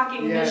walking,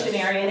 talking Yes.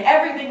 missionary, and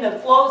everything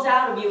that flows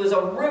out of you is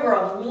a river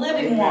of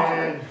living water.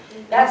 Amen.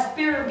 That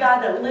Spirit of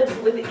God that lives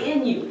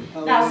within you.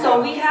 Now, so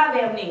Hallelujah. we have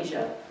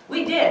amnesia.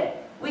 We did.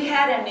 We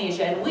had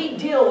amnesia, and we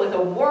deal with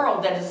a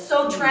world that is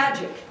so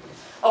tragic,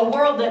 a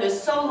world that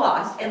is so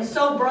lost and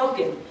so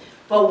broken.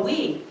 But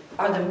we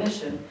are the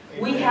mission.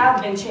 We Amen.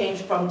 have been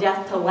changed from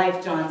death to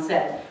life, John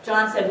said.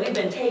 John said we've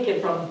been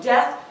taken from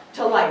death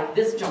to life.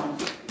 This John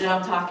that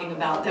I'm talking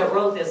about, that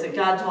wrote this, that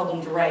God told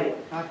him to write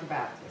it. Not the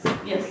Baptist.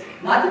 Yes,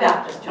 not the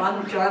Baptist,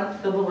 John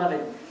the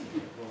beloved.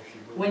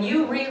 When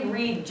you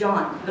reread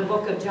John, the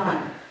book of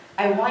John,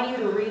 I want you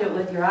to read it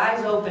with your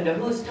eyes open to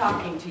who's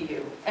talking to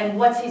you and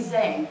what's he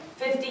saying.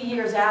 50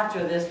 years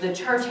after this, the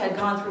church had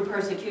gone through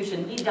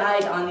persecution. He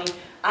died on the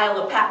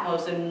Isle of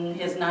Patmos in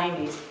his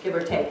 90s, give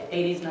or take,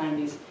 80s,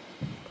 90s.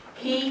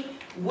 He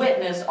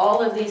witnessed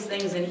all of these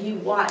things, and he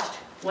watched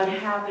what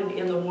happened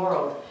in the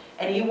world.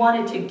 And he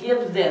wanted to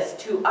give this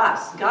to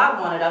us. God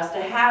wanted us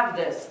to have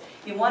this.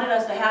 He wanted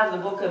us to have the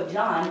book of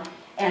John,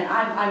 and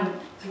I'm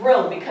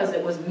thrilled because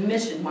it was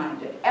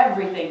mission-minded.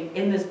 Everything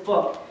in this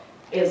book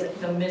is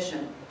the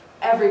mission.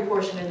 Every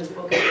portion in this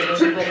book is the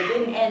mission, but it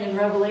didn't end in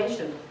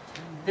Revelation.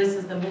 This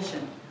is the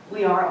mission.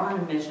 We are on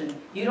a mission.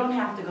 You don't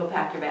have to go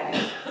pack your bags.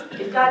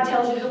 If God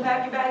tells you to go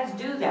pack your bags,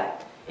 do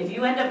that. If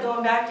you end up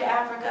going back to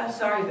Africa,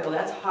 sorry, Bill,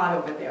 that's hot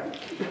over there.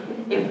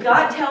 If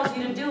God tells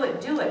you to do it,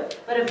 do it.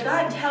 But if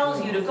God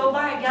tells you to go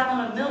buy a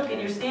gallon of milk and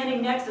you're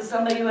standing next to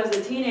somebody who has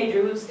a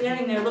teenager who's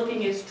standing there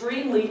looking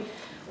extremely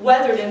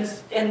weathered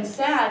and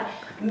sad,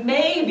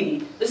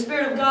 maybe the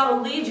Spirit of God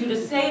will lead you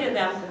to say to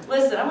them,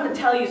 listen, I want to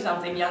tell you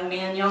something, young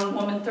man, young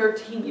woman,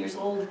 13 years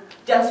old,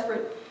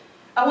 desperate.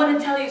 I want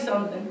to tell you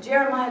something.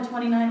 Jeremiah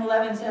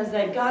 29:11 says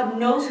that God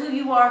knows who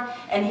you are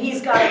and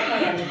He's got a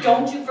plan.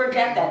 Don't you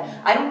forget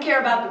that. I don't care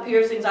about the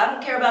piercings. I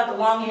don't care about the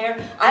long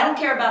hair. I don't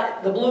care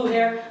about the blue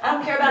hair. I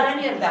don't care about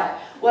any of that.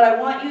 What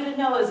I want you to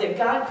know is that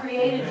God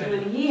created you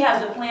and He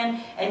has a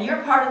plan and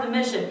you're part of the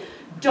mission.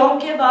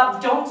 Don't give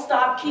up. Don't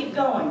stop. Keep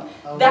going.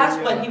 That's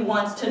what He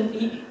wants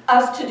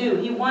us to do.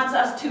 He wants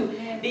us to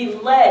be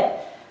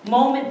led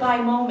moment by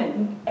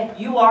moment.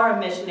 You are a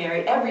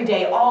missionary every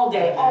day, all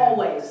day,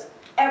 always.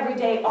 Every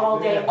day, all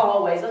day,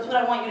 always. That's what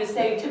I want you to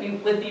say to me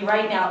with me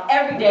right now.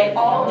 Every day,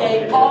 all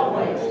day,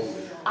 always.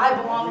 I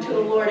belong to the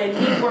Lord and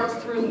He works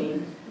through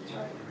me.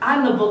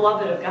 I'm the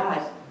beloved of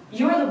God.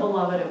 You're the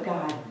beloved of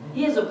God.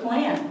 He has a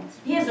plan.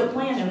 He has a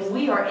plan and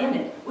we are in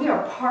it. We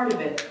are part of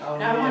it.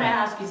 Now I want to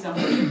ask you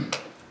something.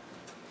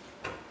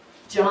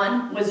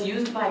 John was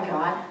used by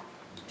God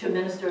to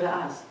minister to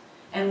us.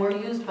 And we're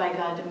used by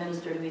God to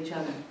minister to each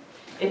other.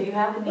 If you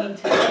have a need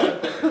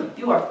today,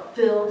 you are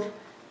filled.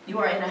 You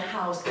are in a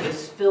house that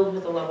is filled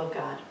with the love of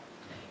God.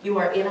 You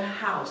are in a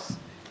house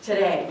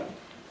today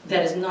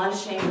that is not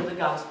ashamed of the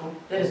gospel,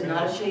 that is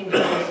not ashamed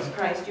of Jesus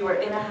Christ. You are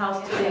in a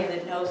house today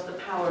that knows the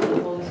power of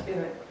the Holy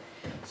Spirit.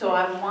 So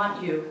I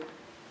want you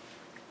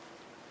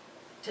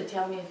to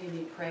tell me if you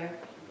need prayer.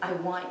 I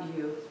want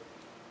you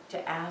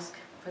to ask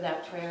for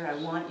that prayer. I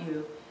want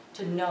you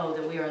to know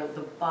that we are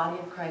the body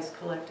of Christ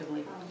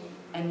collectively,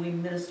 and we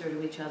minister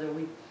to each other.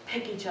 We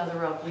pick each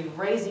other up. We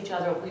raise each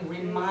other up. We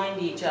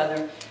remind each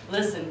other.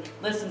 Listen,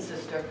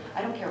 sister,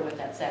 I don't care what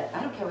that said.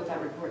 I don't care what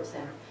that report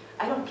said.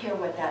 I don't care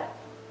what that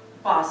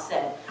boss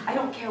said. I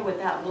don't care what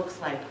that looks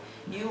like.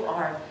 You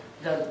are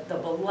the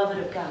beloved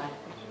of God,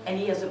 and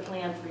He has a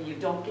plan for you.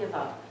 Don't give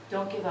up.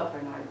 Don't give up,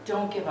 Bernard.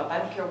 Don't give up. I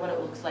don't care what it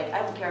looks like.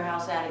 I don't care how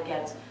sad it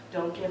gets.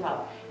 Don't give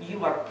up.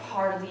 You are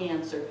part of the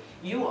answer.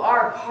 You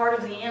are part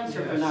of the answer,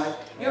 yes. Bernard.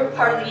 You're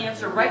part of the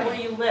answer right where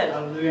you live.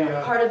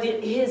 Hallelujah. Part of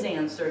His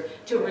answer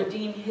to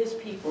redeem His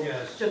people.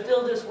 Yes. To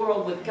fill this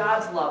world with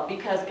God's love,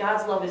 because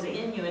God's love is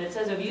in you. And it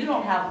says if you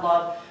don't have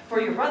love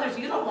for your brothers,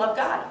 you don't love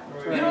God.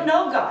 Right. You don't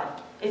know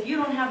God if you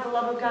don't have the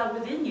love of God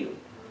within you.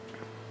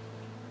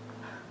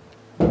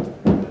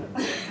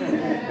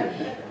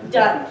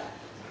 Done.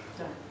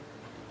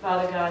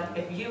 Father God,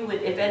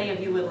 if any of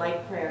you would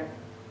like prayer,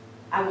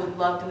 I would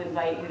love to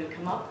invite you to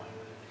come up.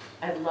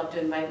 I'd love to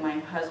invite my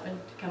husband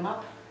to come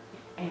up,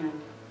 and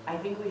I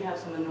think we have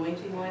some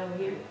anointing oil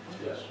here.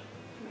 Yes.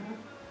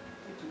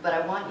 But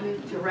I want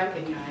you to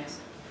recognize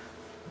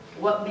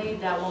what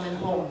made that woman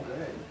whole.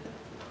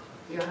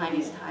 Your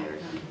hiney's tired,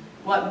 huh?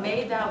 What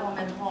made that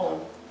woman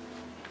whole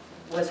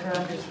was her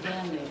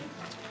understanding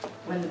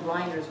when the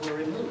blinders were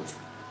removed.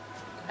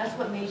 That's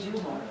what made you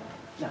whole.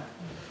 No.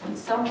 And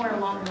somewhere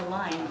along the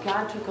line,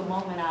 God took a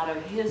moment out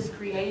of His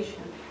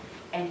creation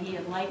and He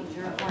enlightened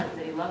your heart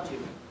that He loved you.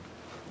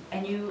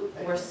 And you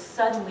were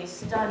suddenly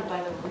stunned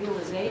by the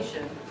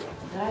realization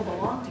that I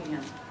belong to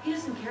Him. He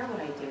doesn't care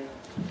what I did.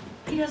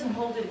 He doesn't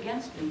hold it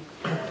against me.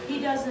 He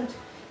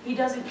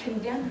doesn't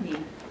condemn me.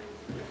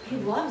 He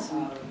loves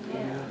me.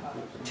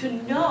 To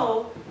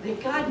know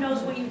that God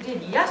knows what you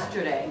did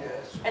yesterday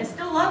and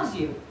still loves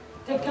you.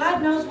 That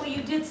God knows what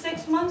you did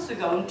 6 months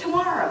ago and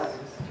tomorrow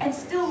and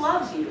still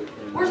loves you.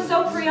 We're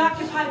so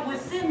preoccupied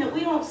with sin that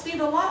we don't see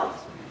the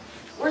love.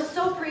 We're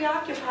so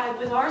preoccupied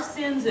with our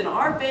sins and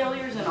our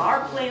failures and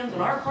our plans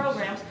and our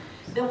programs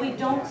that we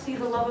don't see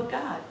the love of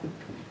God.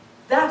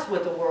 That's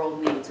what the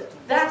world needs.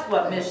 That's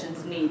what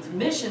missions needs.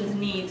 Missions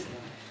needs,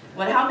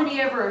 how many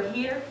ever are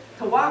here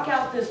to walk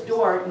out this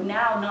door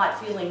now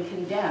not feeling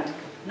condemned,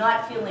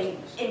 not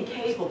feeling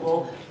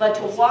incapable, but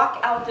to walk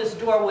out this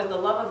door with the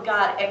love of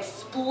God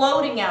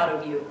exploding out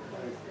of you.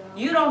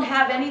 You don't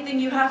have anything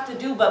you have to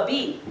do but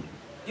be.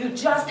 You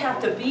just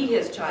have to be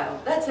His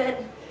child. That's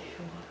it.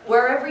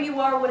 Wherever you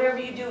are, whatever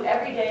you do,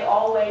 every day,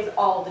 always,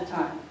 all the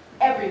time.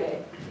 Every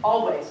day,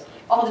 always,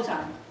 all the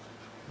time.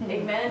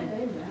 Amen?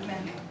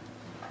 Amen.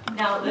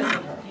 Now,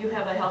 listen, you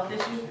have a health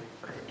issue,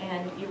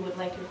 and you would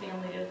like your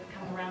family to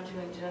come around you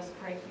and just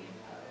pray for you.